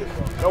way you get this,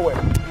 bro. No way.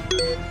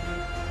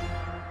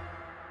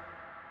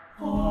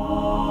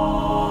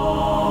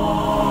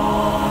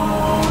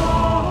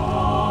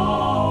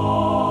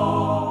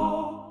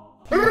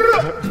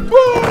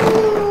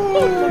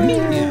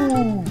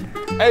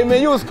 Hey,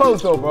 man, you was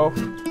close, though, bro.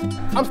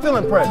 I'm still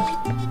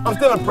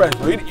impressed,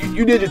 bro.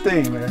 You did your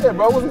thing, man. Yeah,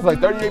 bro, what was this, like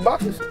 38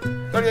 boxes?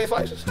 38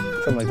 slices?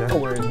 Something like that. No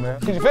worries, man.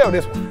 Because you failed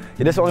this one.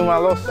 Yeah, this is the only one I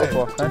lost so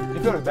far. Huh? You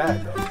feel it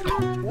bad, though.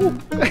 Ooh.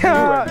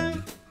 Right.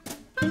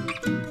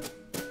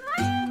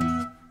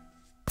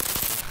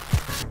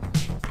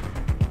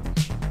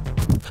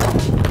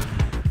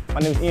 My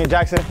name is Ian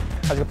Jackson. I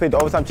just completed the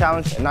overtime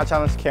challenge and not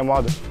challenge Cam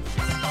Wilder.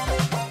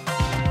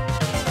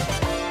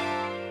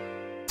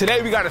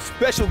 Today we got a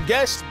special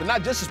guest, but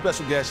not just a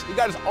special guest. He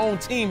got his own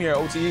team here at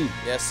OTE.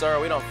 Yes, sir.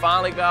 We done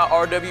finally got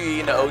RWE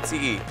into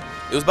OTE.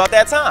 It was about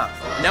that time.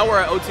 Now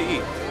we're at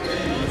OTE.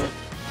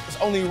 It's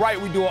only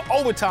right we do an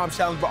overtime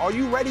challenge, but are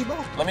you ready,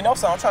 bro? Let me know,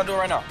 son. I'm trying to do it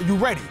right now. Are you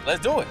ready?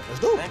 Let's do it. Let's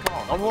do it. Man, come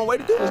on. Only one way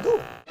to do it. Let's do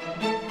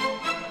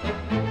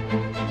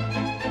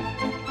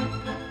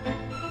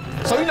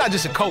it. So you're not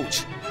just a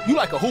coach. You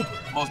like a hooper.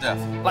 Most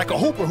definitely. Like a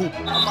hooper.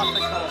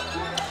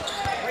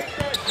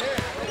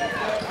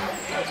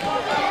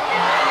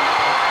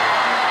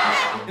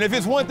 And if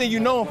it's one thing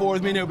you're known for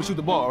is being able to shoot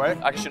the ball, right?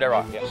 I can shoot that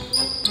rock, yeah.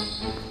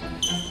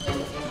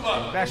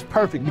 That's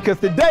perfect, because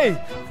today,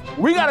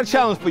 we got a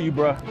challenge for you,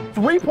 bruh.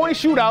 3-point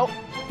shootout,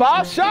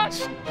 5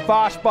 shots,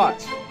 5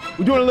 spots.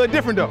 We're doing a little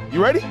different, though.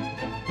 You ready?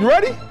 You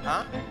ready?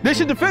 Huh? This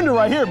your defender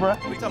right here, bruh.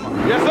 What are you talking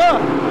about? Yes, sir.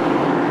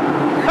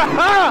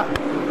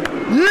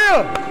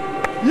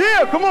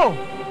 Yeah, come on.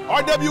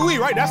 RWE,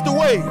 right? That's the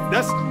wave.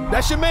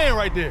 That's your man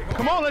right there.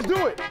 Come on, let's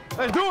do it.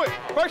 Let's do it.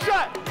 First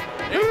shot.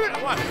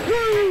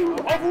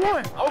 Over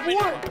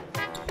one.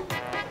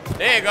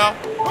 There you go.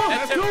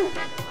 That's 2.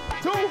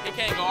 He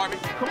can't guard me.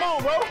 Come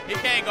on, bro. He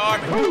can't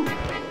guard me. 2.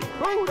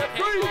 That's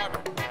 3.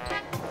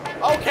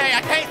 Okay,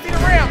 I can't see the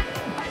rim.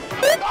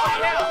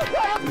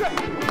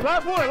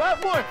 Last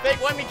one.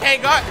 Fake one, me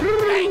can't guard.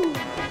 Hey.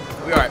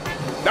 We all right.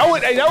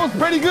 That was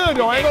pretty good,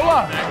 though. I ain't gonna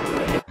lie.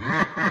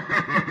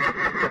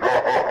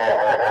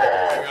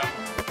 There we go.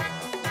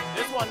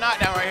 This one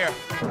knockdown right here.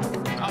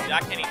 Oh,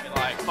 I can't even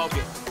like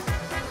focus.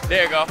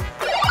 There you go.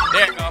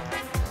 There you go.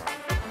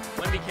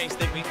 Wemby can't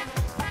stick me.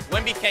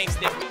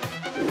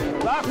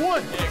 Last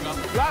one. There you go.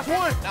 Last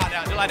one.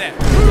 Knockdown, just like that.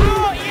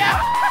 Oh, yeah!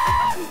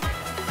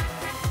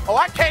 Oh,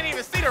 I can't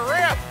even see the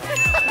rim.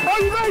 Oh,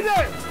 you made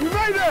that. You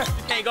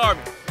can't guard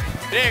me.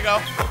 There you go.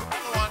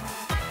 Another one.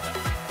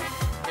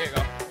 There you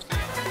go.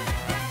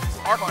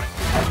 Arc on it.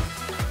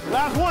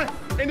 Last one.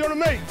 Ain't doing a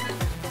mate.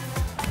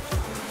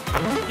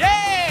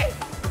 Yay!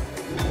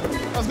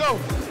 Let's go.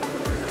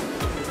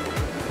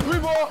 3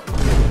 ball.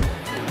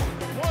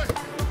 1.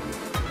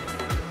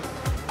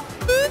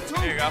 2.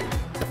 There you go.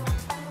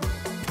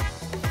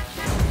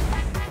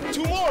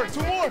 2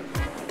 more.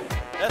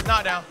 That's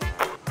knockdown. There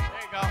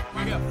you go.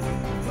 Here we go.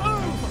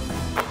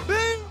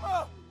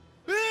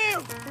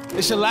 Bam.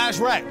 It's your last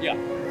rack. Yeah.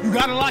 You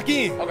gotta lock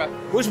in. Okay.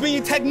 Which means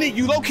your technique.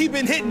 You low-key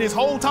been hitting this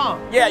whole time.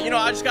 Yeah, you know,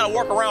 I just gotta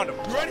work around him.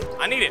 You ready?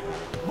 I need it.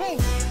 Boom.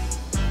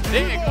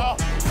 There you go.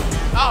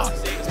 Oh,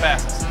 see, it's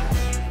passes.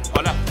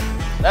 Oh, no.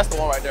 That's the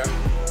one right there.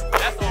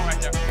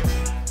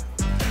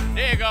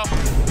 There you go.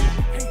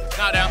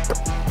 Knockdown.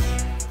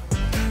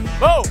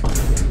 Boom.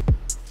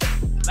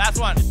 Last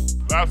one.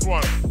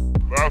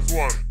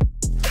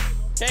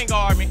 Can't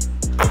guard me.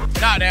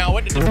 Knockdown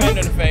with the defender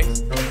in the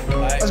face.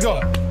 Right. Let's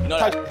go. You know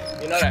that.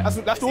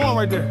 That's the one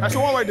right there.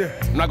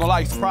 I'm not gonna lie,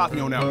 you surprised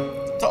me on that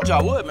one. Told you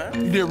I would, man.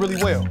 You did really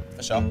well.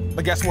 For sure.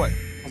 But guess what?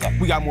 What's up?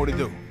 We got more to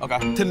do. Okay.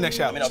 To the next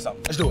challenge. Let me know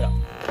something. Let's do it.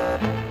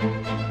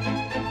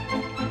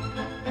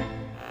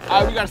 All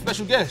right, we got a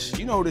special guest.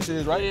 You know who this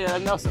is, right? Yeah,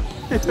 Nelson.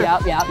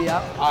 Yep.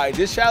 All right,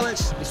 this challenge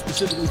is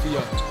specifically for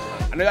y'all.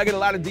 I know y'all get a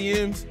lot of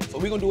DMs, so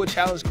we're gonna do a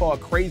challenge called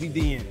Crazy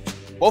DMs.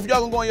 Both of y'all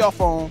gonna go on your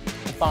phone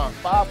and find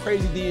 5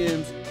 crazy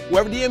DMs.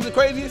 Whoever DMs the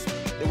craziest,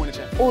 they win the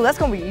championship. Oh, that's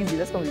gonna be easy.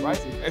 That's gonna be Right?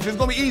 easy. If it's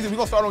gonna be easy, we're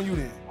gonna start on you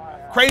then.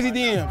 Crazy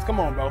DMs, come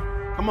on, bro.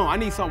 Come on, I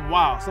need something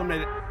wild,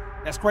 something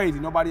that's crazy,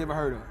 nobody ever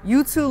heard of.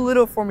 You too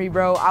little for me,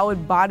 bro. I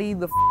would body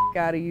the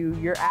out of you.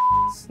 Your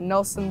ass.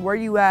 Nelson, where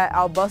you at?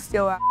 I'll bust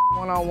your ass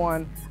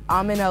one-on-one.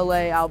 I'm in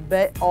LA. I'll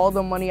bet all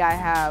the money I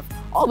have.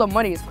 All the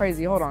money is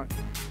crazy. Hold on.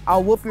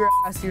 I'll whoop your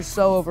ass. You're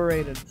so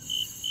overrated.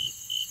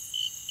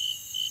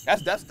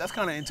 That's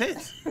kind of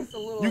intense.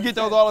 You get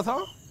those all the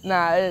time?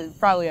 Nah, it's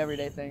probably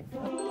everyday thing.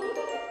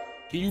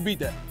 Can you beat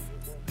that?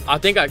 I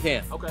think I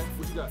can. Okay,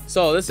 what you got?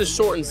 So this is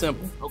short and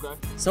simple. Okay.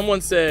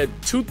 Someone said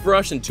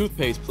toothbrush and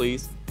toothpaste,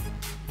 please.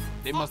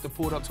 They must have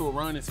pulled up to a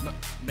run and smelled.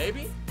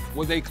 Maybe?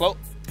 Was they close?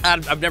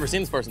 I've never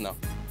seen this person though.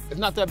 It's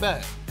not that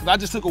bad. Cause I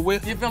just took a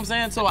whiff. You feel what I'm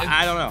saying? So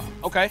I don't know.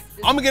 Okay.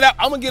 I'm gonna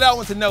get out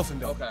one to Nelson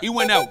though. Okay. He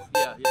went out.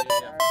 Yeah.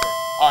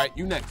 All right,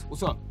 you next.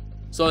 What's up?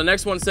 So the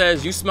next one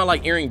says, you smell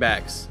like earring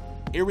backs.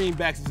 Earring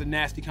backs is a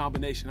nasty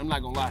combination. I'm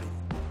not gonna lie to you.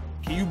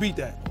 Can you beat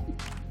that?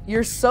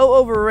 You're so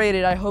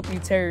overrated. I hope you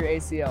tear your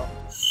ACL.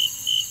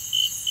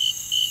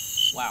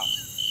 Wow.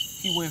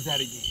 He wins that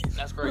again.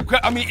 That's great.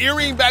 I mean,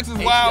 earring backs is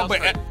wild,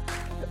 but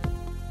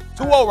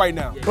 2-0 right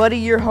now. Buddy,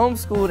 you're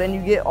homeschooled and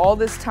you get all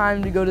this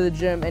time to go to the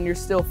gym and you're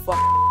still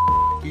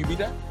Can you beat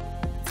that?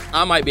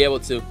 I might be able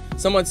to.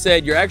 Someone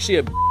said, you're actually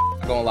a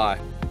not gonna lie.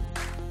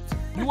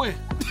 You win.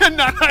 And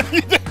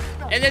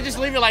then just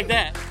leave it like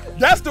that.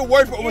 That's the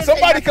worst. When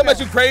somebody come at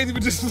you crazy,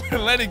 but just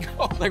let it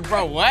go. Like,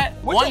 bro, what?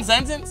 One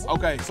sentence?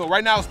 Okay, so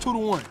right now it's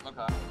 2-1.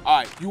 Okay. All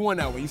right, you won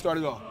that one. You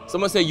started off.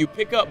 Someone said, you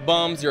pick up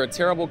bums, you're a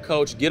terrible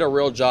coach, get a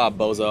real job,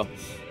 bozo.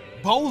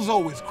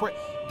 Bozo is crazy.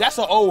 That's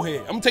an old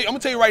head. I'm gonna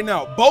tell you right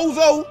now.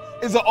 Bozo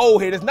is an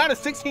old head. It's not a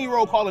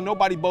 16-year-old calling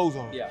nobody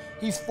bozo. Yeah.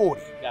 He's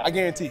 40. Yeah. I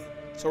guarantee you.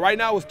 So right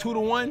now it's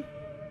 2-1.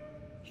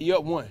 He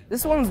up 1.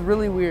 This one's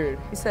really weird.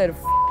 He said, F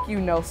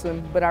you,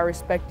 Nelson, but I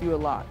respect you a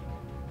lot.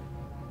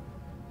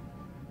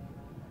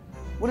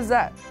 What is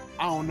that?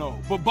 I don't know.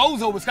 But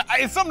bozo is,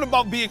 it's something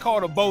about being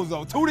called a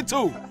bozo.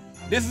 2-2.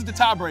 This is the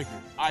tiebreaker.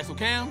 All right, so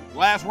Cam,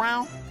 last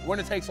round.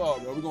 Winner takes all,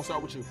 bro. We're gonna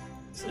start with you.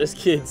 So this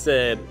kid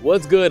said,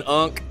 what's good,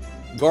 Unc?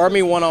 Guard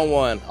me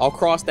one-on-one. I'll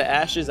cross the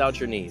ashes out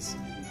your knees.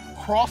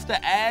 Cross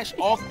the ash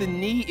off the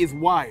knee is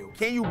wild.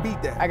 Can you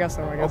beat that? I got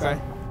some.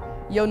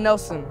 Yo,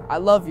 Nelson, I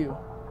love you.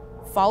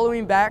 Follow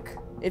me back.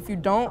 If you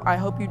don't, I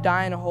hope you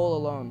die in a hole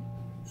alone.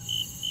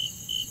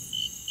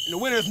 And the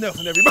winner is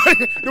Nelson,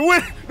 everybody.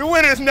 The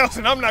winner is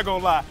Nelson. I'm not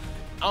gonna lie.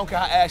 I don't care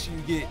how ashy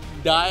you get.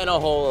 Die in a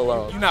hole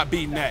alone. You're not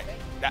beating that.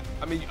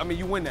 I mean,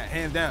 you win that,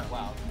 hands down.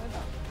 Wow.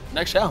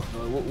 Next challenge.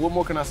 What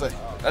more can I say?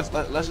 Let's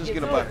just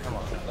get about it. Come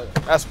on.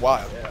 That's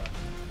wild. Yeah.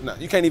 No,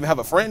 you can't even have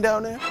a friend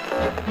down there?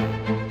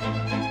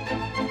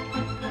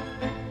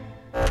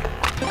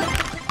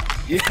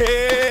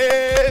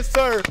 Yes,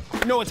 sir.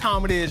 You know what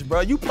time it is,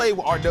 bro. You play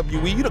with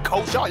RWE. You the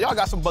coach. Y'all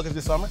got some buckets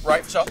this summer.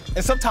 Right, for sure.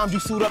 And sometimes you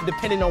suit up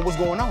depending on what's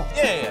going on.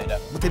 Yeah.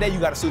 But today you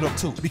got to suit up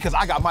too because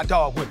I got my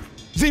dog with me.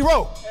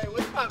 Zero. Hey,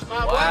 what's up,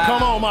 my boy?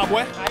 Come on, my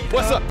boy.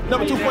 What's up?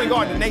 Number 2 point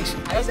guard in the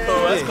nation. That's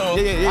cool.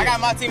 Yeah. I got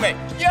my teammate.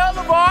 Yo,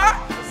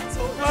 LeVar.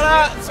 What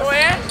up,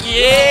 Twin?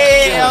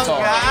 Yeah,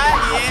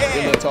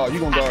 You're a little tall. You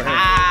gonna guard him.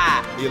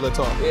 You're a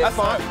little tall. That's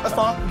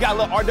fine. You got a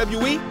little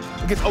RWE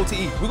against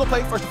OTE. We gonna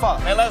play first to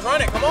 5. Man, let's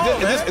run it. Come on,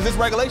 Is this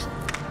regulation?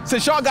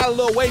 Since y'all got a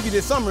little wavy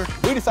this summer,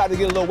 we decided to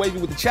get a little wavy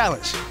with the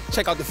challenge.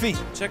 Check out the feet.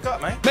 Check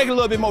up, man. Make it a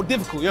little bit more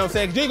difficult, you know what I'm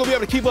saying? 'Cause you ain't gonna be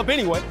able to keep up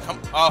anyway.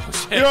 Oh,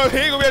 shit. You know what I'm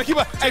saying? You ain't gonna be able to keep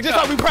up. Hey, just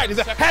like we practice.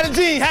 Had a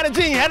gene. Yo,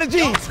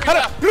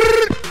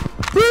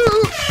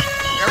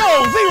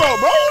 Zero,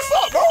 bro. What's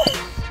up, bro?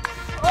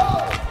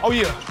 Oh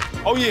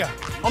yeah.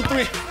 I'm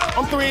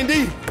 3 and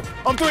D.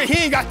 I'm 3.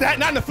 He ain't got that.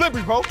 Not in the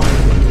flippers, bro.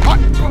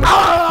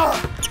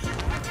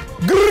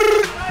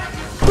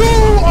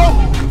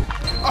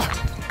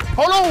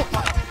 Hold on.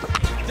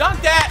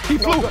 Dunk that. He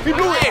blew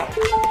it.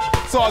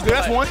 So good.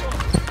 That's 1.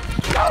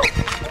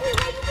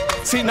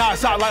 See,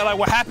 stop. Like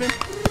what happened?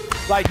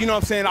 Like, you know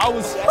what I'm saying? I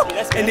was,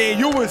 and then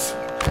you was,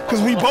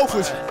 because we both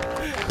was.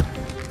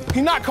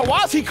 He not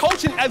Kawhi, he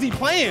coaching as he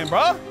playing,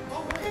 bro.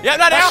 Yeah,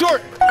 not that's down.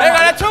 short. They got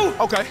that too.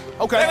 Okay.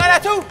 They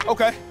got that too.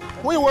 Okay.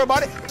 We ain't worry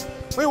about it.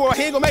 We ain't worry.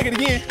 He ain't gonna make it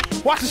again.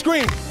 Watch the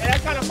screen. Hey,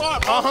 that's kind of far,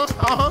 bro.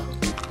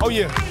 Oh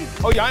yeah,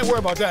 I ain't worried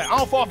about that. I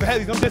don't fall for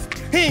heavies.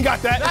 He ain't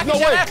got that. There's no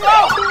way.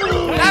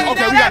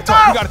 Okay,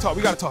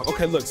 we gotta talk.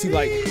 Okay, look, see,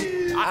 like,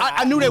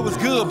 I knew that was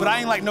good, but I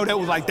ain't like know that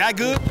was like that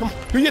good. Come on,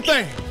 do your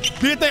thing.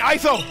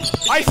 ISO.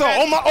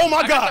 Oh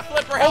my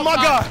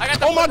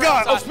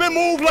God. Oh, spin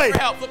move late.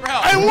 Flipper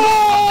help. And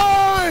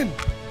 1.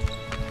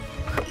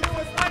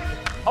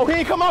 Oh, he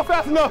ain't come out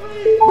fast enough.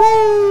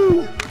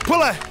 Woo! Pull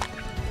that.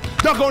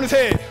 Dunk on his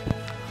head.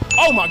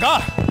 Oh my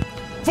God.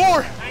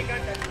 4.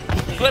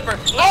 Flipper.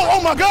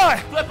 Oh my God.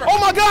 Flipper. Oh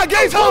my God,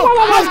 Gates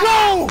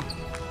home.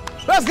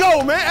 Let's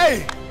go, man.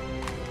 Hey,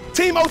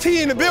 Team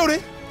OT in the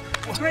building.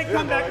 Great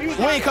comeback. We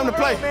ain't come to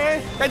play.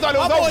 They thought it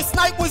was over.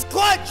 Snipe was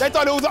clutch. They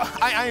thought it was.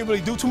 I ain't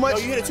really do too much. No,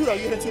 you hit it too, though.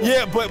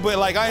 Yeah, but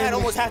like I ain't. had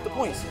almost half the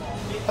points.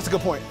 That's a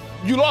good point.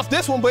 You lost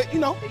this one, but you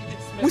know,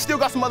 we still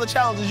got some other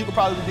challenges you could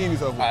probably redeem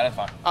yourself with. All right, that's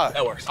fine. All right.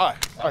 That works. All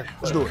right,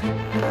 let's do it.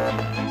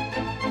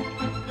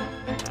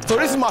 So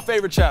this is my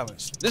favorite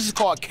challenge. This is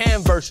called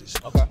Cam Versus.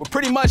 Okay. But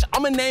pretty much,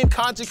 I'm gonna name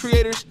content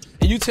creators,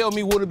 and you tell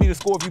me what would be the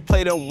score if you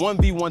play them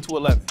 1v1 to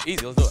 11.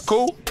 Easy, let's do it.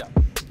 Cool? Yeah.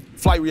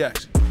 Flight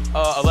reaction.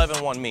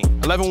 11-1 me.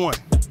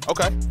 11-1.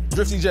 Okay.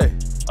 Drifty J.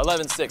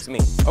 11-6 me.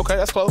 Okay,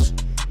 that's close.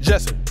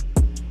 Jesser.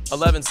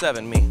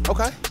 11-7 me.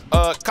 Okay.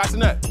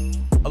 Cenat.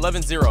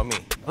 11-0 me.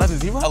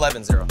 11-0?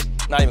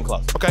 11-0. Not even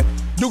close. Okay.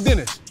 Duke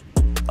Dennis.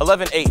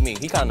 11-8 me.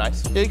 He kind of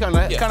nice. Yeah, he kind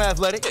of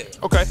athletic.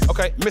 Yeah. Okay,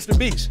 okay. Mr.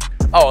 Beast.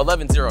 Oh,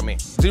 11-0 me.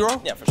 0?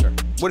 Yeah, for sure.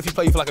 What if he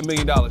play you for like $1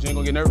 million? You ain't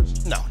gonna get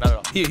nervous? No, not at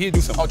all. He'll do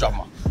something. I'll drop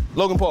him off.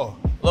 Logan Paul.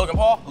 Logan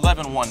Paul,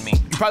 11-1 me.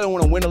 You probably don't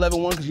want to win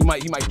 11-1 because he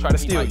might try to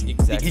steal you.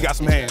 Exactly. He got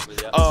some hands.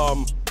 Yeah.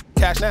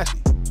 Cash Nasty.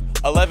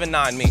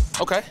 11-9 me.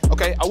 Okay,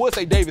 okay. I would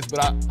say Davis,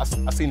 but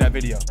I seen that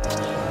video.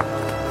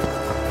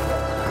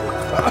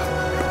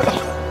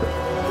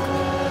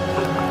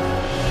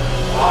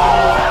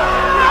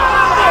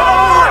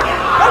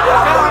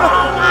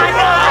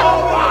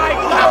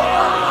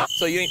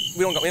 So we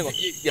don't go, yeah,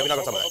 we're not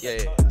gonna talk about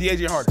that. Yeah.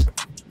 DAG Harden.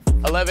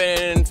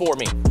 11-4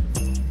 me.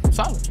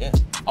 Solid. Yeah.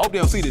 I hope they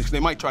don't see this because they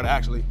might try to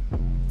actually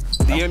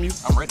DM you.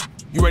 I'm ready.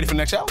 You ready for the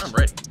next challenge? I'm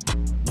ready.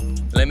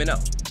 Let me know.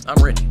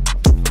 I'm ready.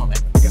 Come on, man.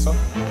 I guess so.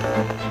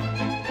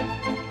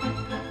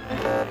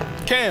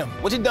 Cam,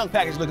 what's your dunk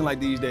package looking like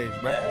these days,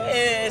 bro?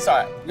 It's all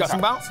right. You got some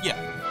bounce? Yeah.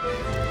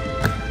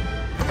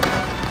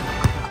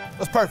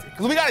 That's perfect.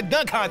 Because we got a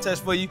dunk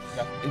contest for you.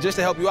 Okay. And just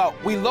to help you out,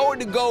 we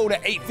lowered the goal to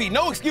 8 feet.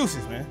 No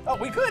excuses, man. Oh,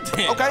 we good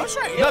then. Okay. That's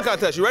right. Yeah. Dunk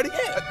contest, you ready?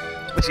 Yeah.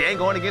 But you ain't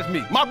going against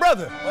me. My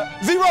brother. What?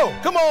 0.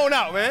 Come on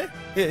out, man.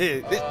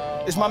 Here.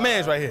 It's my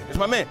man's right here. It's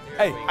my man.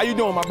 Hey, how you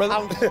doing, my brother?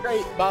 I'm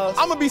great, boss.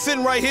 I'm gonna be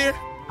sitting right here.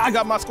 I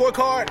got my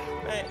scorecard.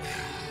 Man.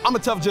 I'm a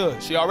tough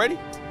judge. Y'all ready?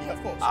 Yeah,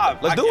 of course.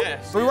 Let's do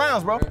it. 3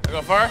 rounds, bro. I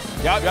go first?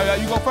 Yeah,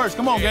 you go first.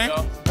 Come on, gang.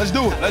 Let's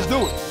do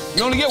it.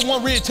 You only get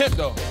 1 reattempt,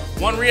 though.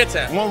 1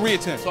 reattempt? 1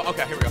 reattempt. So,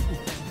 okay, here we go.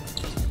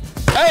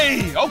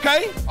 Hey,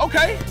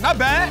 okay. Not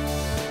bad.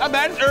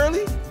 It's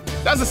early.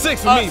 That's a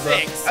 6 for me, bro.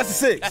 6. That's a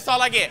 6. That's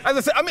all I get. I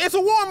mean, it's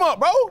a warm-up,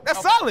 bro.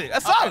 That's solid.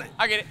 That's solid.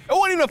 I get it. It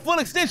wasn't even a full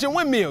extension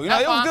windmill. You know,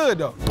 it was good,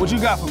 though. What you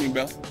got for me,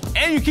 bro?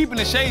 And you keeping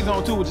the shades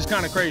on, too, which is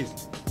kind of crazy.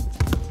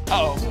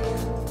 Uh-oh.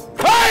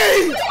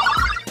 Hey!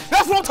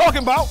 That's what I'm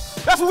talking about.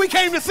 That's what we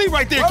came to see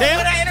right there,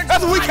 Cam.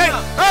 That's what we came.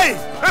 Hey,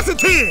 that's a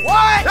 10.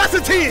 What? That's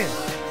a 10.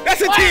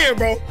 That's a 10,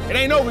 bro. It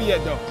ain't over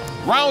yet, though.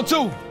 Round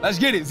 2. Let's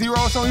get it. 0,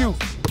 it's on you.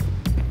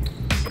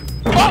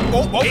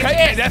 Oh,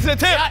 okay. That's an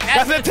attempt.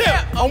 That's an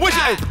attempt. I'm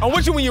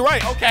with you when you're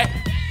right. Okay.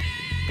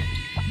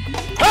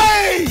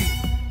 Hey!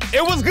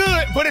 It was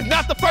good, but it's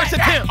not the first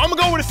attempt. I'm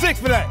gonna go with a 6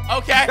 for that.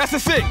 Okay. That's a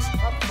 6.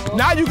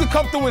 Now you can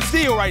come through and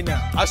steal right now.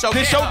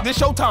 This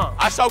show time.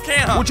 I show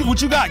can, huh?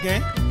 What you got,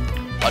 gang?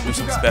 I'll do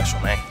something special,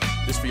 man.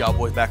 This for y'all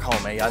boys back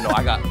home, man. Y'all know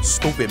I got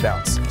stupid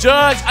bounce.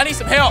 Judge, I need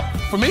some help.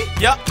 For me?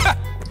 Yep. I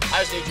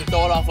just need you to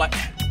throw it off like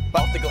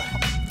off the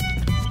glass.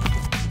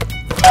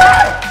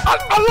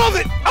 I love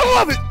it.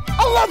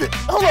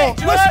 Hold on.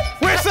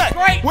 Where's that?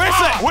 Where's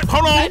that?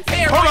 Hold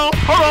on.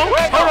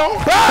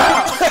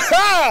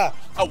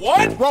 A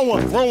 1? Wrong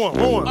one.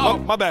 Oh.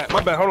 My bad.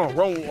 Hold on.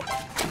 Wrong one.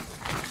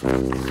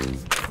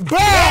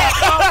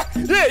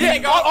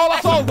 Yeah. All I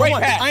saw was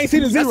 1. I ain't see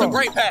the 0. That's a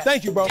great pass.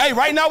 Thank you, bro. Hey,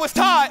 right now it's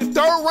tied.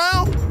 3rd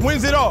round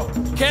wins it all.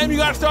 Cam, you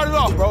gotta start it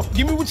off, bro.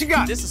 Give me what you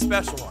got. This is a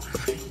special one.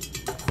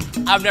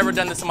 I've never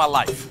done this in my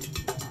life.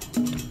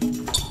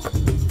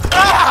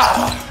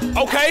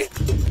 Okay.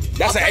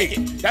 That's an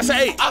 8. That's an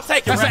 8. I'll take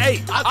it. That's an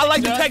 8. I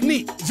like the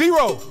technique.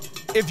 0.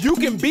 If you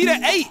can beat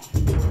an 8,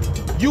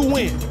 you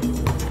win.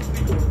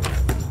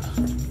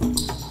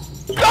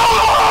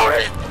 Oh!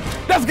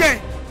 That's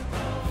game.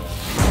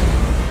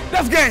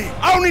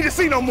 I don't need to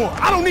see no more. You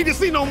ain't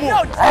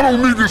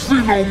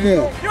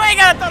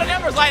gotta throw the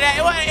numbers like that.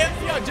 Yo,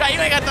 Jay, you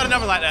ain't gotta throw the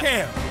numbers like that.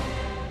 Cam,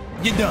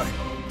 you're done.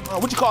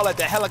 What you call that?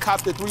 The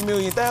helicopter 3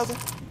 million thousand?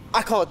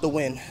 I call it the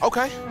win.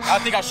 Okay. I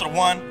think I should have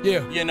won.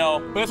 Yeah. You know,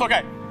 but it's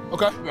okay.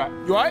 Okay.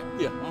 You all right?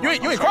 Yeah. You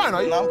ain't crying,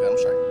 are you? No, I'm good. I'm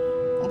straight.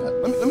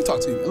 Okay. Let me talk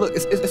to you. Look,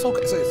 it's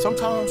okay. So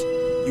sometimes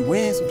you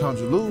win, sometimes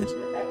you lose.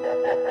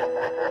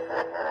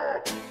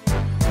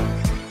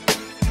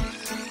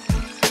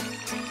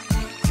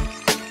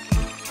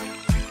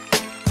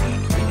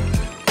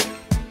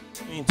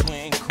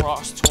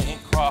 Twin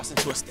cross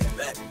into a step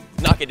back.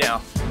 Knock it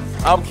down.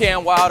 I'm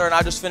Cam Wilder, and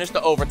I just finished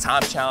the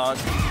overtime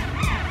challenge.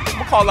 I'm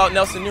gonna call out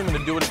Nelson Neumann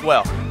to do it as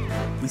well.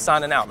 We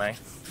signing out, man.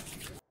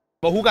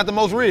 But who got the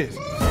most riz?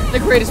 The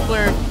greatest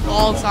player of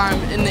all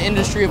time in the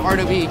industry of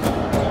RWE.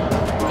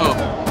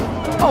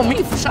 Oh,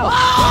 me for sure.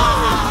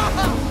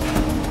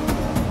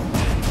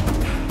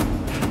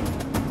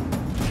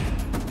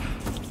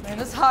 Man,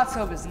 this hot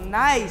tub is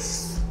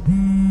nice.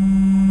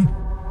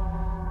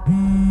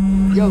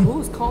 Yo,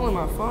 who's calling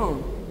my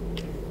phone?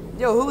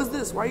 Yo, who is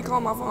this? Why are you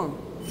calling my phone?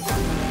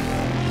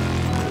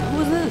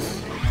 Who is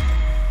this?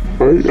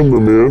 I am the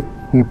man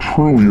who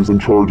truly is in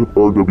charge of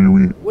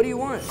RWE. What do you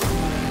want?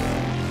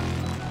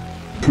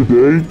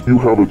 Today, you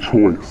have a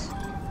choice.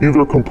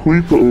 Either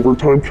complete the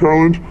overtime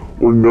challenge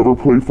or never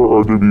play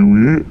for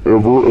RWE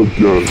ever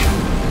again.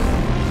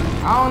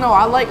 I don't know.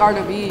 I like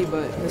RWE,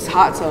 but this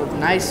hot tub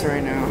nice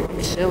right now. I'm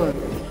chilling.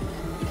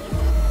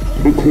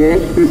 The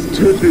clock is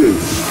ticking.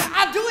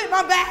 I'll do it,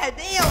 my bad.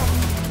 Damn.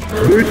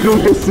 Make your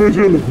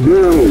decision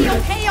now.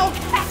 Okay.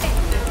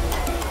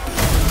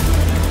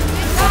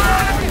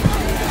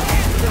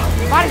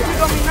 Body kick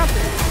don't mean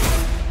nothing.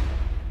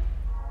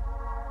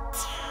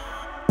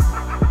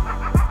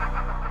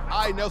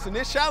 All right, Nelson,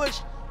 this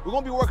challenge, we're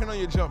gonna be working on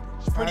your jumper.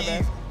 It's pretty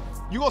easy.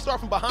 You're gonna start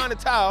from behind the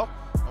towel.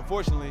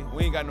 Unfortunately,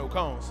 we ain't got no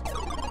cones.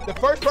 The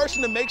first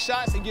person to make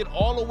shots and get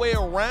all the way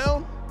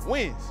around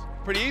wins.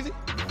 Pretty easy?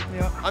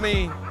 Yeah. I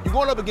mean, you're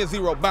going up against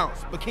zero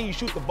bounce, but can you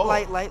shoot the ball?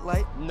 Light.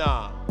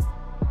 Nah.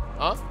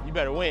 Huh? You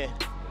better win.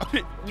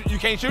 You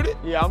can't shoot it?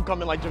 Yeah, I'm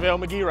coming like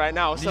JaVale McGee right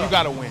now. Then you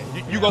gotta win.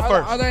 You go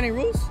first. Are there any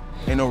rules?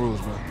 Ain't no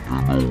rules, bro.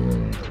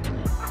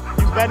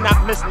 You better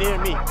not miss near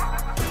me.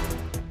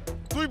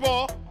 3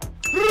 ball.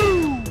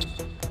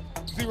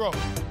 0.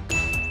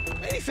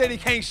 Man, he said he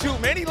can't shoot,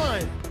 man. He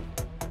lying.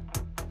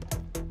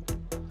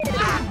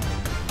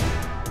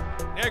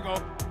 There you go.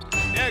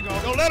 There you go.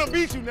 Don't let him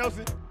beat you,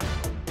 Nelson.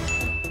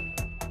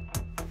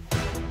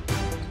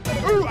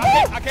 Ooh,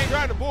 I can't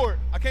grab the board.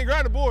 I can't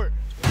grab the board.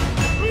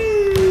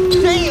 Ooh.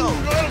 Damn.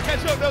 Don't let him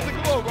catch up, Nelson.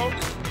 Come on, bro.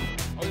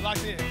 Oh, he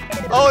locked in.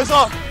 Oh, it's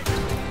off.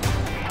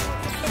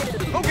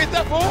 Don't get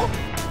that ball.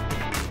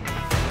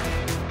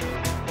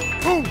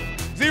 Boom.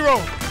 0.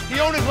 He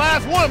on his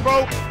last one,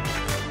 bro.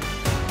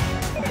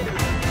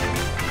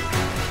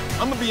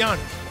 I'm gonna be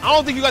honest. I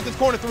don't think you got this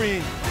corner 3 in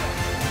you.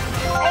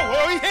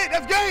 Oh, he hit.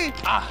 That's game.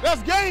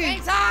 That's game.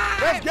 Game time.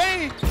 That's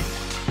game.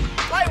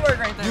 Light work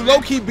right there. You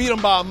low-key beat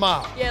him by a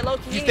mile. Yeah,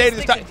 low-key.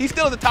 He's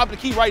still at the top of the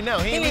key right now.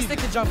 He needs to stick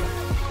to jumping.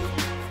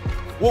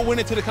 What went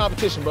into the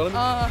competition, brother?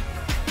 I'm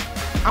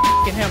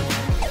f***ing him.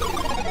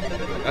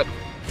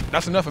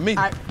 That's enough for me.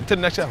 To the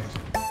next challenge.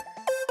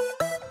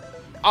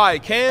 All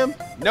right, Cam,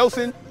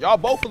 Nelson, y'all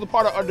both was a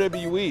part of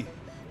RWE,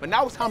 but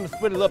now it's time to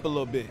split it up a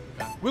little bit.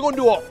 We're gonna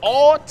do an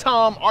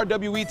all-time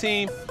RWE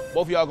team.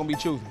 Both of y'all gonna be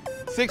choosing.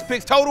 6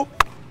 picks total.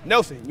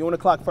 Nelson, you on the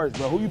clock first,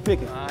 bro. Who you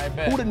picking? I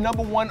bet. Who the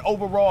 #1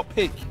 overall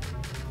pick?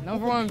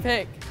 Number 1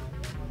 pick.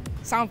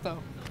 Santo.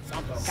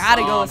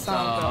 Gotta go with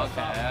Santo.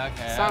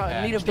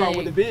 Okay. Need a Start big.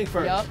 with the big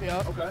first.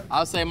 Yup. Okay.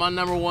 I'll say my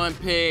 #1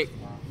 pick,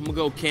 I'm gonna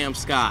go Cam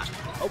Scott.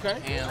 Okay.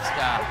 Cam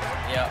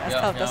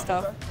Scott. That's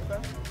tough.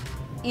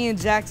 Ian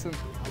Jackson.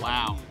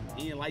 Wow.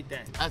 Ian like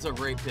that. That's a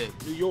great pick.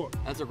 New York.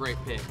 That's a great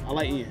pick. I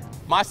like Ian.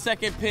 My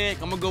second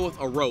pick, I'm gonna go with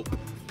a rope.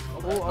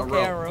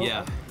 Okay, a rope.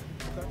 Yeah.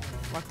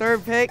 My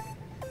third pick,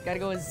 gotta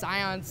go with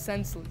Zion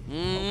Sensley.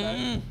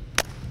 Mm-hmm.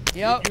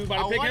 Yep. You was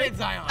about to pick him?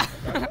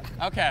 Zion.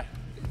 Okay.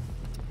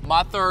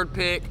 My third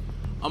pick,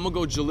 I'm gonna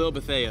go Jalil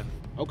Bethea.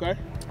 Okay.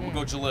 I'm gonna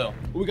go Jalil.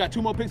 We got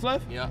 2 more picks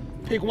left? Yeah.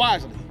 Pick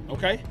wisely,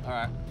 okay? All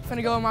right.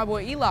 Finna go with my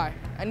boy Eli.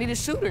 I need a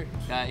shooter.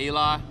 Got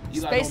Eli.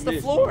 Space the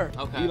floor.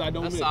 Okay. Eli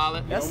don't That's miss.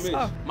 solid. That's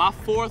tough. My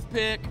fourth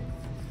pick,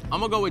 I'm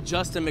gonna go with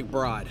Justin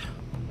McBride.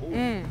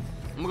 I'm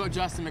gonna go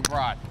Justin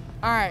McBride.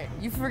 All right,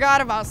 you forgot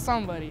about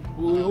somebody.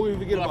 Who you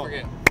forget Who about? I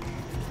forget?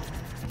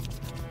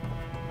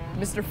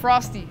 Mr.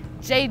 Frosty,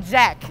 J.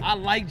 Jack. I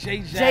like J.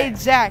 Jack. J.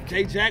 Jack.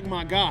 J. Jack,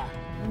 my guy.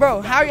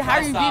 Bro, how are you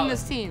That's beating solid.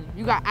 this team?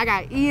 I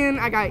got Ian,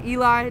 I got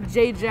Eli,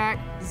 J. Jack,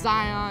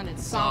 Zion, and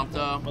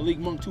Santo. Malik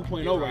Monk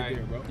 2.0 right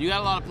there, bro. You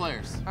got a lot of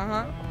players.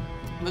 Uh-huh.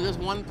 But there's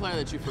one player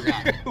that you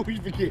forgot. Who you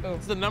forget?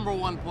 It's the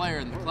 #1 player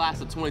in the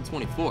class of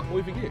 2024. Who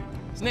you forget?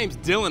 His name's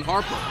Dylan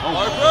Harper.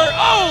 Harper?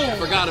 Oh! I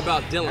forgot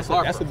about Dylan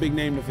Harper. That's a big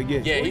name to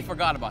forget. Yeah, he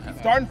forgot about him.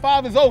 Starting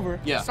 5 is over.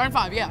 Yeah. Starting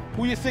 5, yeah.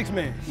 Who your 6th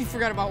man? You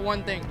forgot about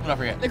one thing. What did I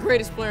forget? The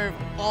greatest player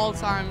of all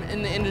time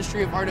in the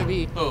industry of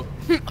RWE. Who?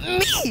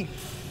 Me!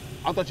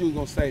 I thought you was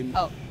gonna say me.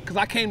 Oh. Cause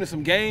I came to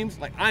some games,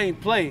 like I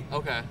ain't play.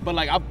 Okay. But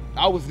like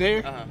I was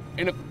there.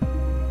 And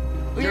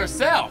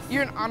Yourself.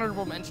 You're an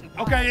honorable mention.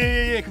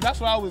 Okay, yeah. Cause that's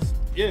what I was.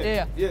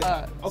 Yeah.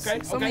 Okay.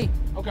 So okay. me.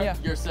 Okay. Yeah.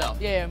 Yourself.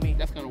 Yeah, me.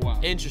 That's kind of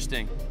wild.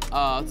 Interesting.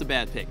 It's a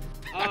bad pick.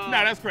 Nah,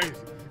 that's crazy.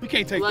 You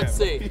can't take Let's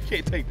that. see. You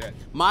can't take that.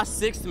 My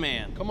 6th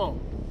man. Come on.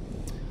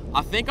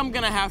 I think I'm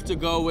gonna have to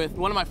go with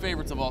one of my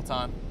favorites of all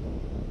time.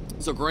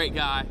 It's a great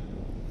guy.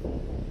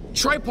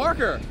 Trey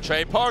Parker.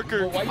 Trey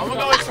Parker. I'm gonna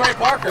go with Trey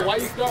Parker. Why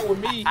you start with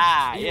me?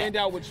 You end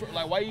out with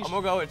like why you? I'm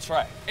gonna go with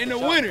Trey. In the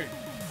winter.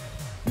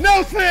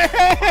 Nelson!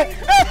 Hey!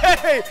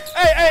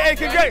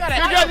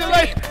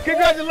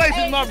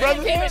 Congratulations, my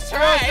brother. Team is You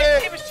know what I'm trash.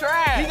 saying? Team is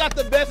trash. You got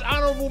the best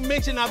honorable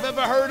mention I've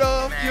ever heard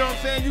of. You know what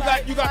I'm saying? You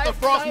got the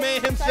Frost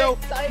man himself.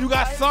 You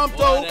got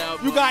Santo.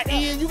 You got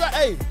Ian. You got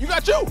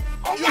you.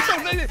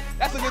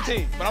 That's a good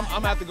team. But I'm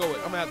gonna have to go with.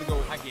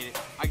 I get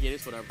it.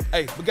 It's whatever.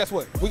 Hey, but guess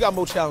what? We got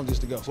more challenges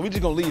to go, so we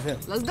just gonna leave him.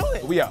 Let's do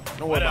it. We out.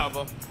 Don't worry about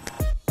it.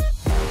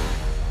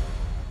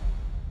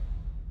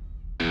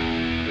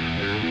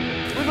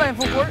 We're playing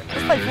full court.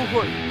 Let's play full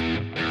court.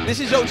 This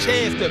is your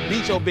chance to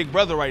beat your big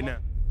brother right now.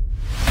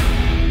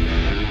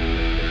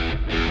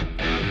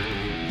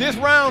 This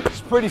round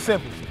is pretty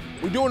simple.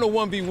 We're doing a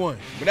 1v1,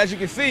 but as you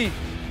can see,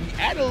 we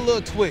added a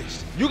little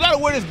twist. You gotta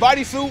wear this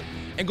bodysuit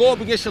and go up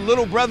against your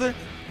little brother,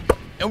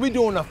 and we're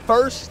doing a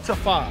 1st to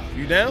 5.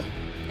 You down?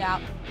 Yeah.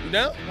 You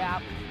down?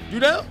 Yeah. You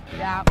down?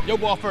 Yeah. Your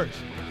ball first.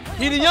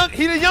 He the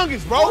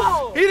youngest, bro.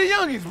 Whoa. He the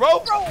youngest,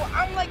 bro. Bro,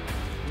 I'm like.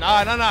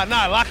 Nah.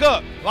 Lock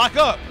up.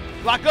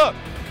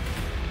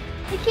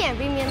 He can't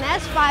beat me in that.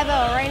 That's 5-0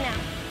 right now.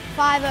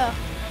 5-0.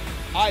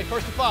 All right,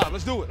 first to 5.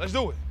 Let's do it.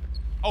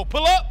 Oh,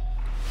 pull up.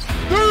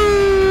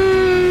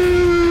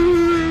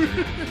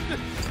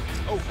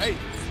 Oh, hey.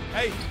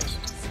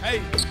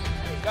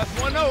 That's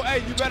 1-0.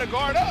 Hey, you better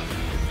guard up.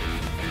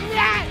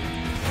 Yeah.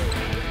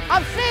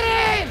 I'm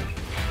sitting.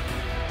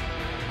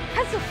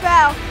 That's a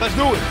foul. Let's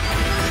do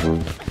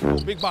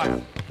it. Big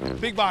body.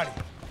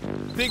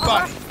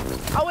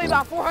 I weigh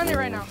about 400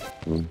 right now.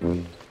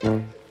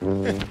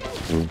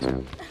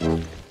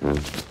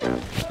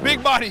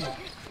 Big body.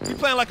 You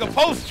playing like a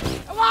post.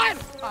 Come on.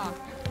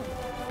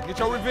 Get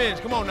your revenge.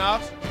 Come on,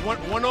 Nas.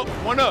 One up.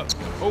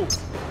 Oh.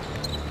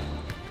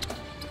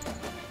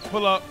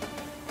 Pull up.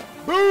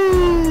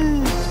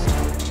 Boom.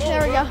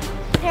 There we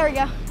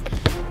go.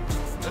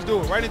 Let's do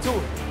it. Right into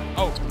it.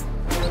 Oh.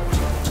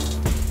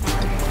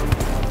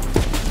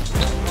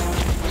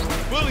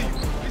 Bully you.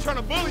 He's trying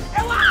to bully you.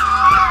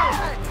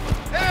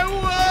 Hey,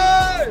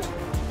 what?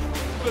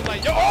 Looks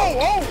like, yo,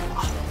 oh.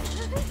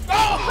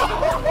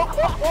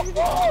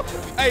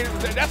 Hey,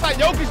 that's how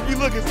Jokic be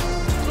looking.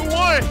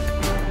 2-1.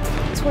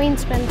 Tween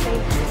spin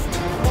fake.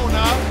 Come on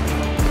now.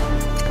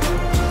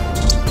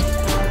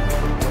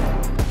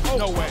 Oh,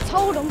 no way.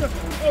 Told him.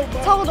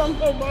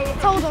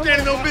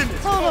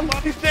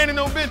 He's standing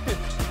on business.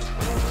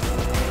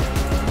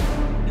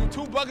 You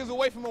 2 buckets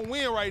away from a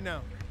win right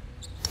now.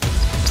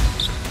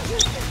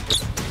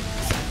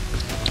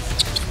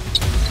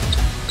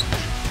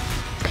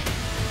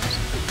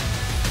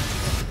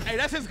 Hey,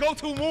 that's his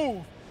go-to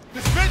move. The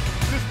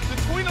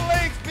between the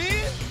legs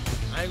spin.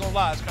 I ain't gonna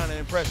lie, it's kind of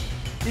impressive.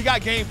 He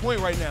got game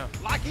point right now.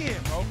 Lock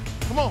in, bro.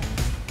 Come on,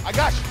 I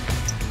got you.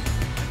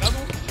 Another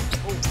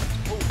one.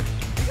 Oh.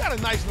 He got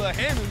a nice little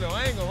handle though.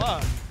 I ain't gonna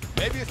lie.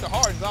 Maybe it's the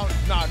hardest.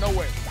 Nah, no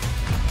way.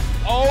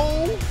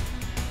 Oh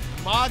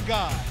my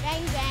God.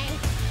 Bang, bang.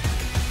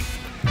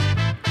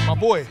 My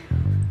boy,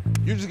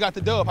 you just got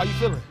the dub. How you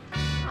feeling?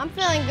 I'm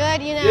feeling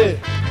good, you know. Yeah.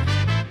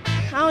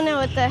 I don't know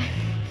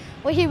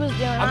what he was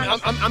doing.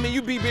 I mean,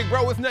 you beat Big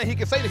Bro. It's nothing he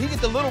can say that. He get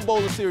the little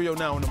bowl of cereal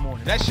now in the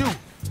morning. That's you.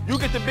 You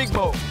get the big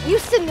bowl. You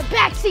sit in the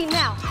back seat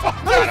now.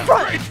 I'm in the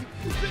front.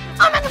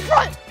 I'm in the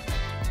front.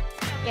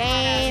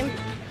 Game.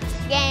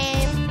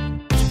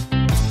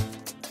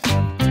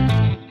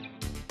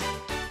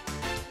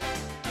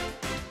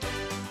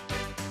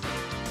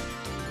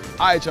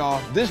 All right, y'all.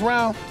 This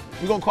round,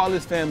 we're gonna call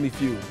this Family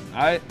Feud.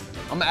 All right.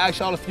 I'm gonna ask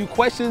y'all a few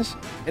questions,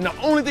 and the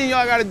only thing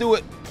y'all gotta do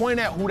is point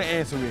at who the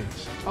answer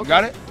is. Okay.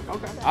 Got it?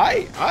 Okay. All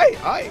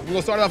right. We're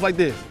gonna start off like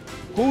this.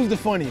 Who's the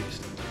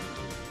funniest?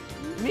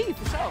 Me,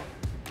 for sure.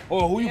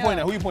 Oh, who you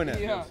pointing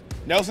at? Yeah.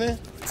 Nelson?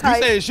 Tight.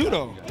 You say it's you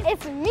though.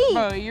 It's me.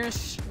 Bro,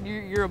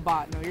 you're a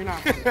bot. No, you're not.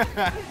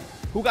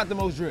 Who got the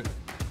most drip?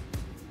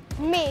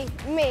 Me.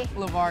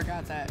 LeVar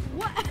got that.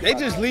 What? They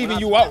just leaving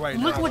you out right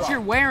now. Look what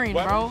you're wearing,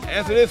 bro.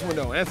 Answer this one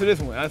though. Answer this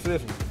one.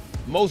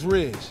 Most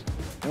ribs.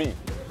 Me.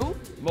 Who?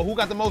 But who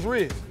got the most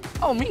ribs?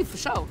 Oh, me, for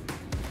sure.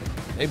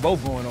 They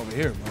both going over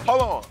here, bro.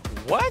 Hold on.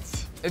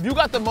 What? If you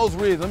got the most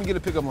ribs, let me get a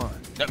pickup line.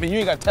 I mean, you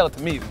ain't got to tell it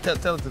to me. Tell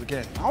it to the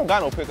cat. I don't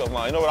got no pickup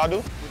line. You know what I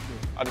do?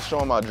 I just show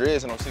him my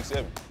dreads and I'm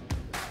 6'7".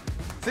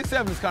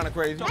 6'7" is kind of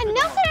crazy. And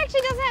Nelson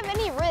actually doesn't have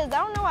any ribs. I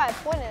don't know why I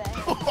pointed at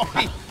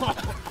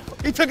him.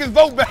 He took his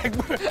vote back.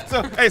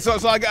 So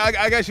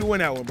I guess you win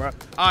that one, bro.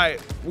 All right,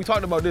 we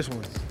talked about this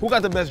one. Who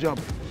got the best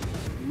jumper?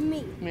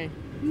 Me.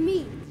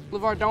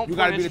 LeVar, don't. You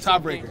gotta be the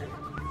tiebreaker.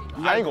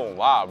 I ain't gonna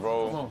lie,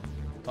 bro. Come on,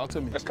 talk to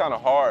me. That's kind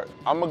of hard.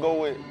 I'm gonna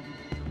go with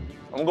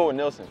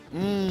Nelson.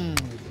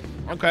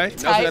 Okay,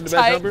 Nelson got the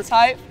best jumper.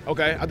 Type.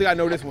 Okay, I think I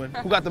know this one.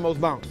 Who got the most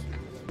bounce?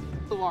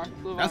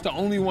 LeVar. That's the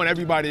only one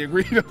everybody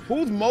agreed on.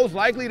 Who's most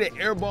likely to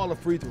airball a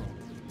free throw?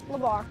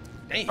 LeVar.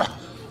 Damn.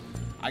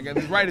 I guess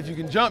it's right. If you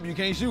can jump, you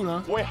can't shoot,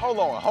 huh? Wait, hold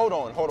on.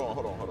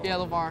 Yeah,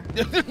 LeVar.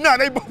 Nah,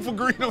 they both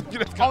agreed on you.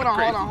 That's Hold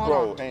on.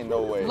 Bro, ain't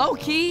no way. Low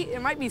key,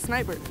 it might be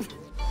Sniper.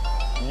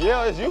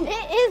 Yeah, it's you.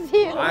 It is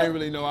you. I didn't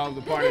really know I was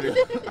a part of this.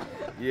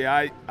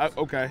 Yeah,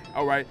 okay,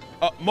 all right.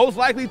 Most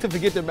likely to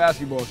forget their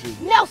basketball shoes.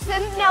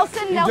 Nelson.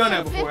 You've done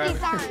that before, 50 haven't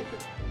times.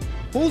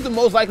 Who's the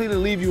most likely to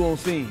leave you on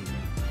scene?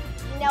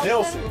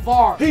 Nelson.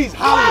 LeVar. He's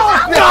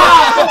Hollywood.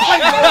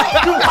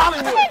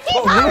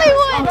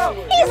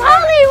 He's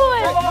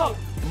Hollywood.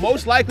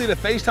 Most likely to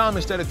FaceTime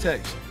instead of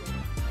text.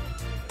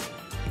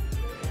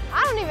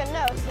 I don't even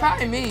know. So.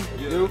 Probably me.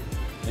 You?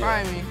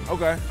 Probably me.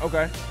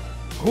 Okay.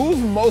 Who's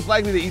most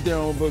likely to eat their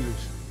own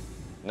boogers?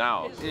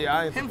 Now. Yeah,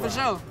 I ain't Him for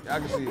surprised. sure. I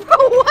can see it.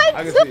 What?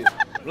 I can see it.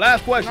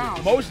 Last question.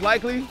 No. Most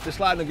likely to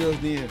slide in a girl's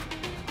DM.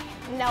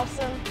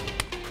 Nelson.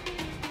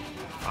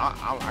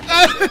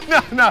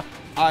 No.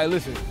 All right,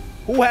 listen.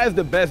 Who has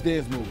the best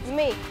dance moves?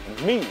 Me.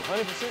 Me,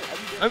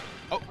 100%.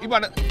 Oh, you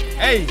about to?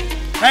 Hey,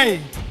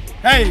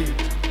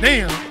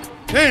 damn.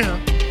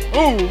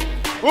 Ooh.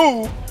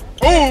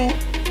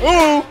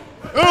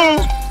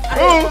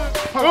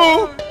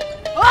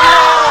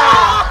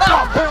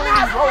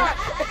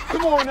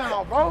 Come on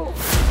now, bro.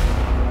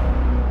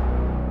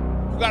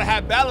 gotta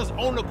have balance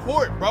on the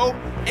court, bro,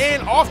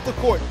 and off the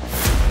court.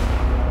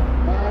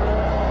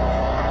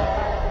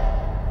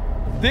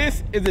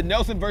 This is the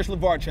Nelson versus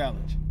LeVar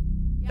challenge.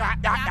 We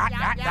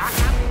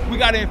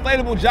got an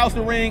inflatable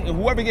jousting ring, and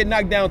whoever gets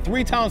knocked down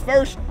 3 times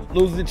first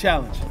loses the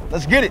challenge.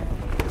 Let's get it.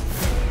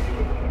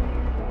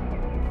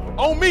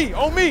 On me,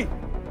 on me.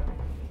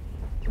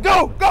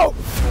 Go, go.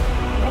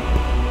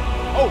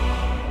 Oh,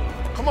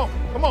 come on,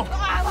 come on.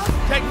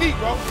 Technique,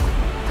 bro.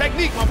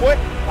 Technique, my boy.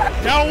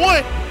 Down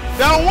 1,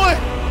 down 1.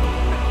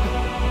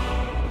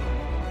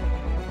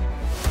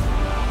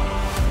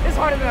 It's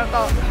harder than I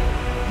thought.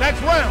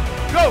 Next round,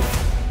 go.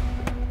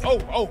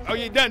 Oh,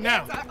 you're done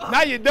now.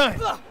 Now you're done.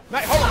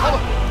 Now, hold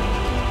on.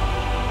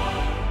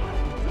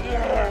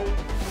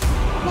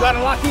 You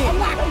gotta lock in.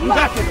 You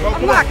got this, bro.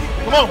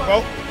 Come on, bro.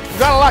 You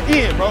gotta lock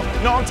in, bro.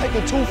 No, I'm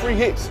taking 2 free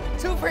hits.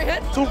 2 free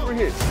hits? 2 free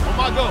hits. On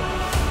my go.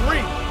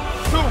 3,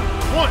 2,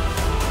 1.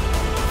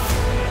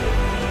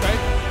 Okay.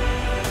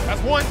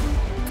 That's 1.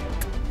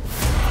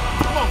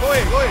 Come on, go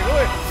ahead.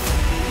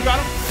 You got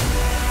him.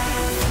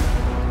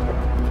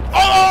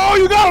 Oh,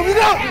 you got him.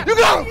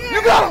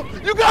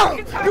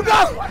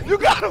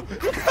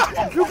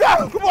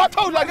 Come on, I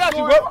told you I got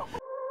you, bro.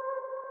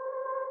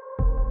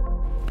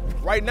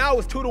 Right now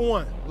it's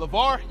 2-1.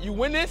 LeVar, you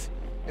win this,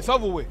 it's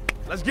over with.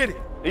 Let's get it.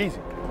 Easy.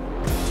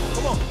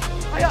 Come on.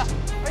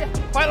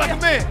 Fight like a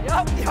man.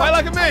 Fight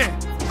like a man.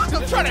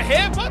 You trying to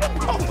headbutt him,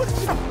 bro?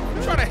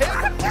 You trying to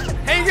headbutt?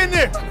 Hang in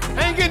there,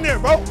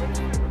 bro.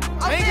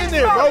 Hang in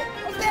there, bro.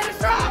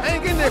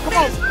 Hang in there.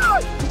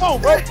 Come on,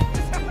 bro.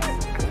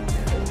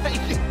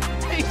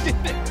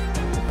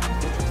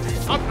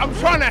 I'm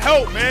trying to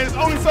help, man. There's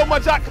only so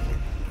much I can.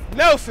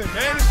 Nelson,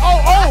 man.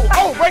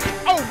 Break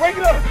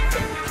it up.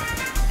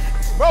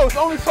 Bro, it's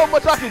only so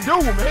much I can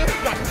do, man.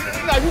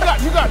 Nah, you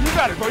got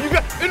it, bro.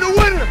 And the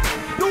winner,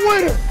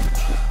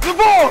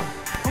 LeVar.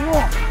 Come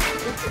on.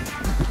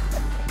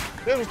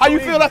 How you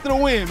feel after the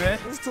win, man?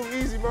 It was too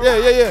easy, bro.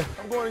 Yeah.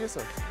 I'm going against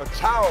a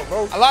child,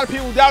 bro. A lot of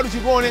people doubted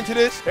you going into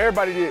this.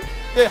 Everybody did.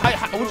 Yeah,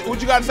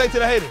 what you got to say to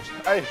the haters?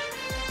 Hey,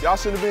 y'all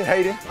shouldn't have been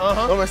hating. You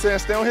know what I'm saying?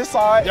 Stay on his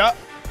side. Yep.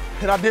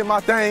 And I did my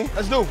thing.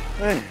 Let's do it.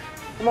 Man,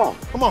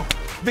 come on.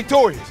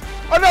 Victorious.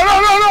 Oh, no.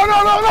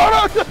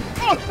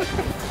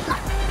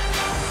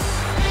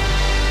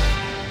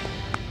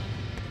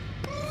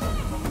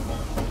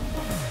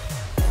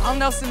 I'm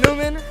Nelson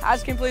Neumann. I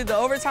just completed the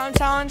overtime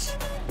challenge.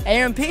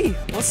 AMP,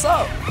 what's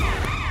up?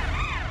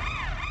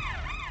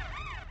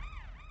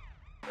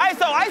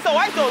 ISO,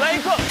 let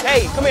him cook.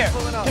 Hey, come here.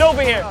 Get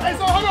over here.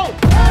 ISO, hold on.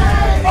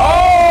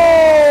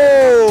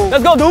 Oh!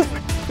 Let's go, dude.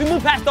 We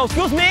move past those.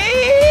 Excuse me.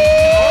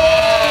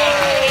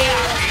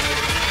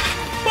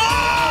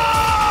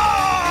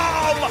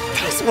 Boom!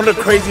 This is one of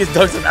the craziest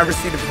dunks I've ever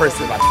seen in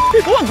person.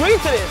 Who agreed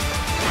to this?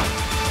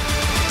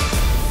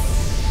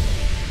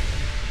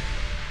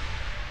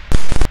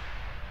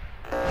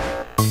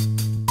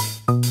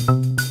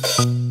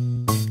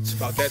 It's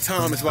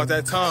about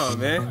that time,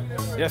 man.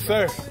 Yes,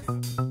 sir.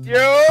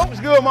 Yo, what's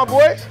good, my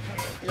boys?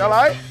 Y'all all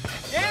right?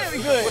 Yeah, we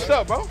good. What's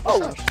up, bro?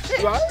 Oh,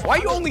 shit. Why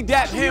you only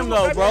dap him,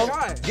 though, bro?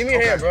 Give me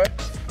a hand, bro.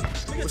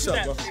 What's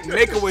up, bro?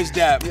 Make-A-Wish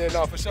dap. Yeah,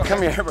 no, for sure.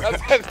 Come here, bro.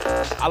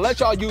 I let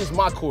y'all use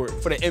my court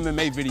for the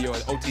MMA video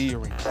at OTE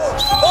Arena.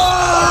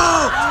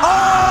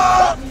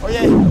 Oh,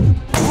 yeah.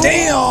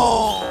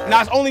 Damn.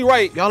 Now, it's only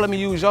right y'all let me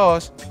use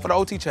yours for the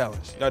OT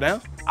challenge. Y'all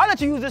down? I'll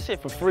let you use this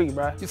shit for free,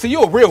 bro. So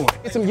you a real one.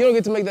 You don't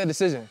get to make that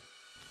decision.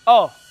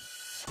 Oh.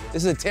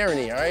 This is a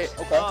tyranny, all right?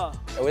 Okay.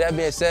 And with that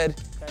being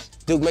said,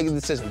 Duke, make a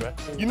decision, bro.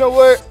 You know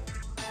what?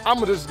 I'm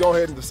gonna just go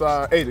ahead and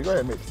decide. AJ, go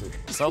ahead and make the decision.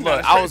 So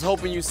look, I was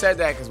hoping you said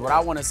that because what I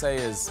want to say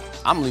is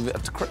I'm gonna leave it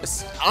up to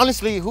Chris.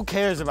 Honestly, who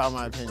cares about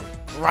my opinion,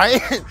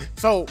 right?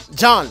 So,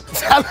 John,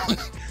 tell him.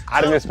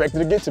 I didn't expect it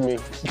to get to me,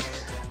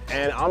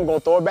 and I'm gonna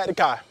throw it back to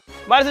Kai.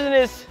 My decision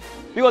is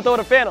we gonna throw it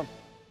to Phantom.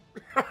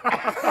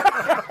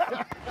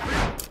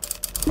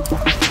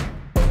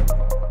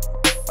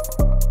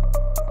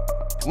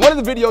 One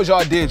of the videos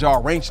y'all did,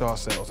 y'all ranked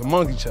yourselves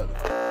among each other.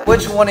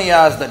 Which one of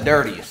y'all is the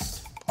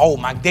dirtiest? Oh,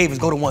 Mike Davis,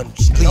 go to one,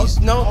 please.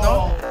 No.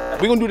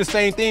 We're gonna do the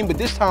same thing, but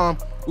this time,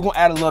 we're gonna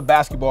add a little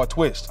basketball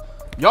twist.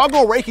 Y'all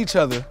gonna rank each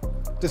other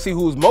to see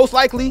who's most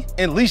likely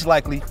and least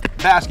likely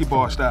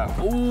basketball style.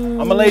 I'm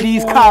gonna lay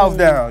these cows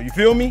down, you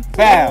feel me?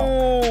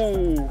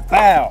 Bow.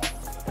 Bow.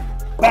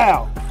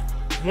 Bow.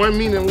 One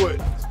meaning what?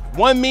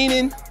 One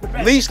meaning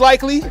least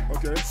likely,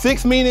 Okay.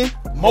 6 meaning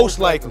most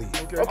likely.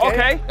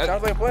 Okay.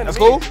 Sounds like a plan. That's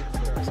cool?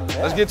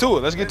 Let's get to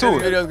it, let's get to This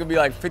it. video's gonna be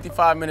like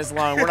 55 minutes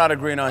long. We're not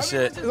agreeing on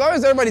shit. As long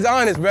as everybody's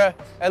honest, bro.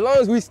 As long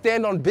as we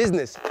stand on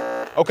business.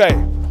 Okay,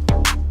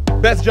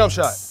 best jump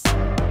shot.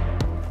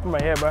 I'm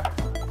right here, bro.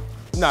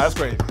 Nah, that's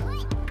crazy.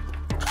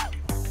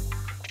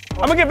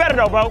 I'm gonna get better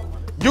though, bro.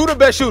 You the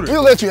best shooter.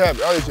 We'll let you have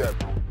it. I'll let you have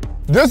it.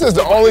 This is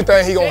the only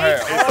thing he gonna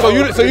have. So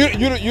you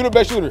the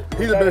best shooter.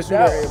 He's the best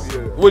shooter in the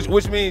NBA.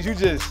 Which means you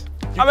just.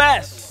 I'm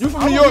ass. You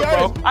from New York,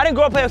 bro. I didn't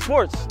grow up playing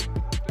sports.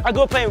 I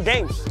grew up playing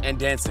games. And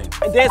dancing.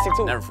 And dancing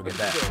too. Never forget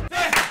that.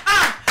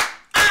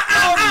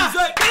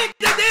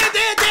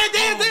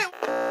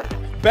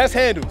 Best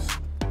handles.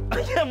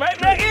 right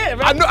back in,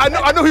 bro. I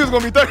knew he was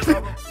gonna be thirsty.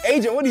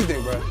 Agent, what do you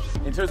think, bro?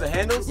 In terms of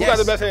handles? Who got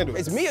the best handle?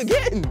 It's me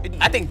again.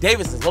 I think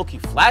Davis is low-key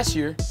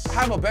flashier. I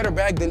have a better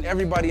bag than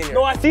everybody in here.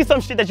 No, I see some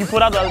shit that you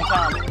put out the other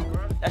time.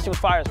 That shit was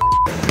fire.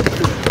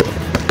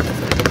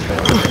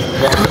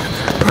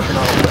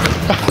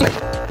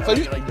 So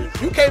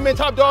you came in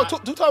top dog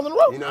two times in a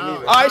row. You know what I mean?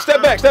 All right,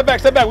 step back.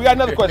 We got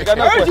another question.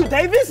 Heard you,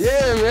 Davis?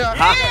 Yeah, man.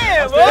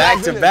 Yeah, bro.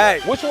 Back to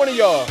back. Which one of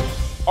y'all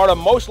are the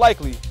most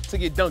likely to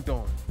get dunked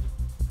on?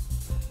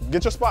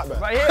 Get your spot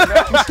back. Right here,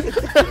 bro.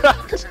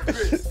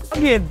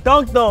 I'm getting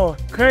dunked on.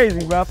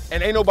 Crazy, bro.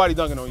 And ain't nobody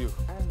dunking on you.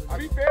 To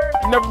be fair,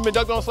 You never been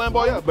dunked on a slam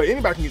ball yet? but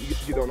anybody can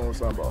get on a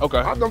slam ball. Okay.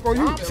 I dunk on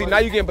you. See, now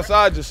you getting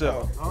beside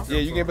yourself. Yeah,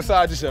 you getting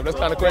beside yourself. That's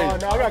kind of crazy.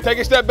 Take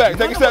a step back.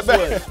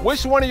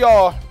 Which one of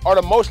y'all are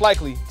the most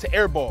likely to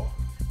airball?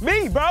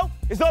 Me, bro.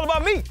 It's all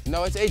about me.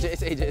 No, it's Agent.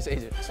 It's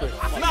Agent.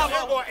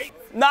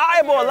 Nah,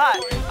 I airball a lot.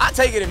 I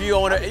take it if you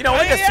want to. You know, we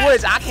can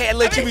switch. I can't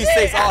let you be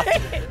 6 off.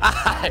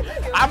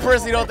 I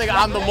personally don't think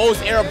I'm the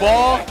most air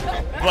ball,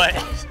 but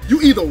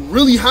You either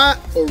really hot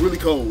or really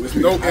cold. There's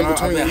no in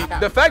between.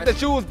 The fact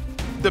that you was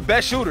the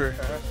best shooter,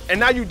 and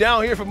now you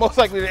down here for most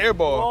likely to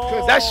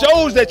airball, that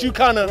shows that you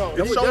kind of,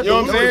 you know what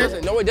I'm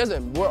saying? No, it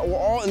doesn't. We're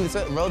all in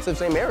the relative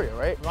same area,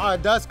 right? No,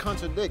 it does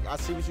contradict. I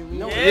see what you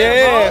mean.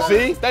 Yeah,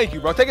 see? Thank you,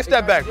 bro. Take a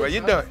step back, bro.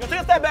 You're done. Yo, take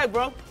a step back,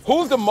 bro.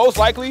 Who's the most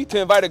likely to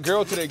invite a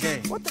girl to their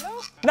game? What the hell?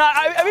 Nah,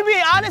 if you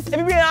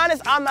being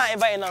honest, I'm not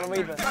inviting none of them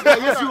either.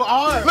 Yes, you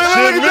are.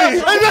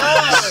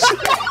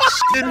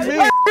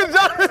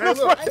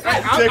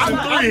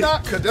 I'm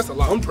not, because that's a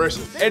lot of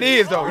pressure. It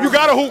is, though. You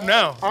got to hoop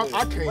now.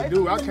 I can't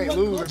do it. I can't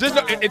lose. Just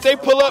know, if they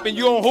pull up and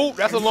you don't hoop,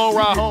 that's a long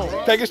ride home.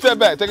 Take a step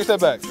back.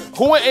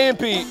 Who in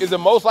A&P is the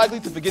most likely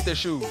to forget their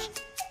shoes?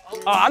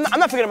 I'm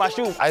not forgetting my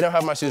shoes. I don't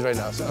have my shoes right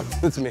now, so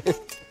it's me.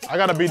 I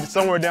gotta be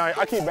somewhere down here.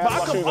 I keep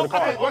basketball shoes in the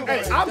car.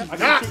 Hey, I'm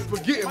not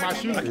forgetting my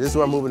shoes. This is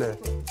where I'm moving in.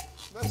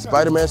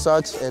 Spider-Man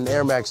socks and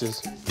Air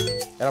Maxes.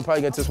 And I'm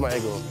probably gonna twist my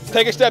ankle.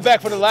 Take a step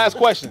back for the last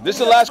question. This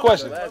is the last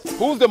question.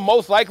 Who's the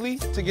most likely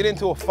to get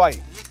into a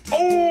fight?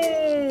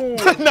 Oh!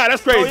 Nah,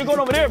 that's crazy. Oh, you're going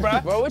over there, bro.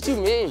 Bro, what you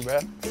mean, bro?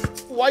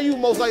 Why you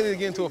most likely to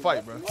get into a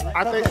fight, bro?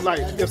 I think, like,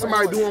 if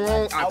somebody doing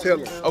wrong, I tell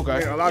them.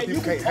 Okay. And a lot of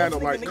people can't handle,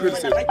 like,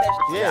 criticism.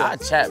 yeah, I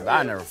chat, but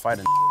I never fight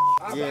a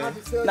Yeah.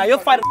 Now you'll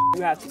fight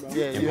you have to, bro.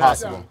 Yeah,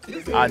 Impossible.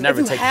 I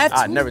never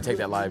take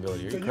that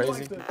liability. Are you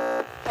crazy?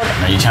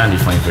 Now you trying to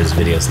be funny for this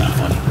video, it's not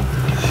funny.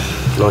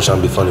 No, I'm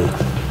trying to be funny.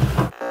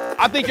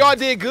 I think y'all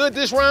did good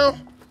this round,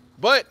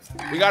 but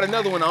we got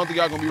another one I don't think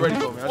y'all gonna be ready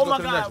for, man. Let's Oh go my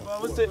to the next God,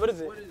 one. bro. What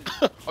is it?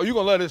 Oh, you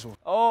gonna love this one.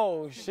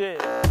 Oh, shit.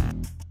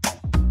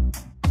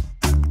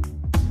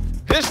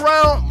 This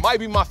round might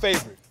be my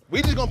favorite.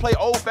 We just gonna play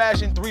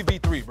old-fashioned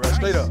 3v3, bro,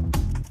 straight up.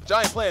 But y'all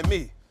ain't playing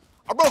me.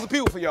 I brought some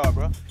people for y'all,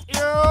 bro.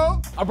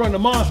 Yo! I brought the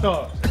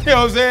monsters. You know what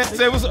I'm saying?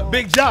 Say what's up,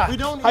 Big Josh.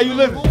 How you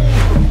living?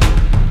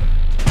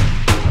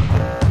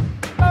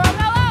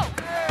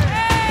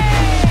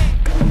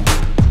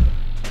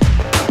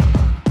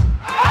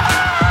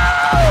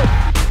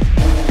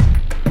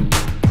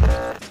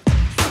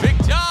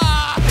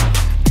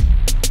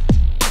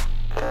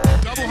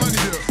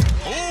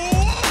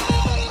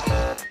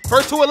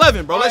 First to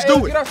 11, bro. Let's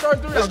do it.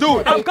 Let's do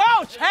it. I'm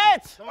coach,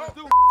 heads.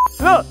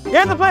 Look,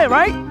 here's the plan,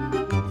 right?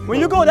 When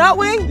you go that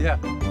way,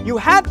 you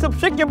have to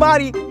trick your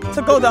body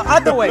to go the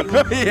other way.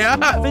 Yeah.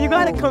 So you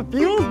gotta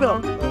confuse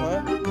them.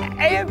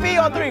 A and B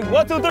on 3.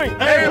 1, 2, 3. A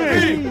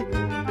and B.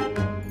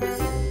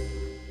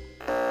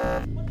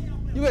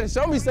 You better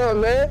show me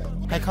something, man.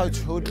 Hey, coach,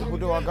 who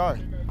do I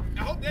guard?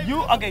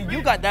 You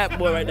got that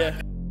boy right there.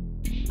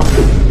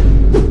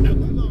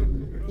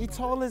 He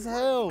tall as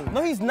hell.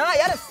 No, he's not.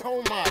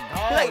 Oh my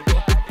God. Like,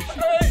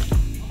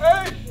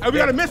 Hey, we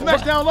got a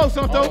mismatch down low,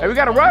 Santo. Hey, we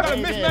got a rush.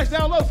 We got a mismatch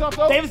down low,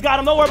 Santo. Davis got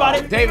him. Don't worry about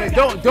it. David,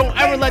 don't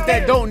ever let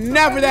that,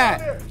 never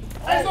that.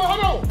 Hey, so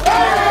hold on.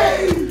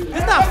 This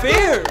is not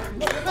fair.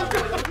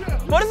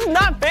 Bro, this is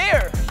not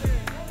fair.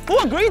 Who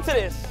agreed to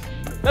this?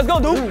 Let's go,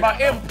 dude.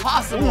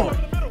 Impossible.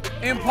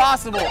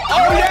 Impossible.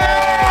 Oh,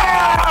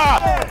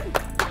 yeah!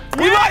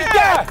 We like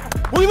that.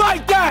 We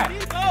like that.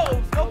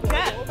 Oh,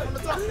 cat.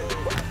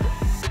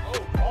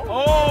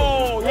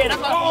 Oh, yeah,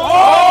 that's not. Oh!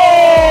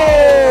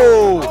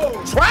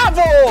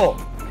 Travel!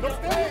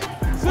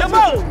 Yo,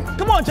 bro,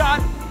 come on,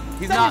 John.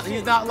 He's not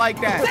like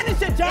that. Send this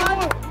shit,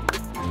 John.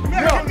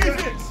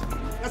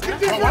 Let's get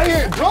this right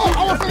here. Bro,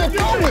 I want to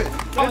throw it.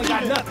 Oh, he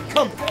got nothing.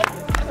 Come.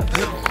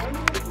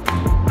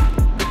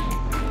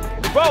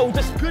 Bro,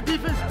 just Good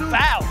defense, Duke.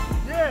 foul.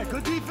 Yeah,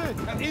 good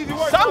defense. That's easy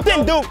work.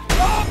 Something, Duke.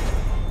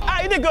 Ah,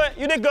 you did good.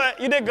 You did good.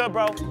 You did good,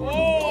 bro.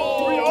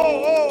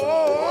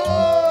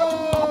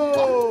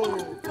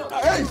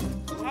 Hey.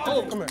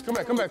 Come here.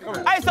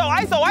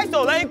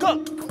 ISO, let him cook.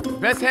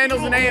 Best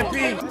handles in A&P.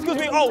 Excuse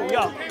me. Oh,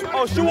 yeah.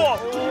 Oh, shoe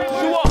off.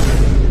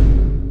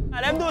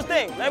 Let him do his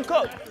thing. Let him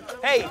cook.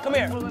 Hey, come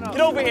here.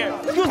 Get over here.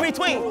 Excuse me,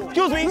 tween.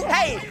 Excuse me.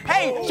 Hey,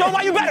 show him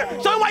why you better.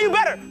 Show him why you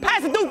better.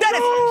 Pass it, Duke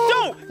Dennis.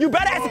 Shoot. You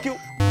better execute.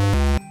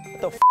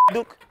 What the f,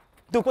 Duke?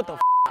 Duke, what the f?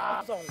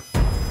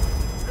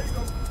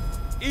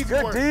 Easy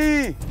Good work.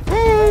 D.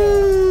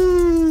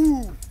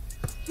 Woo!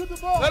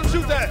 Let him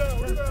shoot that.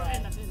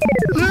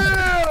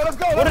 Yeah, let's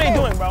go. What are they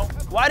doing, bro?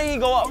 Why did he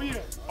go up?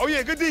 Oh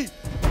yeah, good D.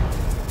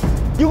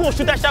 You gonna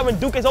shoot that shot when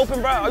Duke is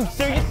open, bro? Are you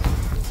serious?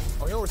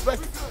 Oh, you don't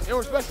respect it. You don't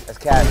respect it. That's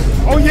cash.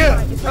 Oh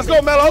yeah, let's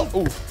go, Melo.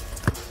 Ooh.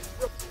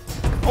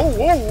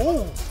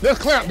 Oh. That's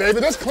clamp, baby.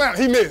 That's clamp.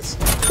 He missed.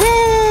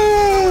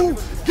 Ooh!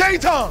 Game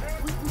time.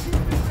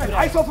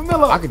 ISO for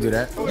Melo. I could do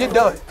that. You're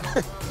done.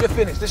 You're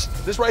finished.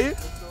 This right here,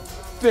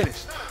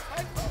 finished.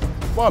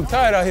 Boy, I'm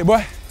tired out here,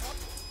 boy.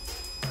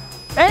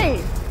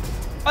 Hey!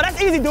 Oh, that's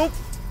easy, Duke.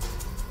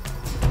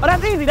 Oh,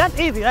 that's easy. That's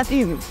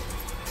easy.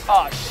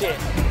 Oh, shit.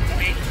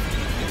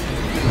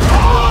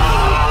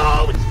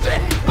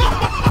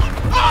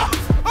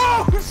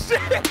 Oh,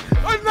 shit!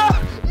 Oh, no!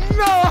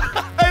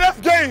 Hey, that's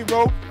game,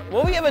 bro.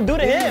 What we ever do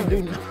to him?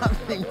 Do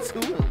nothing to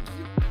him.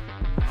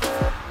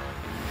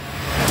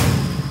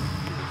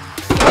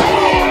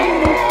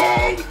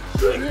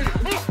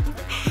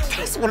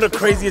 That's one of the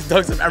craziest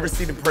dunks I've ever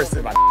seen in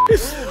person.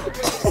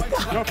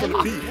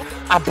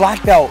 I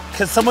blacked out.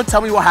 Can someone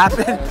tell me what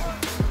happened?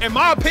 In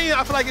my opinion,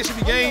 I feel like it should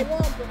be game.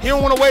 He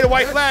don't want to wave the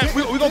white flag.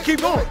 We gonna keep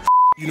going.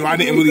 You know, I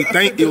didn't really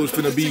think it was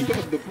finna be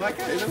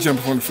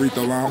jumping from the free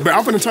throw line. But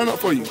I'm finna turn up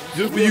for you.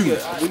 Just for you.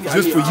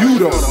 Just for you,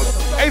 though.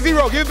 Hey,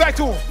 Zero, give it back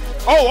to him.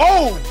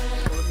 Oh.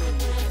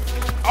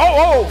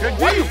 Good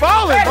D. Why you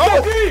fouling,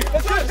 bro? Good D.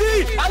 That's good D.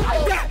 I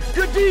like that.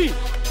 Good D.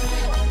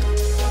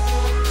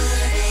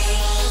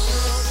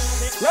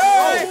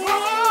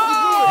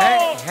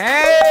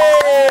 Hey!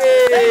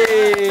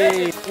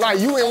 Like,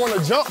 you ain't want to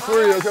jump for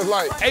real, because,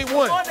 like,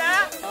 8-1.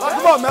 Lock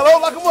him up, Melo.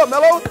 Lock him up,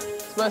 Melo.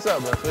 Space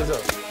up, bro. Space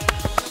up.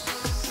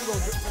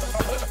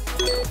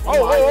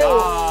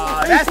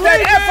 Oh, That's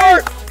that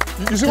effort.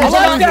 you see what I'm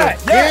saying? that.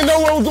 They didn't know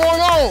what was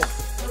going on.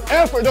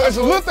 Effort, though. It's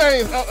a little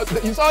thing.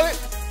 You saw it?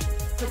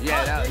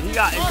 Yeah, he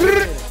got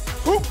it.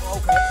 Whoa.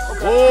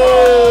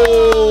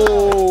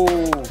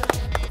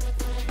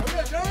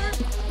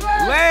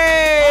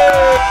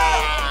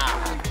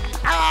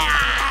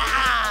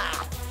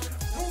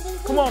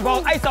 Come on,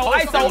 bro. ISO.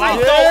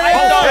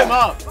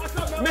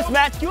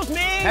 Mismatch, excuse me.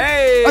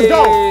 Hey. Let's go.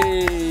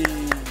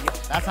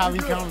 That's how we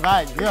come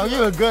back. Yo,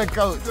 you a good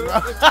coach,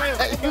 bro.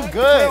 You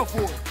good.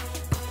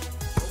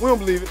 We don't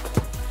believe it.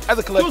 As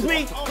a collective.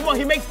 Excuse me. Come on,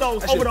 he makes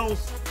those over those.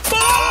 Boom!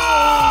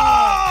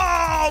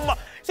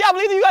 See, I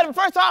believe you got him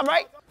first time,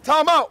 right?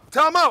 Time out.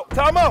 Come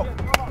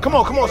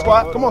on,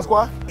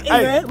 squad.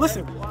 Hey, man,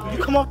 listen. You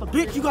come off the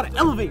bench, you gotta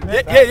elevate,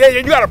 man. Yeah.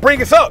 You gotta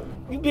bring us up.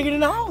 You bigger than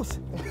the house.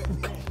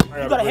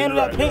 You gotta handle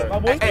that paint, my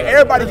boy. Hey,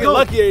 everybody get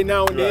lucky every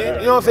now and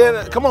then. You know what I'm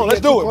saying? Come on,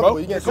 let's do it, bro.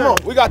 Come on,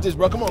 we got this,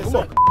 bro. Come on.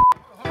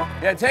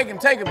 Yeah, take him.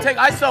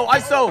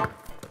 ISO.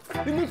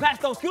 We move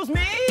past those. Excuse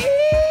me.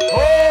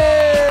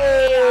 Oh!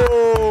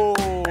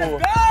 Let's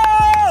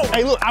go!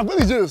 Hey, look, I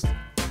really just...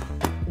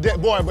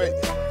 That boy, but...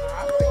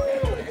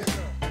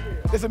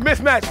 It's a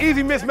mismatch.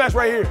 Easy mismatch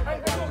right here.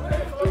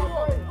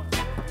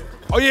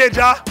 Oh, yeah,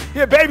 Ja.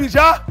 Here, baby,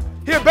 Ja.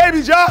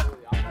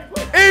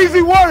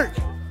 Easy work.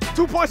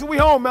 2 points and we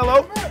home,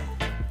 Melo.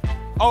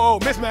 Oh,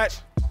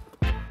 mismatch.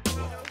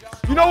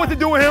 You know what to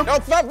do with him.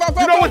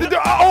 You know what to do.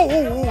 Oh.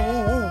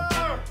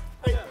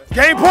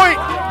 Game point.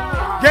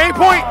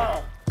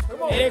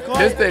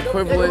 This is the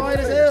equivalent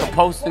to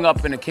posting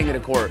up in the king of the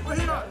court.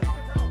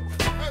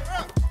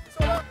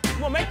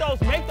 Come on, make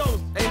those.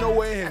 Ain't no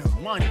way in hell.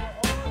 Money.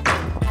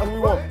 That's what we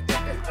want.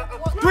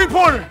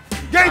 3-pointer.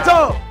 Game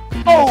time.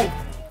 Oh.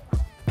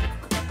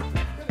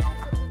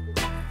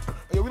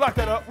 Yeah, we locked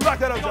that up,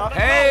 Josh.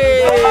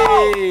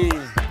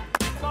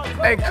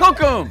 Hey, cook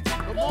him.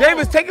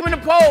 Davis, take him in the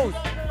pose.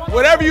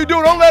 Whatever you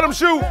do, don't let him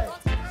shoot.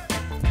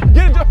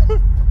 Get it, Josh.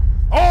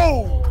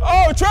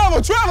 Oh,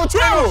 travel.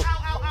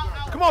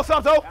 Come on,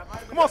 Santo.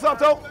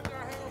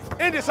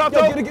 End it, Santo.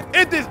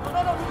 End this.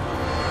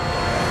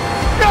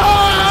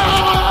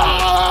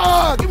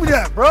 Ah! Give me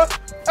that, bro.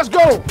 Let's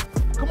go.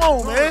 Come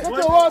on, man. Get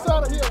your ass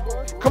out of here,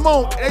 boy. Come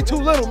on, they too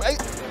little, man.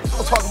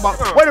 I'm talking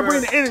about. Way to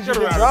bring the energy,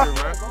 Josh.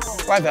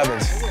 Life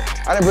happens.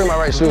 I didn't bring my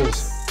right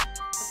shoes.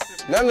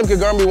 None of them could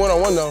guard me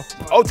one-on-one, though.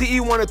 OTE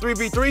won a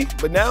 3v3,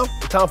 but now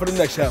it's time for the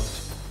next challenge.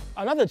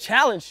 Another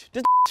challenge.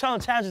 This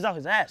challenges out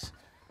his ass.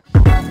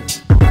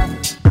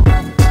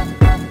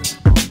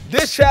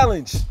 This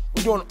challenge,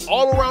 we're doing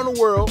all around the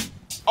world.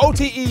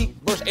 OTE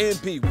versus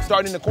AMP. We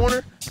start in the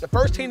corner. The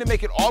first team to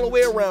make it all the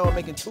way around,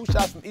 making 2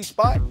 shots from each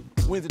spot,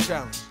 wins the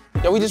challenge.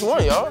 Yeah, we just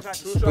won, y'all.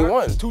 We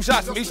won. 2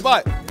 shots from each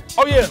spot.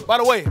 Oh yeah, by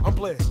the way, I'm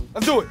playing.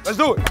 Let's do it.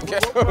 Okay.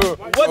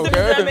 What difference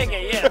does that make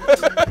it? Yeah.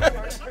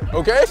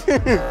 Okay.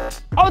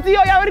 OTO,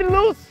 y'all ready to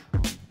lose?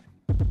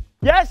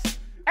 Yes?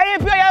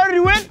 AMP, y'all ready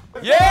to win?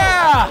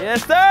 Yeah!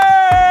 Yes,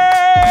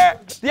 sir!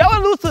 Do y'all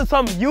want to lose to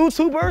some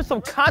YouTubers,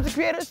 some content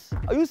creators?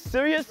 Are you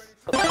serious?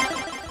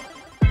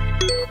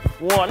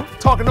 1.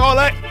 Talking all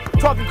that,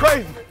 talking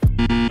crazy.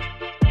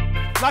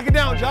 Knock it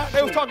down, Josh.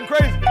 They was talking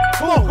crazy.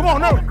 Come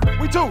on, no.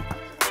 We 2.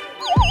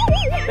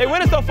 They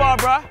winning so far,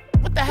 bro.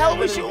 What the hell are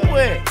we shooting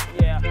with?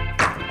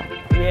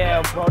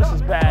 Yeah, bro, this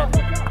is bad.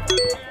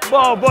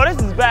 Bro,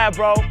 this is bad,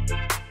 bro.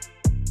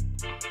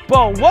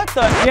 Bro, what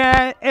the?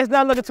 Yeah, it's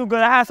not looking too good.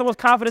 I had so much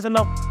confidence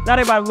enough. Not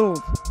everybody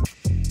lose.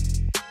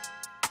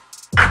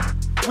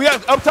 We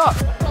got up top.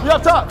 We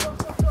up top.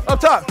 Up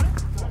top.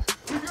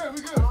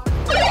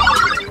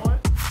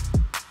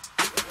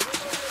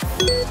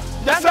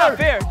 That's not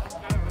fair.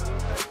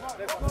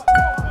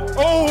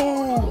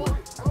 Oh!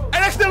 And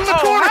that's still in the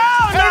corner!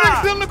 Hell And nah. that's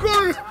still in the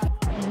corner!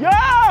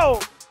 Yo!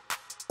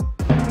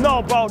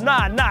 No, bro.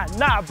 Nah,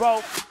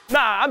 bro.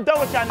 Nah, I'm done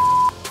with y'all.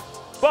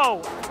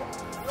 Bro.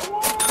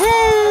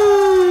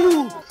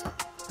 Woo!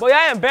 Boy,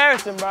 y'all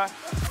embarrassing, bro.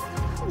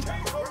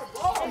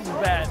 This is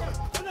bad.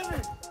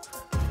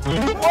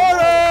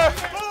 Order!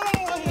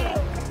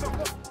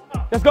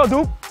 Let's go,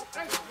 Duke.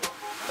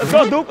 Let's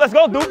go, Duke. Let's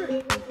go,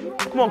 Duke.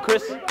 Come on,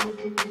 Chris.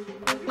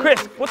 Chris,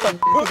 what the f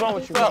is wrong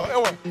with you? Hey,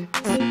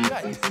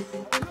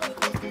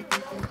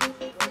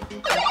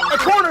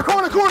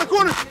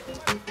 corner.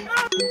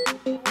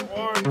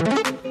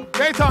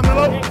 Game time,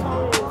 Melo.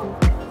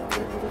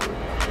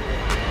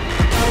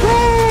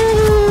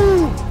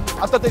 Woo!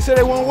 I thought they said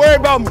they wouldn't worry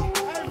about me.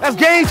 That's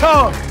game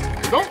time.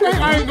 Don't think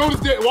I ain't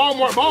noticed that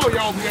Walmart ball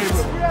y'all gave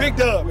us. Big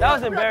dub. That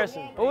was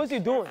embarrassing. What was he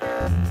doing?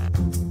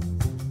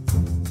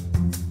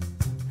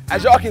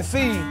 As y'all can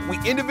see, we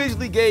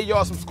individually gave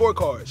y'all some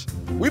scorecards.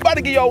 We about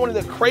to give y'all one of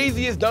the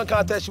craziest dunk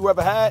contests you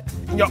ever had,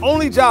 and your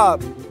only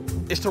job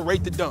is to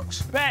rate the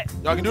dunks. Bet.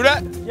 Y'all can do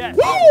that? Yes.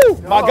 Woo!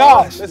 My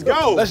gosh. Let's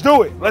go. Let's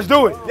do it. Let's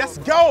do it. Let's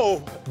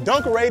go.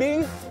 Dunk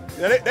rating.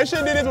 Yeah, they should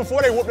have did this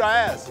before they whooped our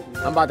ass.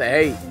 I'm about to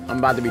hate. I'm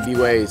about to be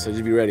D-Wade, so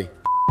just be ready.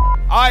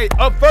 All right,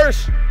 up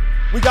first,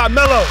 we got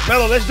Melo.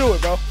 Melo, let's do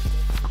it, bro.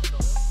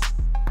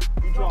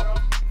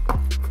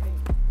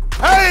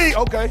 Hey!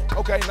 Okay,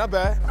 not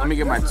bad. Let me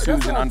get my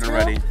twos and under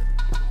ready.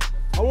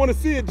 I want to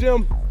see it,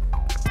 Jim.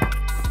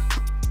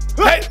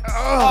 Hey!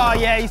 Oh,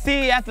 yeah, you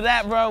see, after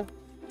that, bro.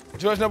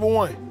 Judge number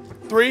 1,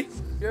 3.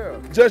 Yeah.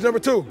 Judge number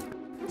 2,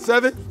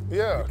 7.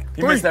 Yeah.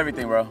 You missed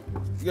everything, bro.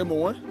 You give him a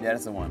 1? Yeah,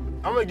 that's a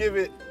 1. I'm gonna give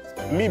it,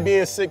 me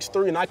being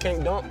 6'3" and I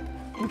can't dunk.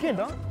 You can't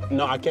dunk?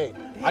 No, I can't.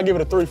 I give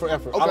it a 3 for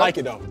effort. I like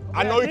it though.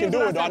 I know he can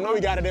do it though. I know he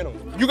got it in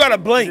him. You got a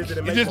blank.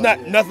 You just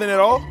not nothing at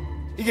all?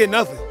 You get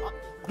nothing.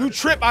 You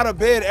trip out of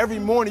bed every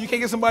morning. You can't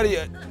get somebody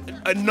a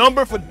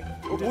number for,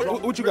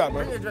 what you got,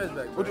 bro?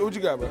 What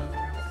you got, bro?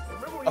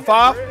 A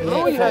 5?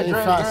 Yeah, he's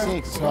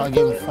 5'6", so I'll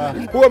give him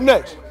 5. Who up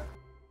next?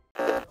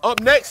 Up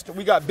next,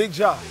 we got Big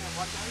Ja.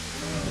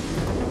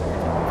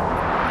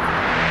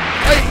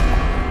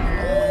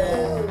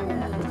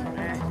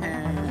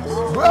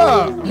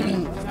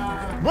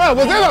 Bro,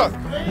 was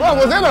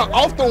that a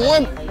off the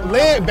one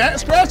leg back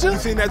scratcher? You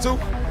seen that too?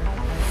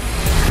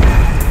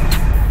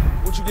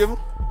 What you give him?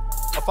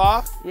 A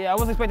 5? Yeah, I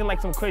was expecting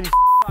like some crazy.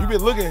 You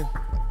been looking.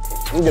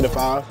 You get a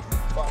 5.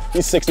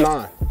 He's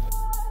 6'9".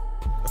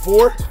 A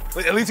 4?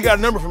 At least he got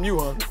a number from you,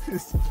 huh?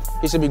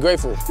 He should be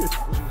grateful.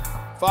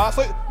 5?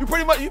 So you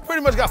pretty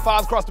much got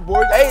 5s across the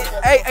board.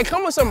 Hey,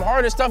 come with some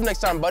harder stuff next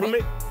time,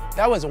 buddy.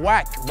 That was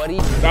whack, buddy.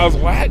 That was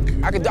whack?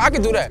 I could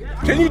do that.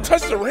 Can you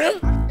touch the rim?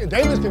 And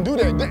Davis can do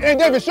that. And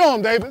Davis, show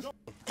him, Davis. All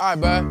right,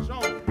 bro.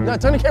 No,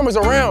 turn the cameras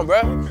around,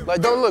 bro.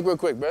 Like, don't look real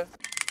quick, bro.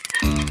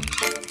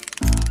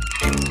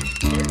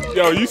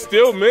 Yo, you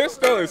still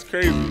missed though? It's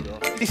crazy, bro.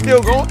 He's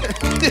still going?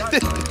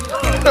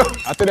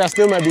 I think that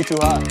still might be too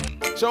high.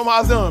 Show him how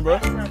it's done, bro.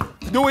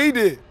 Do what he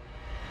did.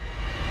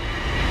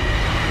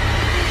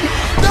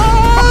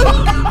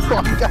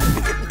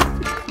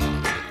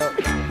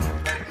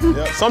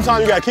 Yeah,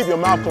 sometimes you gotta keep your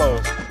mouth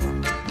closed.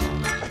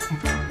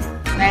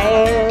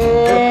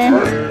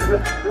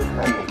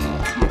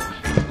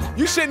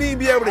 You shouldn't even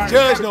be able to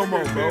judge no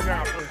more, bro.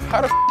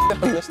 How the f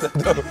did I miss that,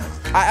 though?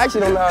 I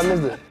actually don't know how I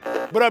missed it.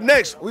 But up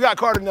next, we got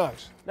Carter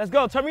Knox. Let's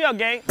go. Turn me up,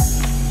 gang.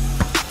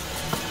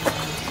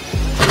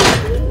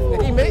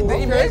 Did he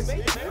miss?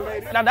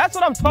 Now that's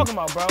what I'm talking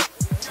about, bro.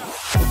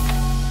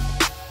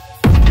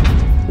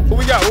 What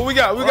we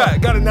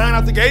got? Got a 9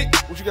 out the gate.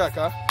 What you got,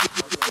 Kai?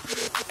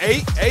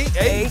 8.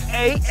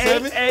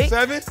 7.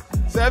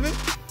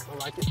 I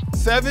like it.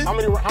 7. How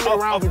many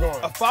rounds we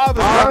going? A 5 is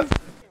done.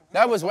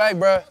 That was whack,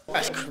 bro.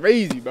 That's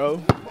crazy,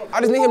 bro.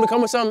 I just need him to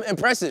come with something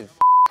impressive.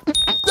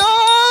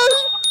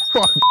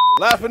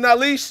 Last but not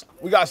least,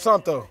 we got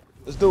Santo.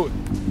 Let's do it.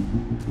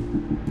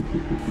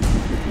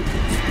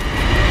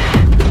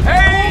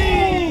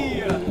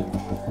 Hey!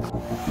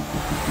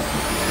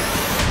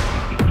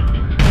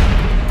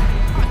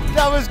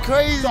 That was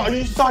crazy.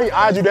 You saw he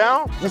eyed you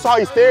down? You saw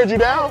he stared you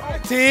down?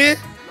 10.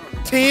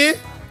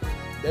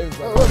 We're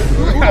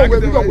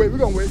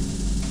gonna wait.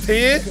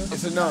 10.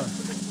 It's a 9.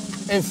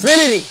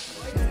 Infinity.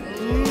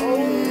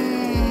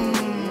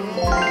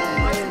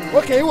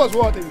 Okay, he was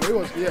one thing. He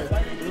was, yeah.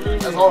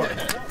 That's hard.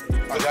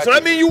 So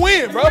that means you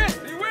win, bro.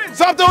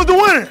 Santo's the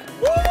winner.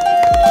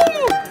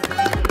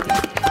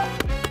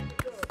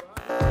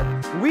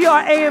 We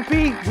are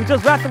A&P. We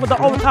just wrapped up with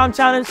the overtime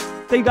challenge.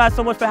 Thank you guys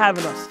so much for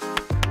having us.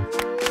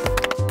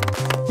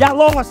 Y'all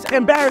lost.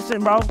 Embarrassing,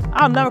 bro.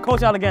 I'll never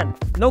coach y'all again.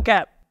 No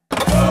cap.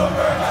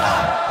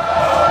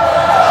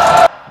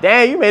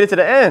 Damn, you made it to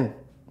the end.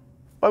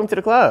 Welcome to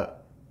the club.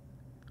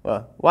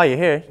 Well, while you're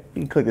here,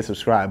 you can click the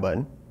subscribe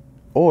button,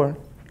 or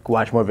you can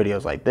watch more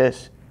videos like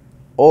this,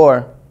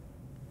 or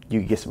you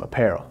can get some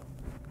apparel,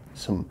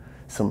 some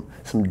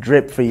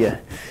drip for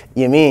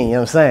you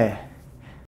know what I'm saying?